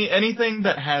 Anything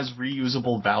that has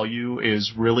reusable value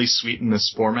is really sweet in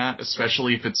this format,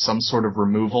 especially if it's some sort of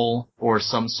removal or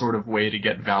some sort of way to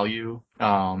get value.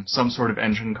 Some sort of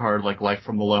engine card like Life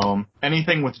from the Loam.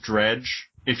 Anything with dredge,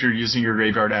 if you're using your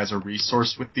graveyard as a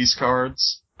resource with these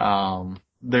cards,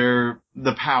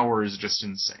 the power is just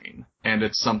insane, and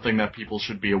it's something that people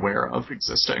should be aware of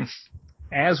existing.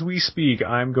 As we speak,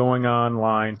 I'm going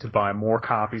online to buy more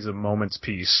copies of Moment's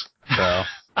Peace. So,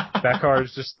 that card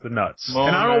is just the nuts.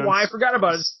 And I don't know why I forgot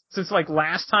about it. since like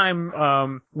last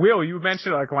time, Will, you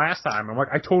mentioned it like last time. I'm like,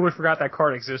 I totally forgot that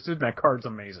card existed, and that card's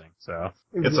amazing. So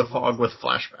It's a fog with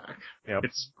flashback. Yep.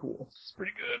 It's cool. it's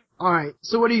pretty good. All right.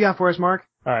 So what do you got for us, Mark?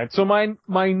 All right, so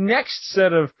my next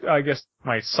set of, I guess,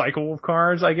 my cycle of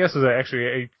cards, I guess, is actually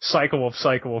a cycle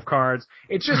of cards.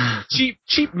 It's just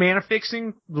cheap mana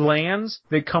fixing lands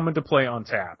that come into play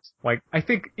untapped. Like, I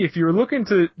think if you're looking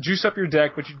to juice up your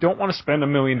deck, but you don't want to spend $1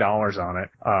 million on it,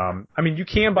 I mean, you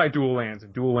can buy dual lands,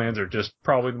 and dual lands are just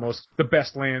probably the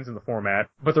best lands in the format,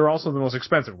 but they're also the most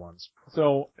expensive ones.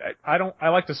 So, I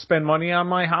like to spend money on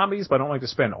my hobbies, but I don't like to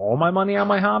spend all my money on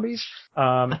my hobbies.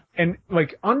 And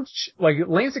like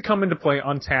lands that come into play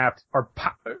untapped are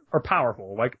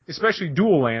powerful, like especially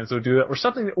dual lands that do that, or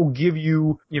something that will give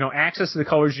you, access to the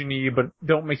colors you need, but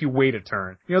don't make you wait a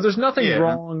turn. There's nothing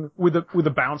wrong with the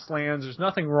bounce lands. There's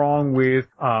nothing wrong with,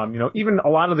 even a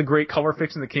lot of the great color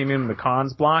fixing that came in the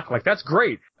cons block. Like that's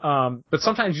great. But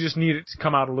sometimes you just need it to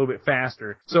come out a little bit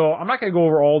faster. So I'm not going to go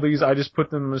over all these. I just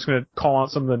I'm just going to call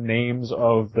out some of the names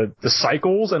of the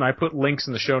cycles, and I put links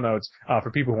in the show notes,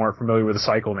 for people who aren't familiar with the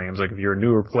cycle names. Like if you're a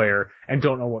newer player and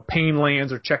don't know what pain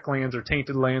lands or check lands or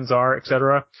tainted lands are,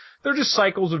 etc. They're just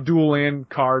cycles of dual land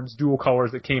cards, dual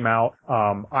colors that came out.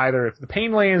 Either if the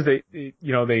pain lands,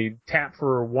 they tap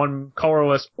for one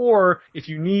colorless, or if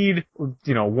you need,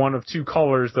 one of two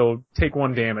colors, they'll take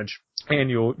one damage.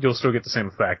 And you'll still get the same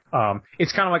effect.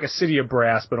 It's kind of like a City of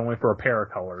Brass, but only for a pair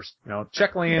of colors.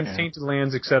 Check lands, tainted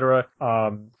lands, etc.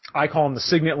 I call them the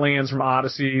signet lands from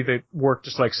Odyssey. They work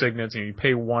just like signets. You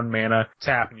pay 1 mana,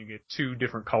 tap, and you get 2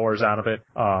 different colors out of it.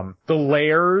 The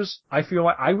layers, I feel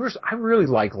like I really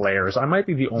like layers. I might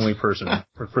be the only person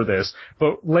for this,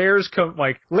 but layers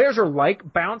are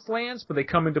like bounce lands, but they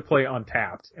come into play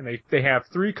untapped, and they have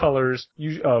 3 colors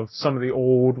of some of the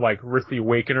old like Rith the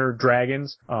Awakener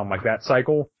dragons, like that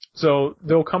cycle. So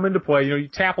they'll come into play. You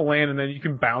tap a land and then you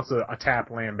can bounce a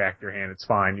tapped land back to your hand. It's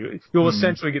fine. You'll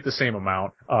essentially get the same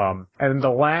amount. And the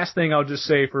last thing I'll just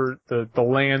say for the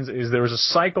lands is there was a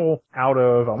cycle out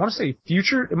of, I want to say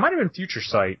it might have been Future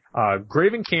Sight,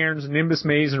 Graven Cairns, Nimbus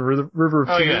Maze, and River of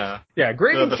Tears. Yeah. Yeah,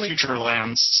 Graven the future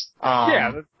lands.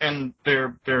 And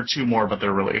there are 2 more, but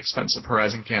they're really expensive.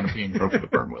 Horizon Canopy and Grove of the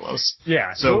Burn Willows.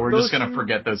 Yeah. So we're just going to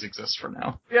forget those exist for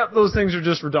now. Yeah, those things are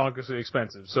just ridiculously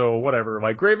expensive. So whatever.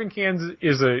 Like Graven Cairns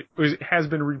has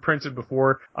been reprinted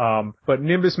before. But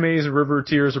Nimbus Maze and River of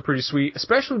Tears are pretty sweet,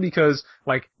 especially because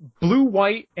like blue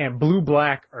white and blue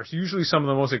black are usually some of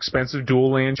the most expensive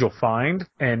dual lands you'll find.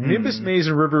 And Nimbus Maze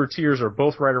and River of Tears are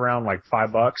both right around like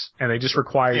 $5, and they just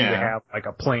require you to have like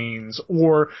a plains,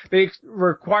 or they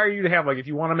require you to have, like, if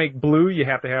you want to make blue, you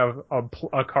have to have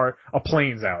a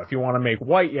plains out. If you want to make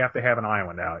white, you have to have an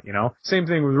island out, Same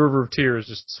thing with River of Tears,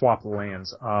 just swap the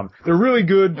lands. They're really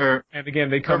good, and again,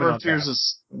 they come in on River of Tears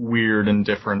is weird and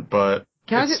different, but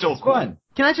it's still fun.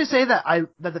 Can I just say that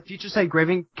that the Future Sight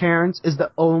Graven Cairns is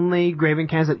the only Graven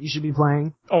Cairns that you should be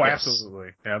playing? Oh, yes. Absolutely.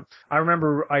 Yeah. I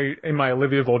remember in my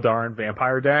Olivia Voldaren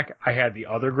vampire deck, I had the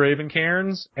other Graven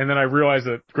Cairns, and then I realized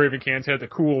that Graven Cairns had the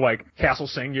cool, like, Castle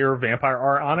Sengir vampire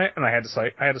art on it, and I had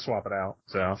to swap it out.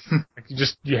 So,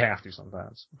 you have to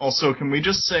sometimes. Also, can we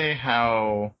just say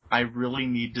how I really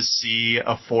need to see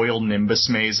a foil Nimbus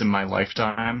Maze in my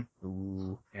lifetime?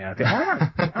 Ooh. Yeah, the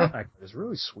art is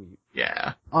really sweet.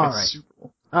 Yeah. All it's right. super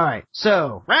cool. All right.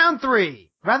 So, round 3.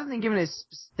 Rather than giving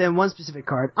them one specific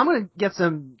card, I'm going to get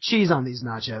some cheese on these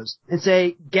nachos and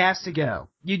say gas to go.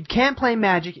 You can't play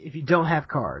Magic if you don't have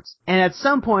cards. And at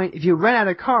some point, if you run out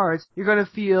of cards, you're going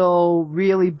to feel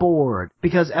really bored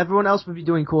because everyone else will be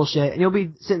doing cool shit, and you'll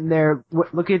be sitting there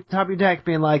looking at the top of your deck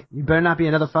being like, you better not be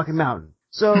another fucking mountain.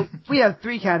 So, we have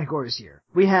 3 categories here.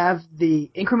 We have the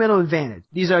incremental advantage.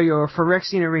 These are your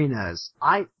Phyrexian Arenas.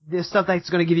 The stuff that's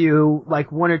going to give you,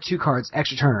 like, 1 or 2 cards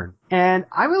extra turn. And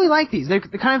I really like these. They're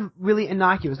kind of really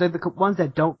innocuous. They're the ones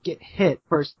that don't get hit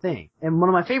first thing. And one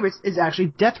of my favorites is actually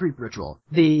Death Reap Ritual.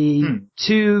 The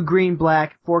 2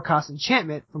 green-black 4-cost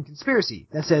enchantment from Conspiracy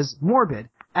that says Morbid.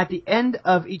 At the end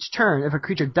of each turn, if a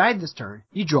creature died this turn,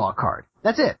 you draw a card.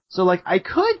 That's it. So, like, I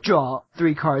could draw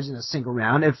 3 cards in a single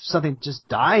round if something just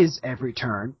dies every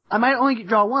turn. I might only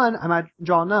draw 1, I might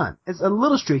draw none. It's a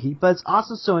little streaky, but it's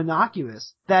also so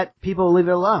innocuous that people leave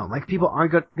it alone. Like, people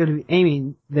aren't going to be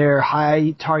aiming their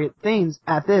high target things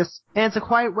at this, and it's a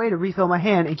quiet way to refill my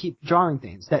hand and keep drawing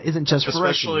things that isn't just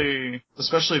especially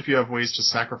if you have ways to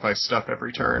sacrifice stuff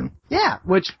every turn. Yeah,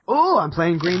 I'm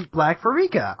playing green-black for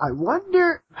Rika. I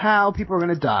wonder how people are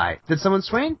going to die. Did someone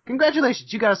swing?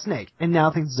 Congratulations, you got a snake. And now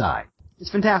things die.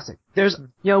 It's fantastic. There's,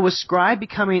 with Scribe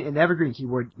becoming an evergreen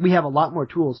keyword, we have a lot more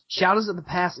tools. Shadows of the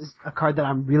Past is a card that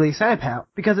I'm really excited about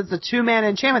because it's a 2-mana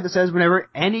enchantment that says whenever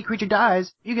any creature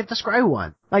dies, you get to scry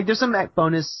 1. Like, there's some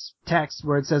bonus text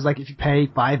where it says, like, if you pay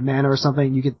 5 mana or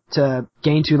something, you get to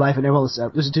gain 2 life and everyone else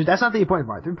lose 2. That's not the important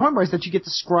part. The important part is that you get to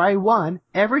scry 1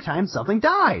 every time something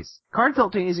dies. Card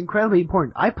filtering is incredibly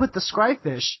important. I put the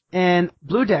Scryfish in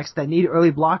blue decks that need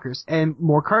early blockers and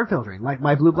more card filtering, like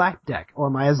my blue-black deck or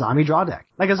my Azami Draw deck.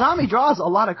 Like, Azami draws a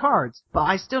lot of cards, but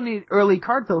I still need early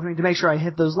card filtering to make sure I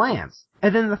hit those lands.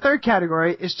 And then the third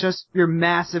category is just your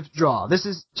massive draw. This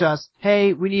is just,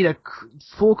 hey, we need a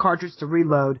full cartridge to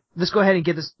reload. Let's go ahead and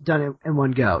get this done in one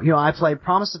go. I play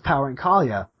Promise of Power in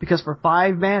Kalia because for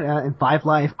 5 mana and 5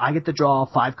 life, I get to draw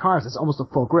 5 cards. That's almost a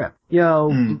full grip.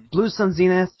 Blue Sun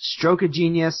Zenith, Stroke of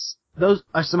Genius, those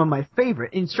are some of my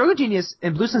favorite. And Stroke of Genius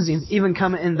and Blue Sun Zenith even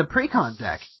come in the pre-con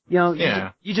deck.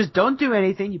 You just don't do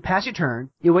anything. You pass your turn.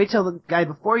 You wait till the guy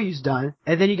before you's done,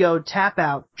 and then you go tap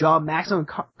out, draw maximum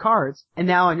cards, and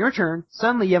now on your turn,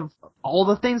 suddenly you have all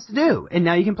the things to do, and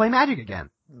now you can play Magic again.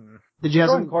 Did you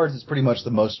have Drawing cards is pretty much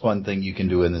the most fun thing you can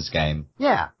do in this game.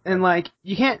 Yeah, and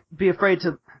you can't be afraid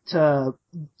to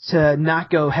not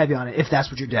go heavy on it if that's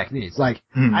what your deck needs.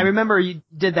 I remember you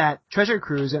did that Treasure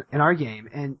Cruise in our game,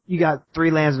 and you got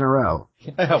 3 lands in a row.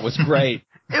 Yeah, it was great.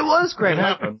 It was great. It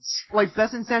happens.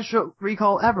 Best Ancestral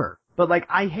Recall ever. But,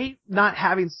 I hate not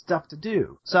having stuff to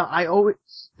do. So I always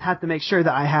have to make sure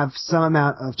that I have some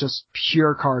amount of just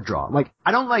pure card draw.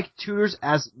 I don't like tutors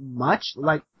as much.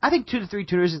 I think 2 to 3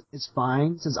 tutors is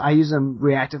fine, since I use them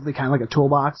reactively, kind of like a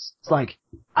toolbox. It's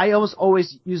I almost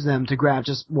always use them to grab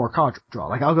just more card draw.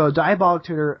 I'll go Diabolic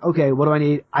Tutor, okay, what do I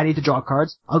need? I need to draw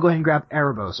cards. I'll go ahead and grab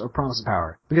Erebos or Promise of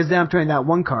Power, because then I'm turning that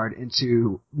 1 card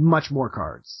into much more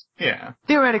cards. Yeah.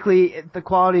 Theoretically, if the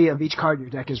quality of each card in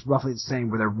your deck is roughly the same,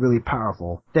 where they're really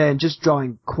powerful, then just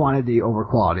drawing quantity over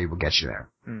quality will get you there.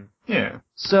 Yeah.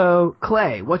 So,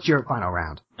 Clay, what's your final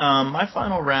round? My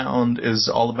final round is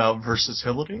all about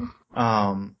versatility.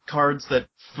 Cards that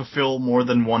fulfill more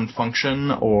than one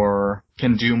function or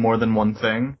can do more than one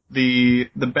thing. The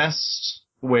best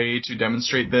way to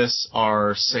demonstrate this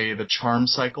are, say, the Charm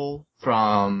Cycle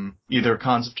from either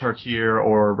Khans of Tarkir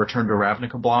or Return to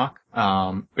Ravnica block.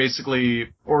 Basically,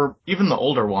 or even the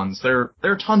older ones, there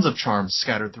are tons of charms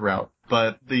scattered throughout.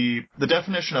 But the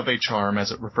definition of a charm,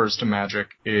 as it refers to magic,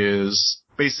 is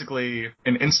basically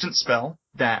an instant spell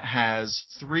that has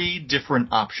 3 different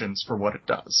options for what it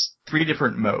does. 3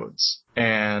 different modes.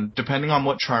 And depending on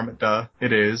what charm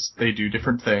it is, they do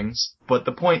different things. But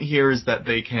the point here is that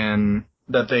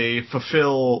they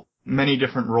fulfill many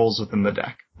different roles within the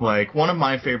deck. One of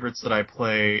my favorites that I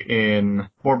play in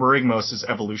Borborygmos is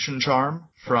Evolution Charm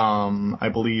from, I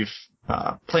believe,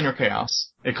 Planar Chaos.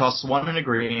 It costs 1 and a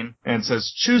green, and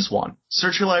says, choose 1.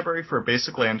 Search your library for a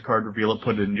basic land card, reveal it,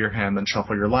 put it into your hand, then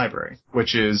shuffle your library,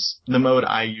 which is the mode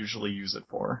I usually use it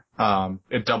for.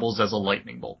 It doubles as a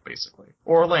lightning bolt, basically.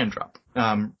 Or a land drop.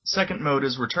 Second mode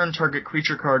is return target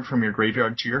creature card from your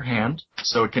graveyard to your hand,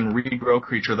 so it can regrow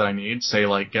creature that I need, say,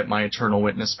 get my Eternal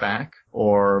Witness back,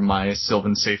 or my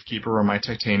Sylvan Safekeeper, or my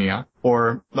Titania.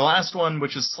 Or the last one,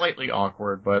 which is slightly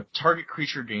awkward, but target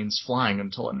creature gains flying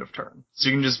until end of turn. So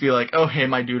you can just be like, oh, hey,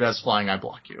 my dude has flying, I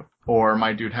block you. Or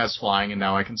my dude has flying and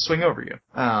now I can swing over you.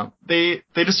 They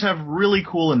just have really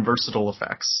cool and versatile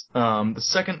effects. The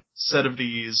second set of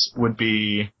these would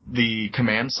be the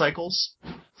command cycles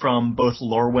from both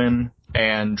Lorwyn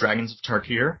and Dragons of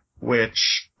Tarkir,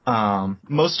 which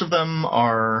most of the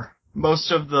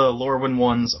Lorwyn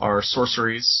ones are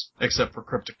sorceries, except for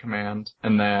Cryptic Command,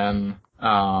 and then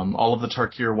all of the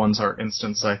Tarkir ones are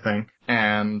instants, I think,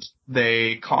 and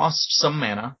they cost some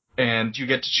mana, and you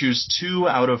get to choose 2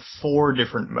 out of 4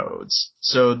 different modes.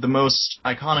 So the most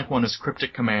iconic one is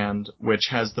Cryptic Command, which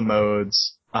has the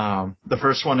modes. The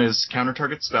first one is counter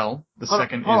target spell. The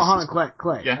second is... Hold on,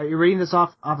 Clay. Yeah? Are you reading this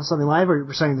off of something live, or are you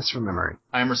reciting this from memory?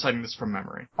 I am reciting this from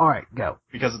memory. Alright, go.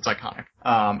 Because it's iconic.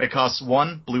 It costs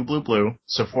 1 blue,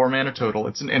 so 4 mana total.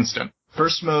 It's an instant.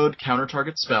 First mode, counter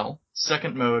target spell.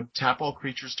 Second mode, tap all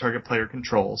creatures target player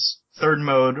controls. Third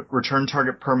mode, return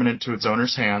target permanent to its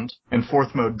owner's hand. And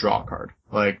fourth mode, draw a card.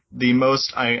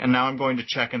 And now I'm going to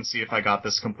check and see if I got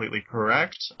this completely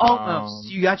correct. So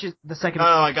you got the second. Oh,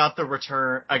 I got the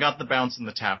return, I got the bounce and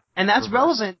the tap. And that's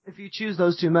reversed. relevant if you choose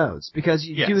those 2 modes, because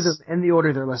you Yes. do them in the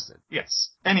order they're listed.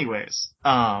 Yes. Anyways,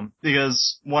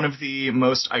 because one of the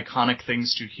most iconic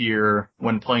things to hear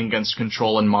when playing against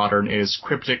Control in Modern is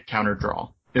Cryptic Counter Draw.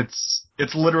 It's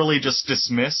literally just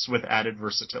Dismiss with added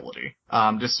versatility.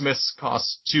 Dismiss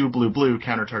costs 2 blue,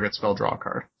 counter target spell, draw a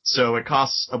card. So it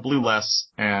costs a blue less,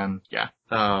 and yeah.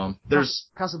 There's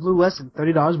Cost of blue less than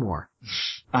 $30 more.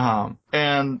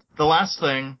 and the last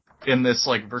thing in this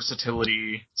like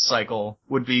versatility cycle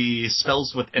would be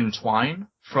spells with Entwine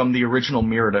from the original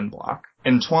Mirrodin block.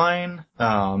 Entwine,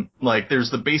 like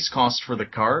there's the base cost for the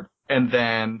card, and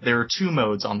then there are 2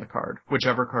 modes on the card,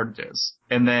 whichever card it is.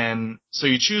 And then, so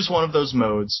you choose one of those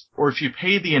modes, or if you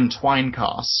pay the Entwine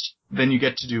cost, then you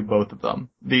get to do both of them.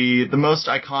 The most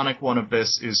iconic one of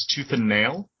this is Tooth and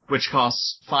Nail, which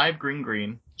costs 5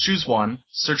 green. Choose one,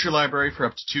 search your library for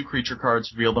up to 2 creature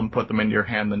cards, reveal them, put them into your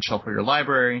hand, then shuffle your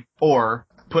library, or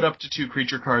put up to 2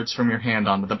 creature cards from your hand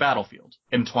onto the battlefield.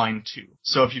 Entwine 2.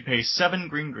 So if you pay 7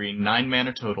 green, 9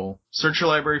 mana total, search your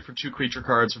library for 2 creature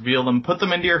cards, reveal them, put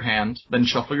them into your hand, then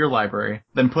shuffle your library,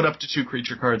 then put up to 2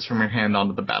 creature cards from your hand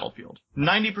onto the battlefield.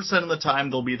 90% of the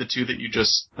time they'll be the 2 that you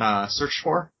just searched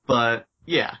for, but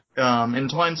yeah,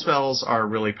 Entwine spells are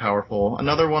really powerful.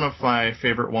 Another one of my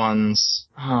favorite ones,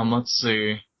 let's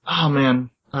see. Oh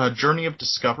man, Journey of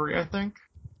Discovery, I think.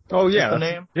 Oh yeah, the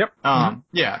name. Yep.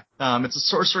 Yeah. It's a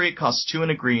sorcery. It costs 2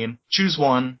 and a green. Choose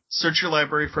one. Search your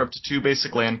library for up to 2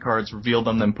 basic land cards. Reveal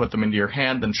them, then put them into your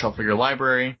hand. Then shuffle your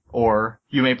library. Or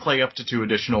you may play up to 2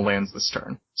 additional lands this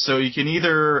turn. So you can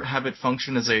either have it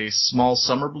function as a small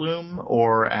Summer Bloom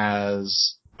or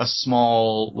as a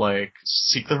small, like,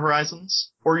 Seek the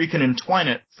Horizons. Or you can entwine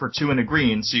it for 2 and a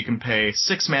green, so you can pay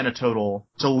 6 mana total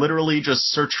to literally just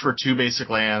search for 2 basic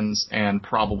lands and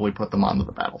probably put them onto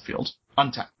the battlefield.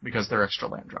 Untapped, because they're extra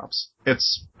land drops.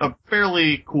 It's a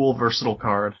fairly cool, versatile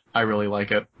card. I really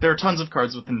like it. There are tons of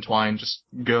cards with Entwine. Just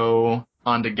go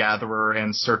onto Gatherer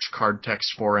and search card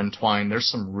text for Entwine. There's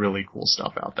some really cool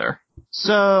stuff out there.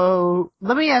 So,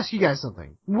 let me ask you guys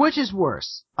something. Which is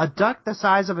worse? A duck the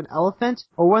size of an elephant,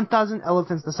 or 1,000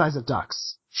 elephants the size of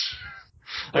ducks?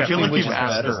 I feel like Which you've is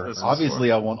asked better? this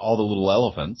Obviously, I want all the little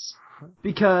elephants.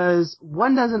 Because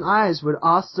 1,000 eyes would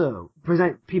also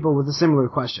present people with a similar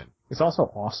question. It's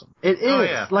also awesome. It is. Oh,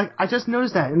 yeah. Like, I just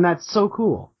noticed that, and that's so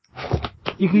cool.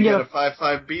 You can You get get a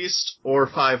 5/5 beast, or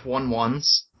 5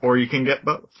 1/1s, or you can get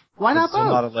both. Why not It's still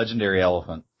both? not a legendary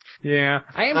elephant. Yeah,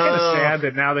 I am kind of sad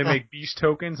that now they make beast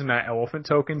tokens and not elephant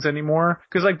tokens anymore.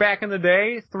 Because like back in the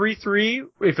day, 3/3,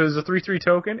 if it was a 3/3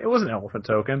 token, it was an elephant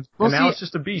token, Well, and now see- it's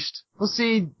just a beast. Well,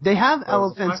 see, they have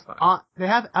elephants. 5/5. They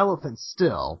have elephants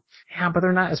still. Yeah, but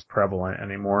they're not as prevalent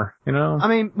anymore. You know, I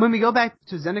mean, when we go back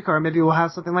to Zendikar, maybe we'll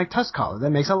have something like Tuskcaller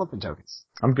that makes elephant tokens.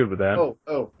 I'm good with that.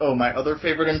 Oh, my other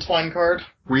favorite Entwine card?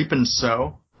 Reap and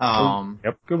Sow.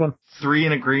 Yep, good one. 3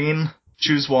 and a green.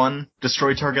 Choose one,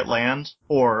 destroy target land,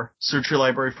 or search your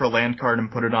library for a land card and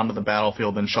put it onto the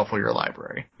battlefield and shuffle your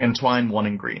library. Entwine 1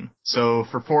 and green. So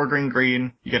for 4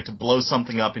 green, you get to blow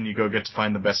something up and you go get to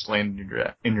find the best land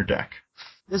in your deck.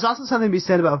 There's also something to be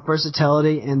said about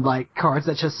versatility in, like, cards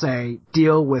that just say,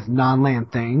 deal with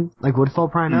non-land thing, like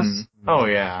Woodfall Primus. Oh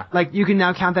yeah. Like, you can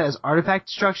now count that as artifact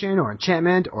destruction, or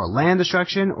enchantment, or land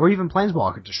destruction, or even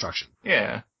planeswalker destruction.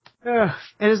 Yeah. Yeah.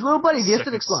 And his little buddy, the Sick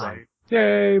Acidic Slime. sight.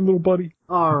 Yay, little buddy.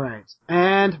 Alright.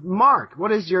 And, Mark,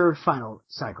 what is your final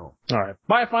cycle? All right.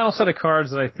 My final set of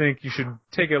cards that I think you should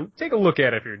take a look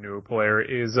at if you're a new player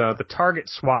is the target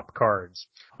swap cards.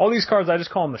 All these cards, I just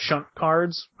call them the shunt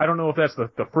cards. I don't know if that's the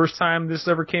first time this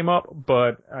ever came up,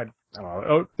 but I don't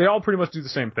know. They all pretty much do the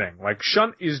same thing. Like,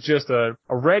 Shunt is just a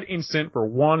red instant for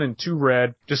 1 and 2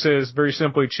 red. Just says, very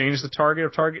simply, change the target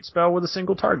of target spell with a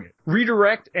single target.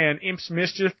 Redirect and Imp's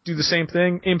Mischief do the same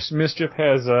thing. Imp's Mischief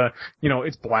has,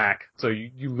 it's black, so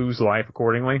you lose life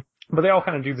accordingly. But they all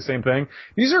kind of do the same thing.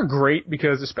 These are great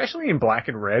because, especially in black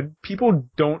and red, people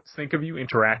don't think of you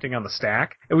interacting on the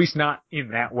stack. At least not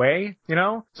in that way, you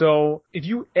know? So, if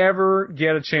you ever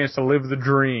get a chance to live the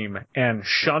dream and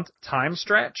shunt time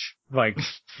stretch, like,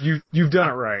 you've done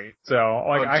it right. So,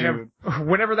 like,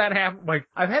 whenever that happens, like,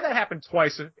 I've had that happen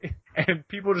twice, and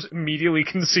people just immediately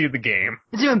concede the game.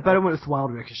 It's even better when it's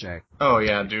Wild Ricochet. Oh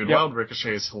yeah, dude. Yep. Wild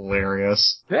Ricochet is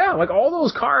hilarious. Yeah, like, all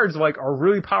those cards, like, are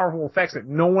really powerful effects that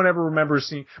no one ever remembers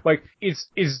seeing. Like,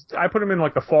 I put them in,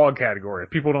 like, the fog category.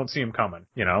 People don't see them coming,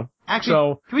 you know?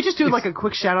 Actually, can we just do, like, a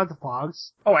quick shout-out to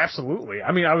Fogs? Oh, absolutely.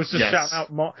 I mean, I was just shouting out...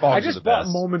 Fogs I are just the bought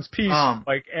best. Moment's Peace,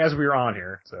 like, as we were on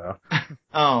here, so...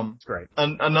 It's great.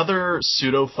 Another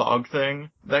pseudo-fog thing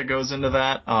that goes into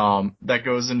that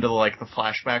goes into, like, the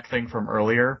flashback thing from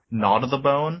earlier, Gnaw to the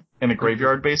Bone, in a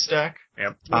graveyard-based deck.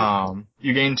 Yep.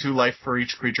 You gain 2 life for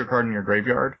each creature card in your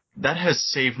graveyard. That has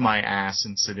saved my ass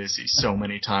in Sidisi so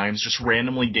many times. Just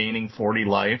randomly gaining 40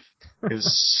 life is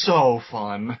so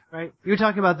fun. Right? You were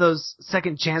talking about those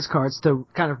second chance cards to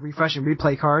kind of refresh and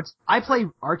replay cards. I play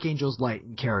Archangel's Light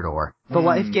in Carador. The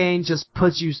life gain just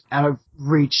puts you out of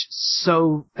reach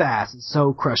so fast and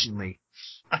so crushingly.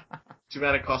 Too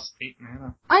bad it costs 8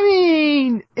 mana. I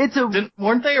mean,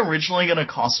 Weren't they originally going to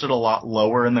cost it a lot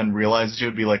lower and then realized it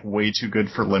would be, like, way too good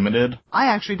for limited? I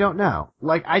actually don't know.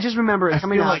 Like, I just remember it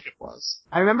coming out. I feel like it was.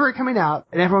 I remember it coming out,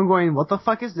 and everyone going, what the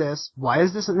fuck is this? Why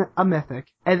is this a mythic?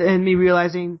 And then me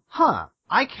realizing,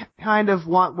 I kind of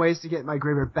want ways to get my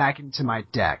graveyard back into my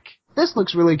deck. This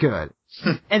looks really good.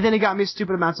 And then it got me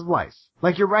stupid amounts of life.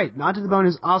 Like, you're right, Not to the Bone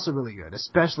is also really good,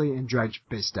 especially in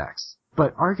dredge-based decks.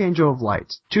 But Archangel of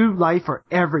Light, 2 life for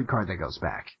every card that goes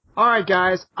back. Alright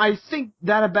guys, I think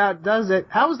that about does it.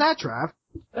 How was that, Trav?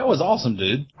 That was awesome,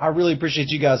 dude. I really appreciate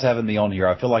you guys having me on here.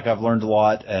 I feel like I've learned a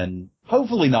lot and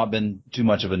hopefully not been too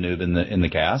much of a noob in the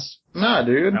cast. Nah,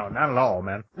 dude. No, not at all,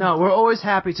 man. No, we're always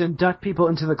happy to induct people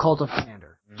into the cult of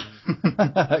Commander.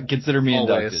 Consider me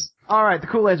inducted. Alright, the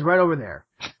Kool-Aid's right over there.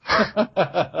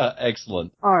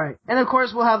 Excellent. Alright, and of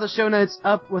course we'll have the show notes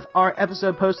up with our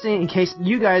episode posting in case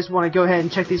you guys want to go ahead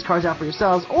and check these cards out for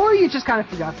yourselves, or you just kind of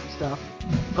forgot some stuff.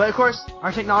 But of course,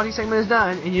 our technology segment is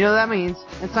done, and you know what that means.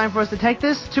 It's time for us to take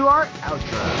this to our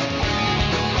outro.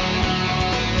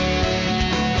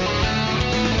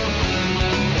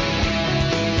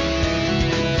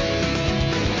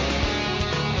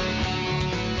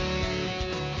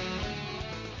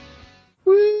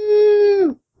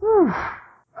 Woo!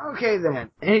 Okay then.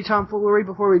 Any tomfoolery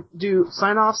before we do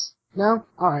sign-offs? No?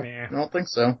 Alright. Yeah. I don't think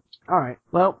so. Alright.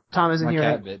 Well, Tom isn't My here.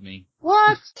 cat bit me.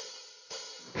 What?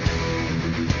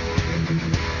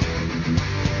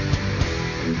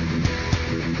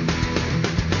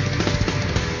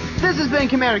 This has been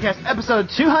CommanderCast episode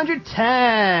 210.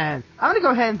 I'm going to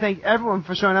go ahead and thank everyone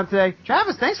for showing up today.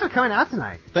 Travis, thanks for coming out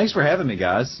tonight. Thanks for having me,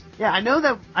 guys. Yeah, I know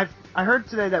that I heard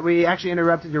today that we actually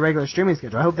interrupted your regular streaming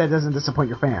schedule. I hope that doesn't disappoint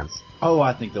your fans. Oh,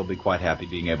 I think they'll be quite happy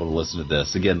being able to listen to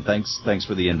this. Again, thanks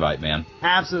for the invite, man.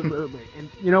 Absolutely. And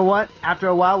you know what? After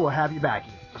a while, we'll have you back.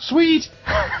 Sweet!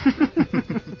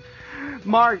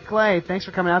 Mark, Clay, thanks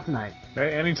for coming out tonight.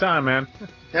 Hey, anytime, man.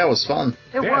 Yeah, it was fun.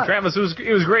 It was. Travis, it was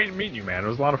great meeting you, man. It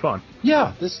was a lot of fun.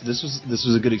 Yeah, this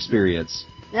was a good experience.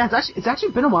 Yeah, it's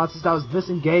actually been a while since I was this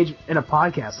engaged in a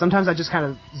podcast. Sometimes I just kind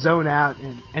of zone out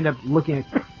and end up looking at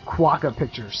Quokka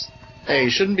pictures. Hey, you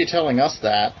shouldn't be telling us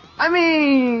that. I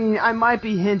mean, I might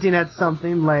be hinting at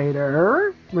something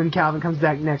later when Calvin comes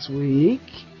back next week.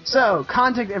 So,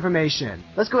 contact information.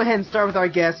 Let's go ahead and start with our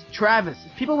guest, Travis.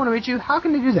 If people want to reach you, how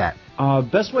can they do that?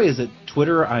 Best way is at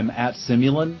Twitter. I'm at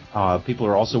Simulan. People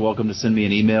are also welcome to send me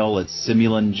an email. It's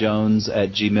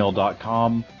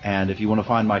simulanjones@gmail.com. And if you want to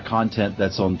find my content,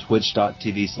 that's on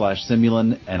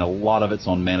twitch.tv/Simulan, and a lot of it's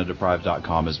on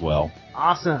manadeprived.com as well.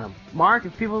 Awesome. Mark,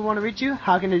 if people want to reach you,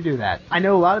 how can they do that? I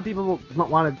know a lot of people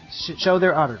want to show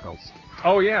their articles.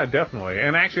 Oh yeah, definitely.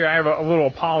 And actually, I have a little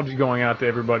apology going out to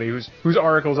everybody whose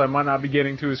articles I might not be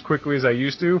getting to as quickly as I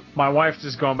used to. My wife's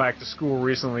just gone back to school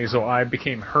recently, so I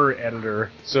became her editor.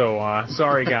 So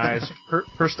sorry guys,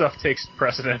 her stuff takes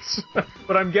precedence.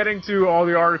 But I'm getting to all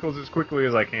the articles as quickly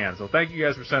as I can. So thank you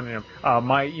guys for sending them.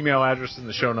 My email address is in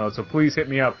the show notes, so please hit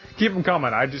me up. Keep them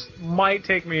coming. I just might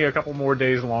take me a couple more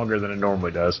days longer than it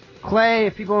normally does. Clay,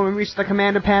 if people want to reach the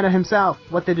Commander Panda himself,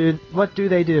 what do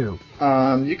they do?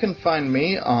 You can find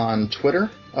me on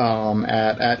Twitter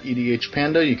at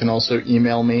EDHPanda. You can also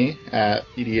email me at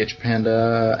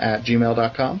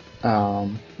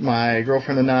edhpanda@gmail.com. My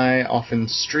girlfriend and I often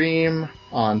stream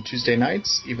on Tuesday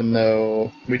nights, even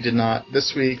though we did not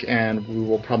this week, and we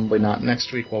will probably not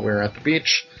next week while we're at the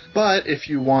beach. But if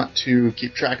you want to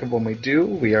keep track of when we do,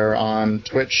 we are on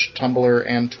Twitch, Tumblr,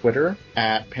 and Twitter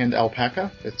at Panda Alpaca.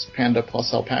 It's Panda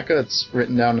plus Alpaca. It's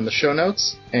written down in the show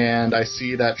notes. And I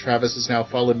see that Travis has now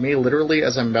followed me literally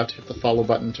as I'm about to hit the follow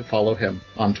button to follow him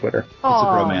on Twitter. It's a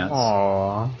bromance.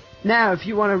 Aww. Now, if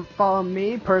you want to follow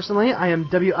me personally, I am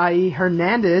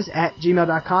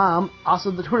wiehernandez@gmail.com.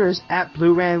 Also, the Twitter's at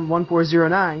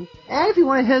BlueRan1409. And if you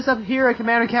want to hit us up here at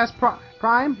CommanderCast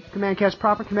Prime, CommanderCast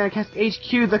Proper, CommanderCast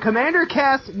HQ, the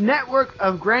CommanderCast network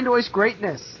of grandiose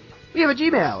greatness. We have a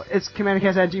Gmail. It's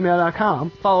CommanderCast@gmail.com.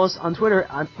 Follow us on Twitter.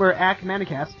 We're at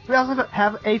CommanderCast. We also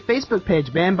have a Facebook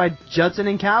page manned by Judson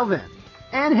and Calvin.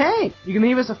 And hey, you can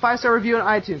leave us a 5-star review on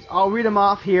iTunes. I'll read them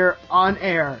off here on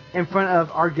air in front of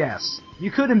our guests.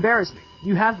 You could embarrass me.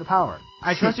 You have the power.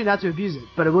 I trust you not to abuse it,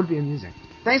 but it would be amusing.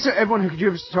 Thanks to everyone who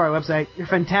contributes to our website. You're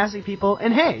fantastic people.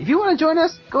 And hey, if you want to join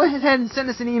us, go ahead and send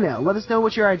us an email. Let us know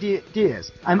what your idea is.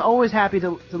 I'm always happy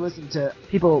to listen to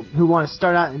people who want to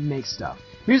start out and make stuff.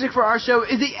 Music for our show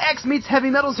is the X Meets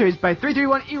Heavy Metal series by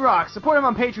 331 E-Rock. Support him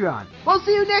on Patreon. We'll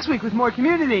see you next week with more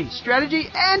community, strategy,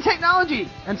 and technology.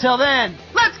 Until then,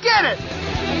 let's get it!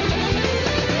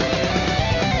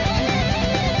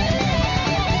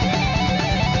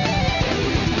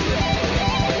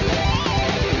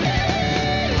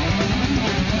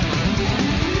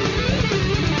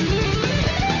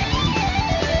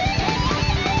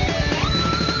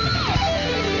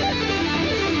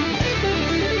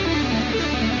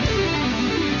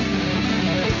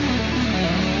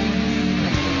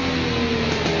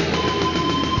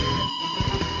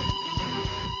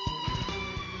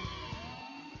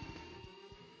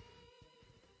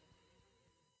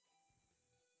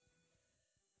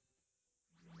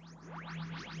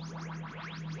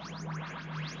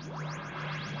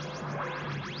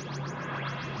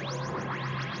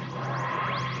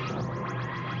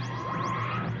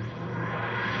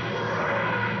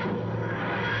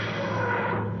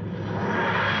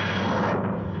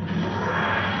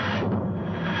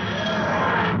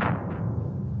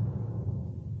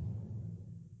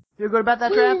 Feel good about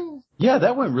that, Trav? Yeah,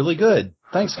 that went really good.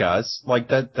 Thanks, guys. Like,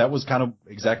 that was kind of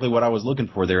exactly what I was looking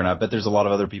for there, and I bet there's a lot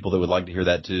of other people that would like to hear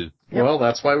that, too. Yep. Well,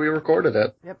 that's why we recorded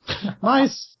it. Yep.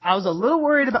 Nice. I was a little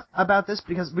worried about this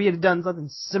because we had done something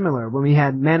similar when we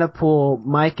had Manapool,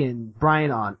 Mike, and Brian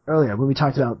on earlier when we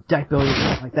talked about deck building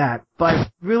and stuff like that. But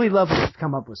I really love what we've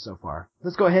come up with so far.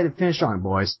 Let's go ahead and finish strong,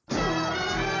 boys.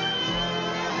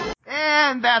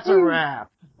 And that's a wrap.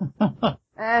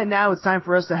 And now it's time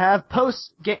for us to have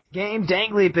post-game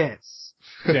dangly bits.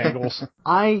 Dangles.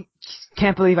 I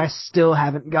can't believe I still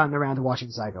haven't gotten around to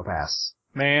watching Psycho-Pass.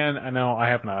 Man, I know, I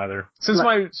haven't either. Since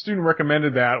my student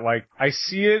recommended that, like, I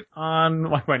see it on,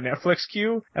 like, my Netflix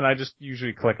queue, and I just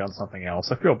usually click on something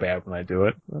else. I feel bad when I do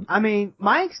it. I mean,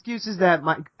 my excuse is that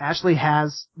Ashley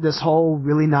has this whole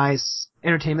really nice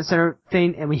entertainment center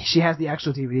thing, and she has the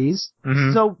actual DVDs.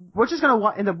 Mm-hmm. So we're just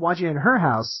gonna end up watching it in her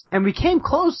house. And we came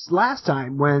close last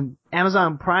time when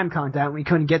Amazon Prime content, we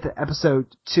couldn't get to episode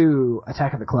 2,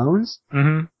 Attack of the Clones.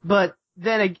 Mm-hmm. But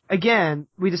then again,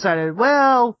 we decided,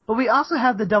 well, but we also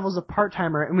have The Devil's a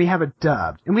Part-Timer, and we have it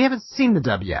dubbed. And we haven't seen the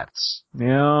dub yet.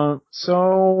 Yeah,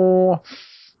 so...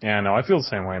 Yeah, no, I feel the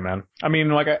same way, man. I mean,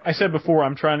 like I said before,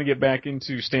 I'm trying to get back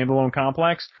into Standalone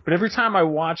Complex, but every time I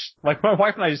watch, like my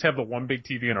wife and I just have the one big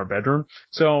TV in our bedroom,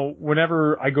 so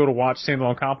whenever I go to watch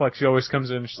Standalone Complex, she always comes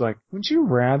in and she's like, would you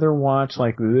rather watch,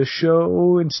 like, this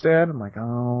show instead? I'm like,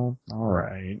 oh,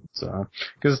 alright. So,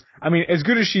 cause, I mean, as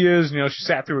good as she is, you know, she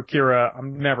sat through Akira,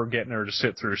 I'm never getting her to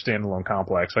sit through Standalone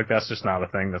Complex. Like, that's just not a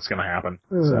thing that's gonna happen.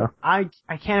 So. I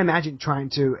can't imagine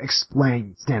trying to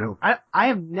explain Standalone. I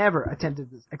have never attempted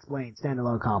to explain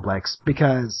Standalone Complex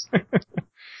because,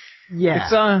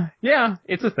 yeah.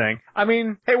 It's a thing. I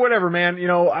mean, hey, whatever, man. You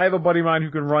know, I have a buddy of mine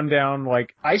who can run down,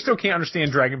 like, I still can't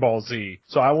understand Dragon Ball Z,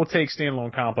 so I will take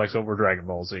Standalone Complex over Dragon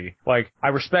Ball Z. Like, I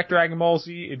respect Dragon Ball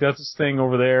Z, it does its thing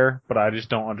over there, but I just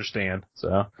don't understand,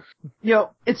 so. You know,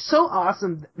 it's so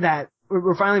awesome that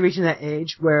we're finally reaching that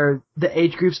age where the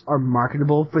age groups are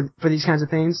marketable for these kinds of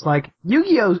things. Like,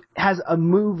 Yu-Gi-Oh! Has a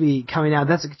movie coming out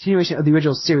that's a continuation of the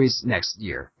original series next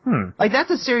year. Like, that's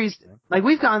a series, like,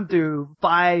 we've gone through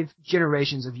 5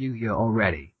 generations of Yu-Gi-Oh!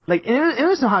 Already. Like, it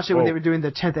was some hot shit when they were doing the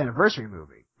 10th anniversary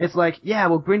movie. It's like, yeah,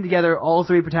 we'll bring together all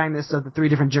 3 protagonists of the 3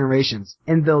 different generations,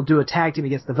 and they'll do a tag team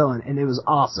against the villain, and it was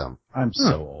awesome. I'm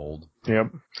so old.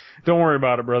 Yep. Don't worry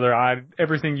about it, brother.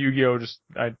 Everything Yu-Gi-Oh!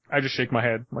 I just shake my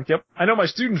head. I'm like, yep. I know my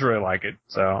students really like it,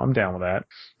 so I'm down with that.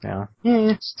 Yeah.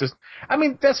 It's just, I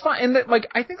mean, that's fine. And that, like,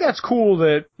 I think that's cool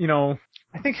that, you know,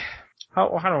 I think, how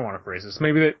do I want to phrase this?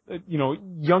 Maybe that, you know,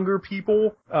 younger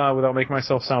people, without making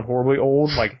myself sound horribly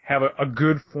old, like, have a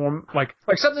good form, like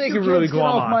something they can really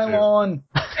glom off my onto. lawn.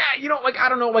 Yeah, you know, like, I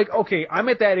don't know, like, okay, I'm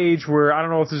at that age where, I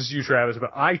don't know if this is you, Travis,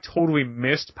 but I totally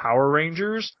missed Power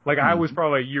Rangers. Like, I was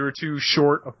probably a year or 2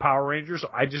 short of Power Rangers, so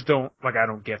I just don't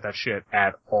get that shit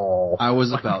at all. I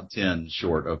was about 10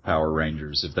 short of Power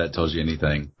Rangers, if that tells you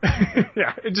anything.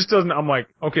 Yeah, it just doesn't, I'm like,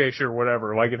 okay, sure,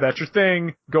 whatever. Like, if that's your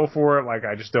thing, go for it. Like,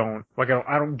 I just don't, like,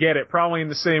 I don't get it. Probably in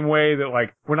the same way that,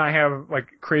 like, when I have, like,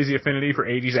 crazy affinity for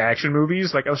 80s action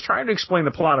movies, like, I was trying to explain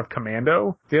the plot of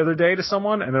Commando the other day to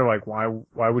someone, and they're like, why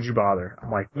would you bother?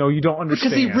 I'm like, no, you don't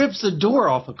understand. Because he rips the door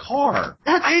off a car.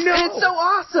 I know! It's so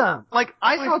awesome! Like,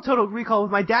 I saw Total Recall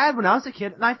with my dad when I was a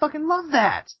kid, and I fucking love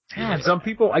that! Yeah, some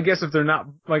people, I guess if they're not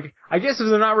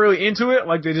really into it,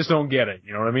 like, they just don't get it,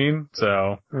 you know what I mean?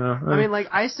 So, I mean, like,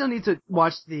 I still need to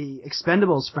watch the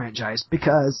Expendables franchise,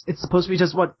 because it's supposed to be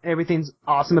just what everything's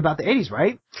awesome about the 80s,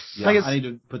 right? Yeah, like I need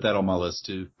to put that on my list,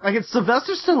 too. Like, it's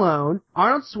Sylvester Stallone,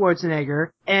 Arnold Schwarzenegger,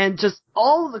 and just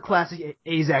all of the classic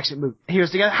 80s action movies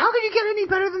heroes together. How can you get any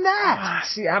better than that?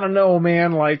 See, I don't know,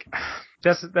 man, like...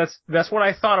 That's what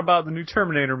I thought about the new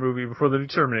Terminator movie before the new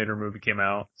Terminator movie came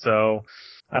out. So,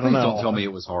 I don't know. Please don't tell me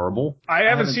it was horrible. I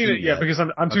haven't seen it yet because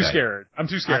I'm too Okay. scared. I'm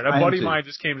too scared. A buddy of mine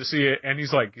just came to see it and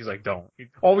he's like, don't.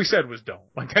 All we said was don't.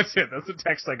 Like, that's it. That's the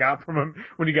text I got from him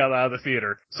when he got out of the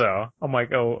theater. So, I'm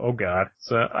like, oh God.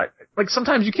 So, like,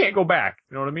 sometimes you can't go back.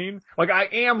 You know what I mean? Like, I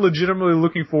am legitimately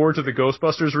looking forward to the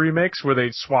Ghostbusters remix where they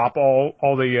swap all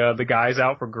the guys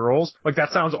out for girls. Like,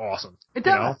 that sounds awesome. It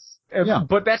does. You know? Yeah.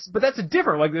 But that's a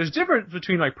different, like, there's a difference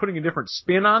between, like, putting a different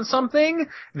spin on something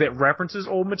that references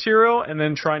old material and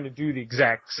then trying to do the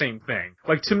exact same thing.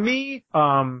 Like, to me,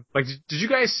 like, did you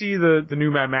guys see the new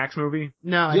Mad Max movie?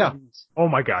 No, I didn't. Oh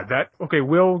my God,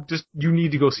 Will, you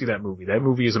need to go see that movie. That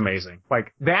movie is amazing.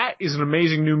 Like, that is an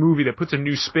amazing new movie that puts a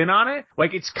new spin on it.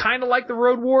 Like, it's kind of like The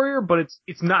Road Warrior, but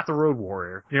it's not The Road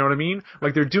Warrior. You know what I mean?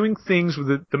 Like, they're doing things with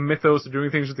the mythos, they're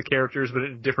doing things with the characters, but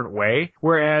in a different way.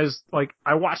 Whereas, like,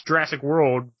 I watched Jurassic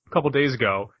World a couple days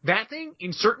ago. That thing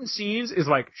in certain scenes is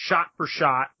like shot for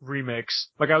shot remix.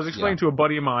 Like I was explaining to a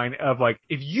buddy of mine of like,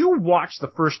 if you watch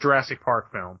the first Jurassic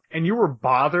Park film and you were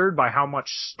bothered by how much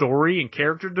story and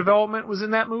character development was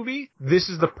in that movie, this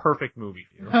is the perfect movie.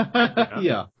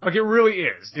 Yeah. Like it really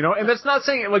is, and that's not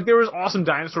saying like there was awesome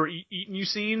dinosaur eating you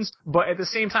scenes, but at the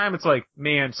same time it's like,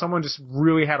 man, someone just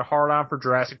really had a hard on for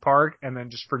Jurassic Park and then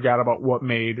just forgot about what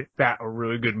made that a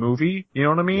really good movie. You know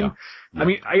what I mean? Yeah. I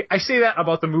mean, I say that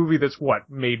about the movie that's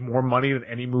made more money than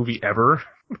any movie ever.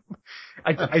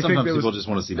 I Sometimes think people just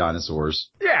want to see dinosaurs.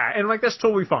 Yeah, and like that's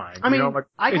totally fine. I mean, like,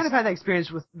 I kind of had that experience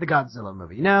with the Godzilla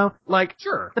movie, Like,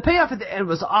 sure. The payoff at the end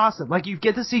was awesome. Like, you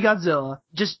get to see Godzilla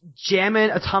just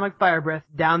jamming atomic fire breath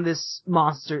down this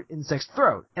monster insect's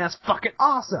throat, and that's fucking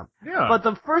awesome. Yeah. But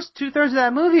the first 2/3 of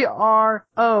that movie are,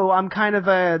 I'm kind of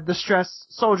a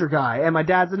distressed soldier guy, and my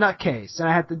dad's a nutcase, and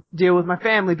I have to deal with my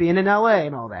family being in LA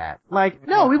and all that. Like,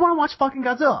 no, we want to watch fucking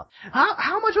Godzilla.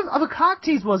 How much of a cock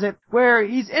tease was it where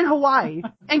he's in Hawaii,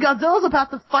 and Godzilla's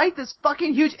about to fight this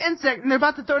fucking huge insect, and they're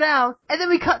about to throw down, and then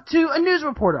we cut to a news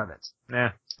report of it. Nah,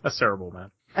 that's terrible,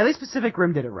 man. At least Pacific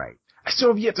Rim did it right. I still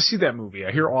have yet to see that movie.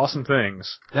 I hear awesome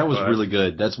things. That was really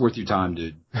good. That's worth your time,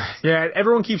 dude. Yeah,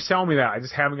 everyone keeps telling me that. I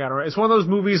just haven't gotten around. It's one of those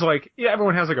movies like,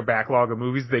 everyone has like a backlog of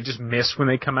movies they just miss when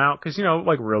they come out because,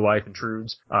 like Real Life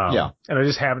intrudes. And I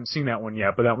just haven't seen that one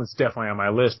yet, but that one's definitely on my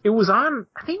list. I think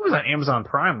it was on Amazon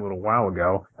Prime a little while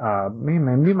ago. Me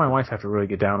and my wife have to really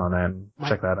get down on that and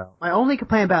check that out. My only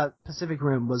complaint about Pacific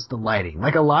Rim was the lighting.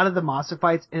 Like, a lot of the monster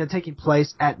fights end up taking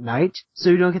place at night, so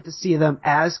you don't get to see them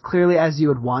as clearly as you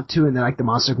would want to in like the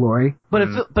Monster Glory. But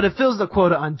it fills the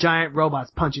quota on giant robots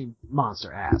punching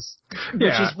monster ass. Which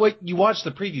is what you watch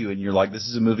the preview and you're like, this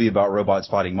is a movie about robots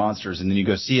fighting monsters, and then you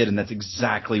go see it and that's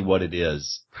exactly what it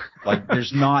is. Like,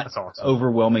 there's not awesome.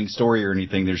 Overwhelming story or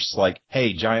anything. There's just like,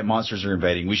 hey, giant monsters are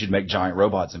invading. We should make giant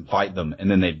robots and fight them.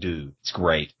 And then they do. It's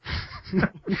great.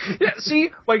 Yeah,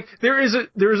 see, like, there is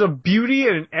a beauty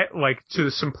and like to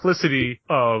the simplicity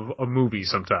of a movie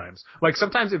sometimes. Like,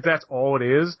 sometimes if that's all it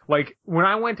is, like, when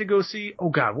I went to go see, oh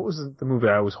god, what was the movie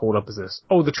I always hold up as this?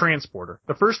 Oh, The Transporter.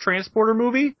 The first Transporter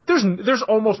movie, there's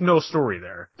almost no story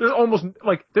there. There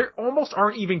almost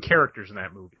aren't even characters in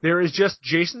that movie. There is just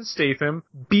Jason Statham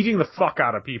beating the fuck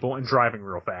out of people and driving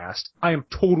real fast. I am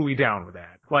totally down with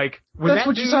that. Like, that's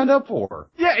what you signed up for.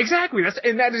 Yeah, exactly.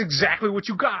 That is exactly what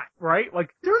you got, right? Like,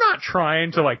 they're not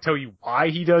trying to like tell you why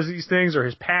he does these things or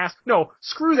his past. No,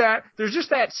 screw that. There's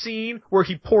just that scene where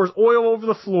he pours oil over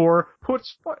the floor,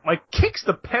 kicks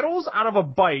the pedals out of a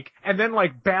bike, and then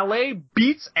like ballet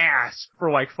beats ass for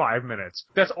like 5 minutes.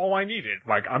 That's all I needed.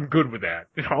 Like, I'm good with that.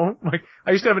 Like,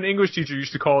 I used to have an English teacher who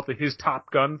used to call it his Top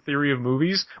Gun theory of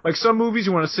movies. Like, some movies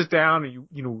you want to sit down and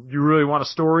you really want a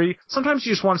story. Sometimes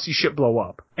you just want to see shit blow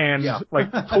up. And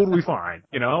like, totally fine.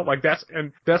 Like, that's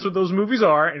what those movies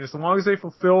are. And as long as they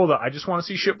fulfill the I just want to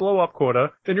see shit blow up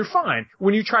quota, then you're fine.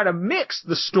 When you try to mix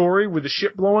the story with the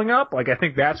shit blowing up, like, I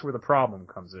think that's where the problem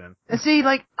comes in. And see,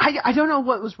 like, I don't know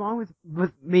what was wrong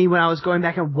with me when I was going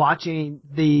back and watching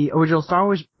the original Star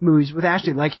Wars movies with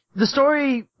Ashton. Like, the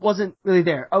story wasn't really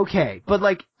there. Okay. But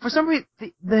like, for some reason,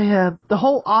 the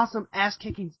whole awesome ass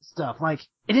kicking stuff, like,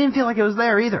 it didn't feel like it was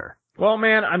there either. Well,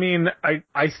 man, I mean,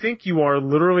 I think you are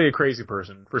literally a crazy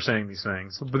person for saying these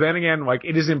things. But then again, like,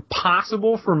 it is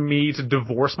impossible for me to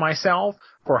divorce myself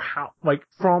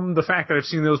from the fact that I've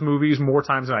seen those movies more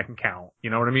times than I can count.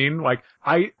 You know what I mean? Like,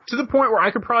 to the point where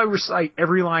I could probably recite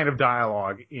every line of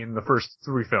dialogue in the first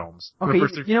 3 films. Okay,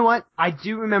 you know what? I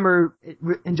do remember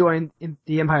enjoying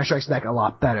The Empire Strikes Back a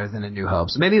lot better than A New Hope.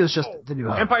 So maybe it was just The New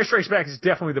Hope. Empire Strikes Back is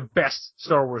definitely the best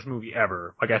Star Wars movie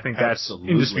ever. Like, I think that's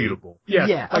indisputable. Yes,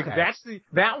 yeah, like, okay.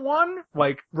 that one,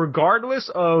 like,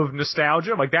 regardless of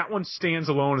nostalgia, like, that one stands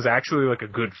alone as actually, like, a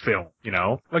good film,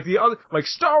 Like, the other, like,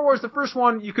 Star Wars, the first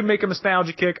one, you can make a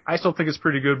nostalgia kick. I still think it's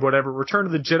pretty good, whatever. Return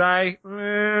of the Jedi,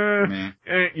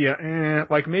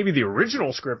 like, maybe the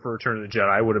original script for Return of the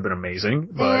Jedi would have been amazing,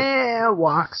 but...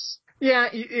 walks. Yeah,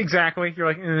 exactly. You're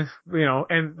like, and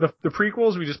the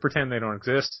prequels, we just pretend they don't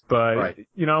exist. But, right.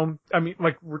 I mean,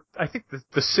 like, I think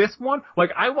the Sith one,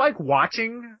 like, I like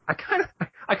watching, I kind of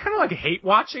like hate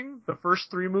watching the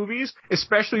first 3 movies,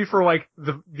 especially for, like,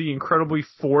 the incredibly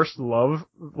forced love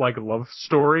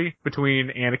story between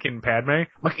Anakin and Padme.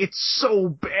 Like, it's so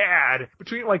bad. bad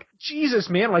between, like, Jesus,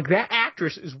 man, like, that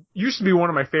actress used to be one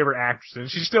of my favorite actresses, and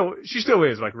she still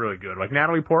is, like, really good. Like,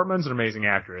 Natalie Portman's an amazing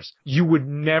actress. You would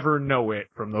never know it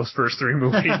from those first 3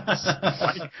 movies.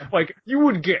 like, you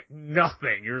would get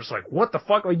nothing. You're just like, what the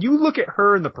fuck? Like, you look at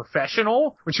her in The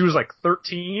Professional when she was, like,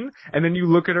 13, and then you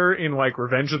look at her in, like,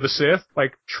 Revenge of the Sith,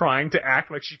 like, trying to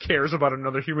act like she cares about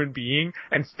another human being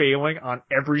and failing on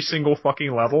every single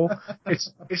fucking level.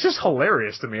 It's just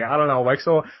hilarious to me. I don't know. Like,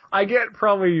 so I get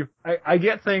I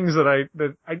get things that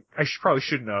I probably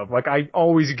shouldn't have. Like, I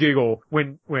always giggle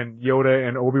when Yoda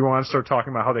and Obi-Wan start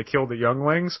talking about how they killed the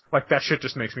younglings. Like, that shit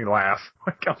just makes me laugh.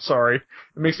 Like, I'm sorry.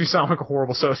 It makes me sound like a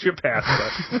horrible sociopath,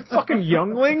 but fucking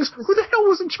younglings? Who the hell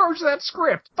was in charge of that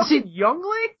script? Fucking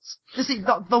younglings? See,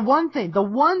 the one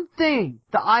thing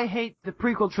that I hate the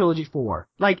prequel trilogy for,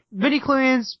 like,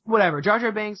 midi-chlorians, whatever. Jar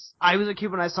Jar Binks, I was a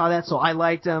kid when I saw that, so I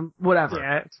liked him, whatever.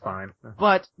 Yeah, it's fine.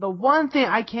 But the one thing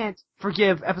I can't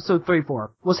forgive episode 3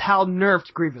 for was how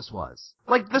nerfed Grievous was.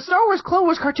 Like, the Star Wars Clone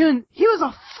Wars cartoon, he was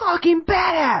a fucking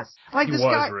badass! Like, He this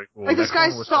was guy, very cool. like, this That guy's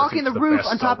Clone Wars stalking the cartoon's the roof best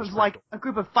on Star top Wars of, like, prequel. a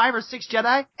group of 5 or 6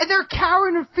 Jedi, and they're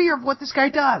cowering in fear of what this guy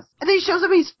does. And then he shows up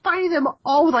and he's fighting them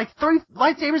all with, like, 3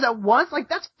 lightsabers at once. Like,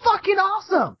 that's fucking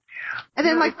awesome! And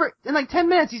then, like, in 10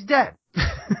 minutes, he's dead.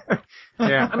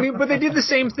 Yeah, I mean, but they did the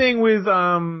same thing with,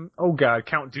 Count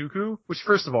Dooku, which,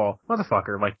 first of all,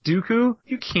 motherfucker, like, Dooku,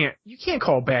 you can't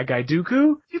call a bad guy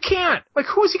Dooku. You can't. Like,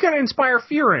 who is he gonna inspire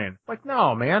fear in? Like,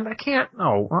 no, man, I can't,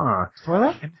 no,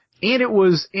 What? And it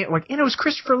was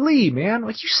Christopher Lee, man.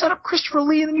 Like, you set up Christopher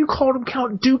Lee and then you called him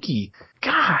Count Dookie.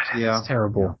 God, Yeah. it's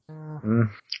terrible.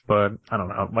 But, I don't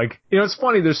know. Like, it's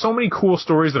funny, there's so many cool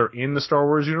stories that are in the Star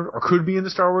Wars universe, or could be in the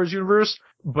Star Wars universe,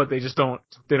 but they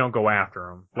don't go after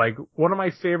them. Like, one of my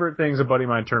favorite things a buddy of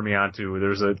mine turned me on to,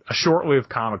 there's a short-lived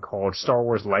comic called Star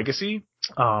Wars Legacy.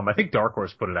 I think Dark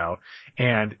Horse put it out,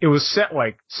 and it was set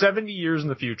like 70 years in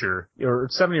the future, or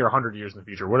 70 or 100 years in the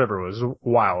future, whatever it was, a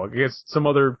while. I guess some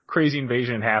other crazy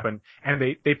invasion happened, and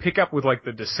they pick up with like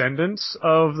the descendants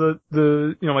of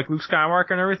the like Luke Skywalker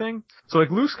and everything. So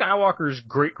like Luke Skywalker's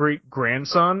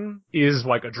great-great-grandson is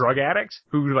like a drug addict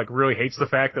who like really hates the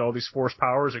fact that all these force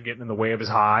powers are getting in the way of his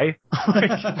high.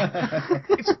 Like,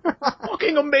 it's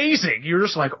fucking amazing. You're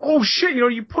just like, oh shit,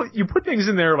 you put things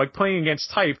in there like playing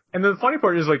against type, and then the funny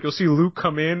part is like you'll see Luke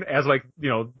come in as like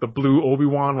the blue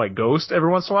Obi-Wan like ghost every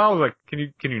once in a while. Like, can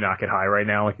you not get high right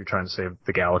now? Like, you're trying to save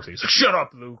the galaxy. He's like, shut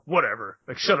up, Luke. Whatever.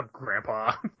 Like, shut up,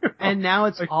 Grandpa. And now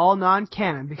it's all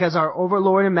non-canon because our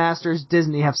overlord and masters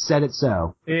Disney have said it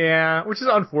so. Yeah, which is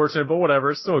unfortunate, but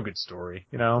whatever. It's still a good story,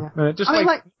 Yeah. Just I mean,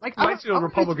 Knights of the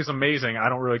Republic is amazing. I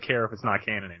don't really care if it's not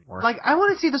canon anymore. Like, I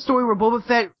want to see the story where Boba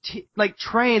Fett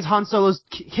trains Han Solo's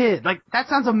kid. Like, that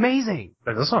sounds amazing.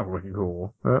 That does sound fucking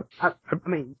cool. I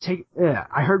mean,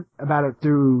 I heard about it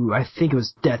through, I think it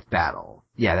was Death Battle.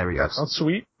 Yeah, there we go. Sounds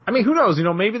sweet. I mean, who knows?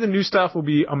 Maybe the new stuff will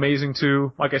be amazing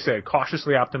too. Like I said,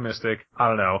 cautiously optimistic. I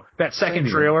don't know. That second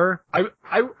trailer,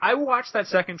 I watched that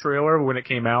second trailer when it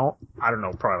came out. I don't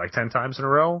know, probably like 10 times in a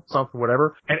row, something,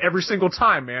 whatever. And every single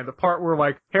time, man, the part where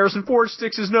like Harrison Ford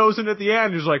sticks his nose in at the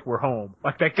end is like, we're home.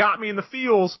 Like, that got me in the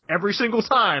feels every single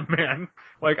time, man.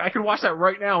 Like, I could watch that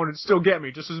right now and it'd still get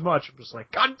me just as much. I'm just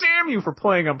like, God damn you for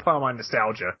playing on my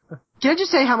nostalgia. Can I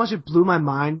just say how much it blew my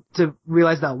mind to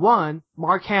realize that, one,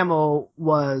 Mark Hamill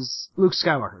was Luke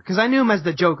Skywalker, because I knew him as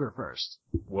the Joker first.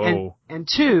 Whoa. And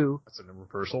two... That's a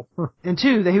reversal. And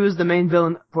two, that he was the main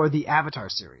villain for the Avatar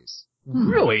series.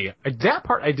 Really? That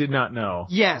part I did not know.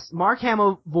 Yes, Mark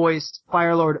Hamill voiced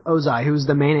Firelord Ozai, who was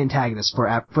the main antagonist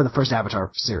for the first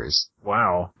Avatar series.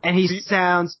 Wow. And he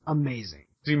sounds amazing.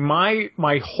 See,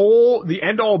 the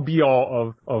end-all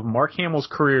be-all of Mark Hamill's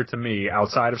career to me,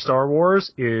 outside of Star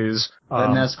Wars, is... that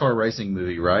NASCAR racing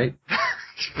movie, right?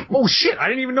 Oh shit, I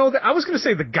didn't even know that. I was gonna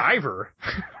say the Guyver.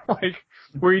 Like,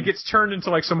 where he gets turned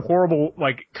into like some horrible,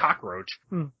 like, cockroach.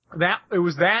 It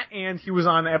was that, and he was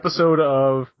on an episode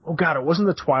of, oh god, it wasn't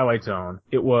The Twilight Zone.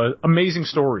 It was Amazing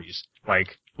Stories.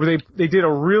 Like, where they did a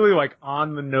really, like,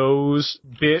 on-the-nose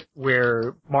bit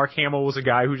where Mark Hamill was a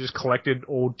guy who just collected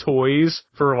old toys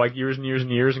for, like, years and years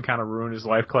and years and kind of ruined his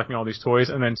life collecting all these toys,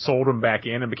 and then sold them back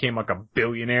in and became, like, a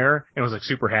billionaire and was, like,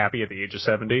 super happy at the age of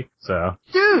 70. So.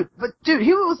 Dude,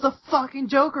 he was the fucking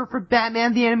Joker for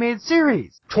Batman the Animated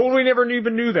Series. Totally never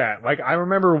even knew that. Like, I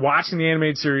remember watching the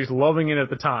animated series, loving it at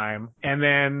the time, and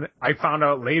then I found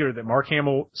out later that Mark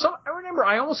Hamill, remember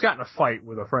I almost got in a fight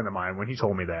with a friend of mine when he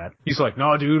told me that. He's like,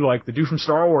 no, dude, like, the dude from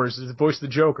Star Wars is the voice of the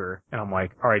Joker. And I'm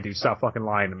like, alright, dude, stop fucking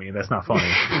lying to me. That's not funny.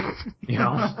 You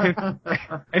know?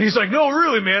 And he's like, no,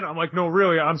 really, man. I'm like, no,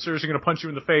 really, I'm seriously gonna punch you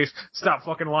in the face. Stop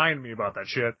fucking lying to me about that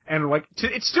shit. And, like,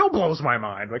 it still blows my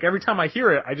mind. Like, every time I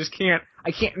hear it, I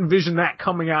can't envision that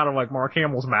coming out of, like, Mark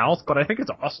Hamill's mouth, but I think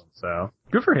it's awesome, so.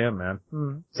 Good for him,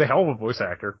 man. He's a hell of a voice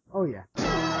actor. Oh, yeah.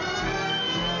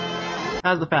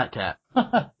 How's the fat cat?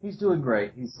 He's doing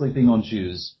great. He's sleeping on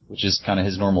shoes, which is kind of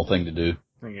his normal thing to do.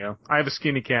 There you go. I have a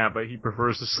skinny cat, but he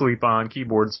prefers to sleep on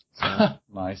keyboards. So.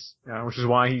 Nice. Yeah, which is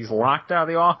why he's locked out of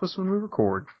the office when we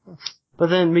record. But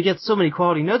then we get so many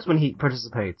quality notes when he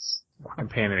participates. I'm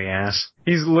pain in the ass.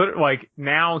 He's like,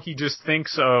 now he just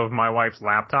thinks of my wife's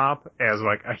laptop as,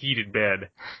 like, a heated bed.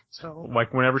 So,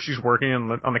 like, whenever she's working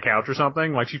on the couch or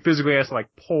something, like, she physically has to, like,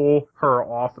 pull her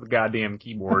off the goddamn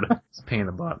keyboard. It's a pain in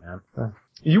the butt, man.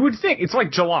 You would think, it's like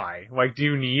July. Like, do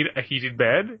you need a heated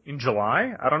bed in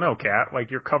July? I don't know, Kat. Like,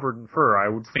 you're covered in fur. I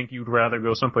would think you'd rather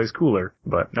go someplace cooler.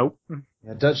 But, nope.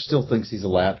 Yeah, Dutch still thinks he's a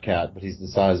lap cat, but he's the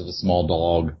size of a small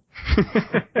dog.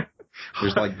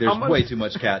 There's way too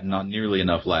much cat and not nearly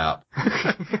enough lap.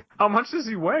 How much does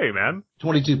he weigh, man?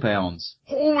 22 pounds.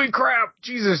 Holy crap!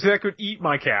 Jesus, that could eat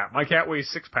my cat. My cat weighs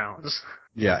 6 pounds.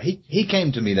 Yeah, he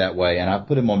came to me that way, and I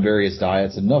put him on various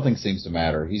diets, and nothing seems to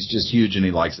matter. He's just huge, and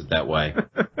he likes it that way.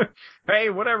 Hey,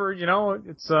 whatever, you know,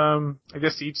 it's, I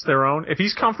guess to each their own. If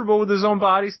he's comfortable with his own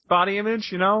body image,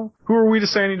 you know, who are we to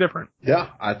say any different? Yeah,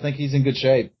 I think he's in good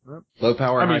shape. Low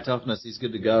power, high toughness, he's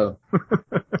good to go.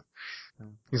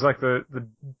 He's like the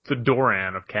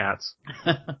Doran of cats.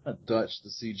 Dutch, the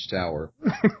siege tower.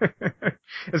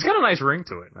 It's got a nice ring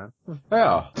to it, man.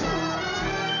 Yeah.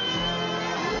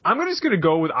 I'm just gonna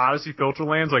go with Odyssey filter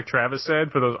lands, like Travis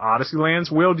said, for those Odyssey lands.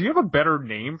 Will, do you have a better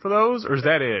name for those, or is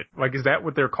that it? Like, is that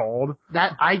what they're called?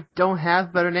 That, I don't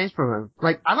have better names for them.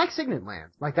 Like, I like Signet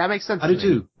lands. Like, that makes sense to me. I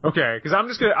do too. Okay, cause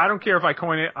I don't care if I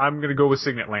coin it, I'm gonna go with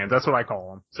Signet lands. That's what I call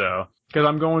them, so. Cause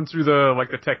I'm going through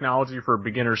the technology for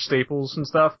beginner staples and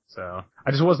stuff, so.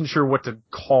 I just wasn't sure what to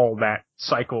call that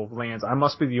cycle of lands. I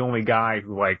must be the only guy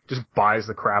who, like, just buys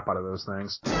the crap out of those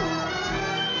things.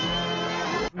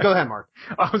 Go ahead, Mark.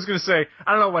 I was gonna say,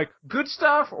 I don't know, like, good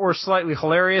stuff or slightly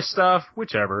hilarious stuff,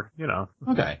 whichever, you know.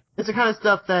 Okay. It's the kind of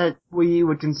stuff that we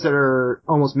would consider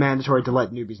almost mandatory to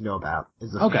let newbies know about.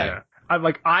 Okay. Yeah.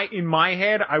 In my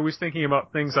head, I was thinking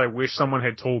about things I wish someone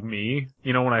had told me,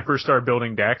 you know, when I first started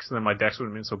building decks, and then my decks would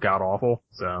have been so god-awful,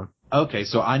 so. Okay,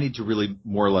 so I need to really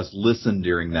more or less listen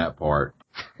during that part.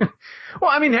 Well,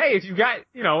 I mean, hey, if you got,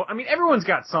 you know, I mean, everyone's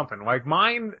got something. Like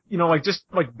mine, you know, like just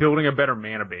like building a better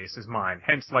mana base is mine.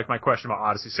 Hence, like my question about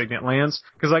Odyssey Signet lands.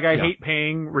 Cause like I hate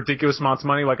paying ridiculous amounts of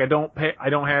money. Like I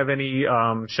don't have any,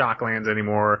 shock lands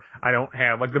anymore. I don't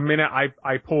have, like the minute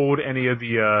I pulled any of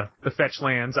the fetch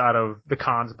lands out of the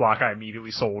cons block, I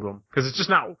immediately sold them. Cause it's just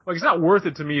not, like, it's not worth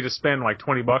it to me to spend like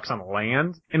 $20 on a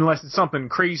land unless it's something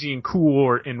crazy and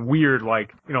cool and weird,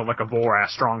 like, you know, like a Vorath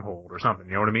stronghold or something.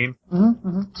 You know what I mean?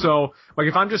 Mm-hmm. So, like,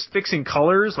 if I'm just fixing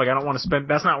colors, like, I don't want to spend,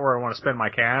 that's not where I want to spend my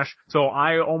cash. So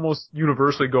I almost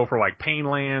universally go for, like, Pain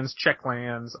lands, Check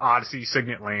lands, Odyssey,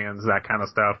 Signet lands, that kind of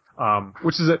stuff.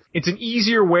 Which is it's an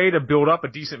easier way to build up a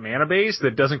decent mana base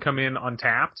that doesn't come in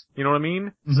untapped. You know what I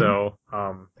mean? Mm-hmm. So,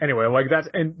 anyway, like,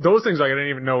 and those things, like, I didn't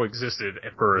even know existed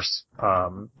at first.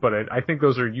 But I think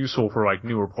those are useful for, like,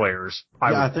 newer players.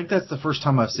 I think that's the first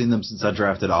time I've seen them since I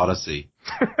drafted Odyssey.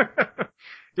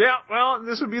 Yeah, well,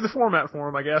 this would be the format for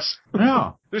them, I guess.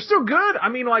 Yeah. They're still good. I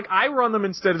mean, like, I run them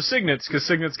instead of signets, because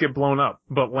signets get blown up,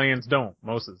 but lands don't,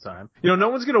 most of the time. You know, no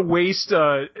one's gonna waste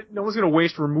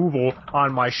removal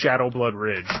on my Shadowblood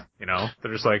Ridge, you know?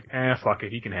 They're just like, fuck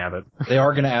it, he can have it. They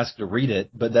are gonna ask to read it,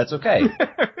 but that's okay.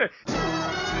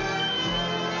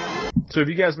 So have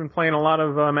you guys been playing a lot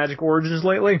of Magic Origins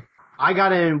lately? I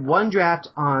got in one draft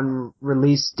on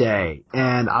release day,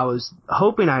 and I was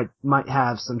hoping I might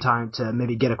have some time to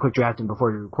maybe get a quick draft in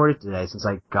before we recorded today, since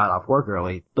I got off work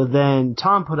early. But then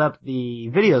Tom put up the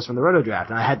videos from the Roto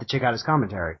draft, and I had to check out his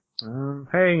commentary.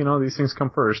 Hey, you know, these things come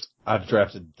first. I've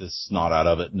drafted the snot out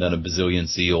of it and then a bazillion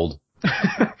sealed.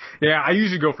 Yeah, I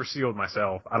usually go for sealed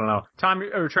myself. I don't know. Tom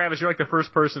or Travis, you're like the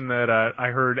first person that I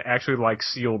heard actually like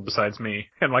sealed besides me,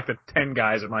 and like the 10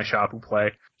 guys at my shop who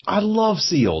play. I love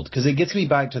sealed because it gets me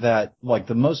back to that. Like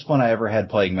the most fun I ever had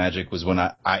playing Magic was when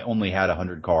I only had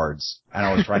 100 cards and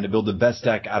I was trying to build the best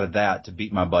deck out of that to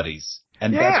beat my buddies.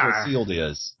 And that's what sealed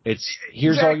is. It's,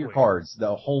 here's all your cards.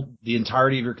 The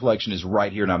entirety of your collection is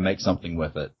right here, and I make something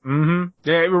with it. Mm-hmm.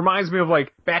 Yeah, it reminds me of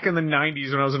like back in the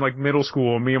 90s when I was in like middle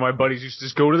school, me and my buddies used to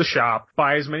just go to the shop,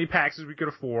 buy as many packs as we could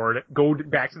afford, go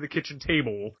back to the kitchen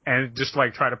table, and just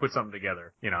like try to put something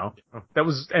together, you know? That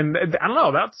was, and I don't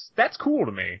know, that's cool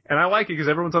to me. And I like it because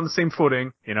everyone's on the same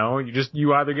footing, you know?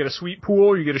 You either get a sweet pool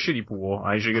or you get a shitty pool.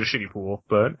 I usually get a shitty pool,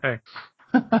 but hey.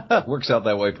 Works out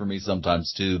that way for me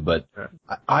sometimes too, but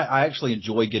I actually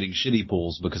enjoy getting shitty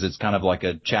pools because it's kind of like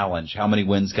a challenge. How many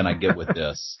wins can I get with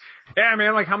this? Yeah,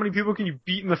 man, like how many people can you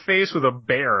beat in the face with a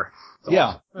bear?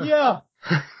 Yeah. I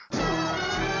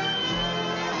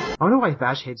wonder why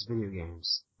Vash hates video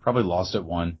games. Probably lost at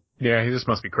one. Yeah, he just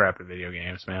must be crap at video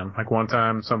games, man. Like one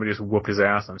time somebody just whooped his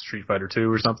ass on Street Fighter 2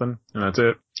 or something, and that's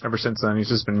it. Ever since then, he's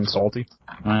just been salty.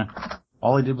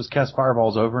 All he did was cast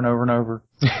fireballs over and over and over.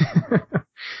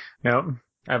 Yep.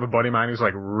 I have a buddy of mine who's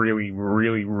like really,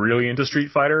 really, really into Street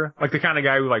Fighter. Like the kind of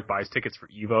guy who like buys tickets for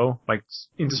Evo, like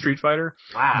into Street Fighter.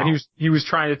 Wow. And he was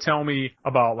trying to tell me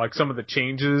about like some of the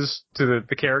changes to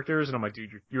the characters, and I'm like,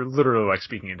 dude, you're literally like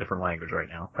speaking a different language right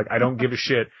now. Like I don't give a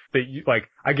shit that you like.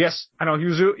 I guess I don't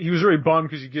know. He was really bummed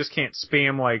because you just can't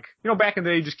spam like, you know, back in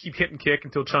the day you just keep hit and kick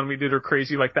until Chun-Li did her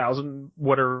crazy like 1,000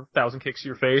 kicks to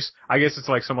your face. I guess it's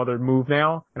like some other move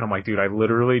now. And I'm like, dude, I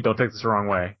literally, don't take this the wrong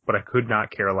way, but I could not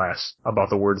care less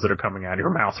about the words that are coming out of your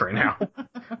mouth right now.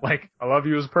 Like, I love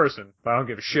you as a person, but I don't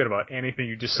give a shit about anything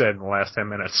you just said in the last 10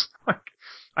 minutes. Like,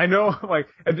 I know, like,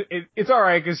 it's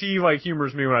alright because he, like,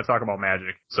 humors me when I talk about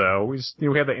Magic. So we just,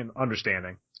 we have that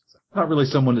understanding. Not really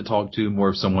someone to talk to, more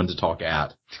of someone to talk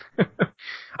at.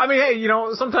 I mean, hey, you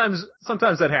know, sometimes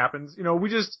that happens. You know, we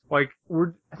just, like,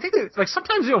 I think that, like,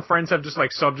 sometimes, you know, friends have just,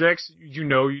 like, subjects, you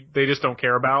know, they just don't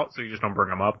care about, so you just don't bring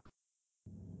them up.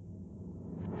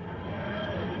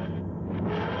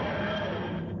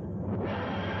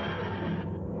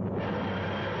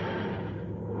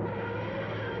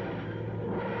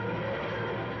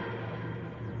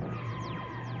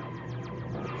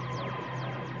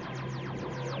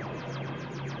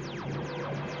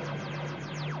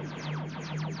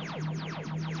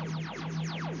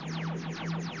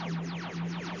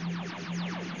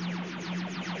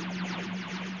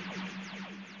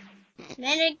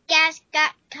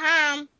 CommanderCast.com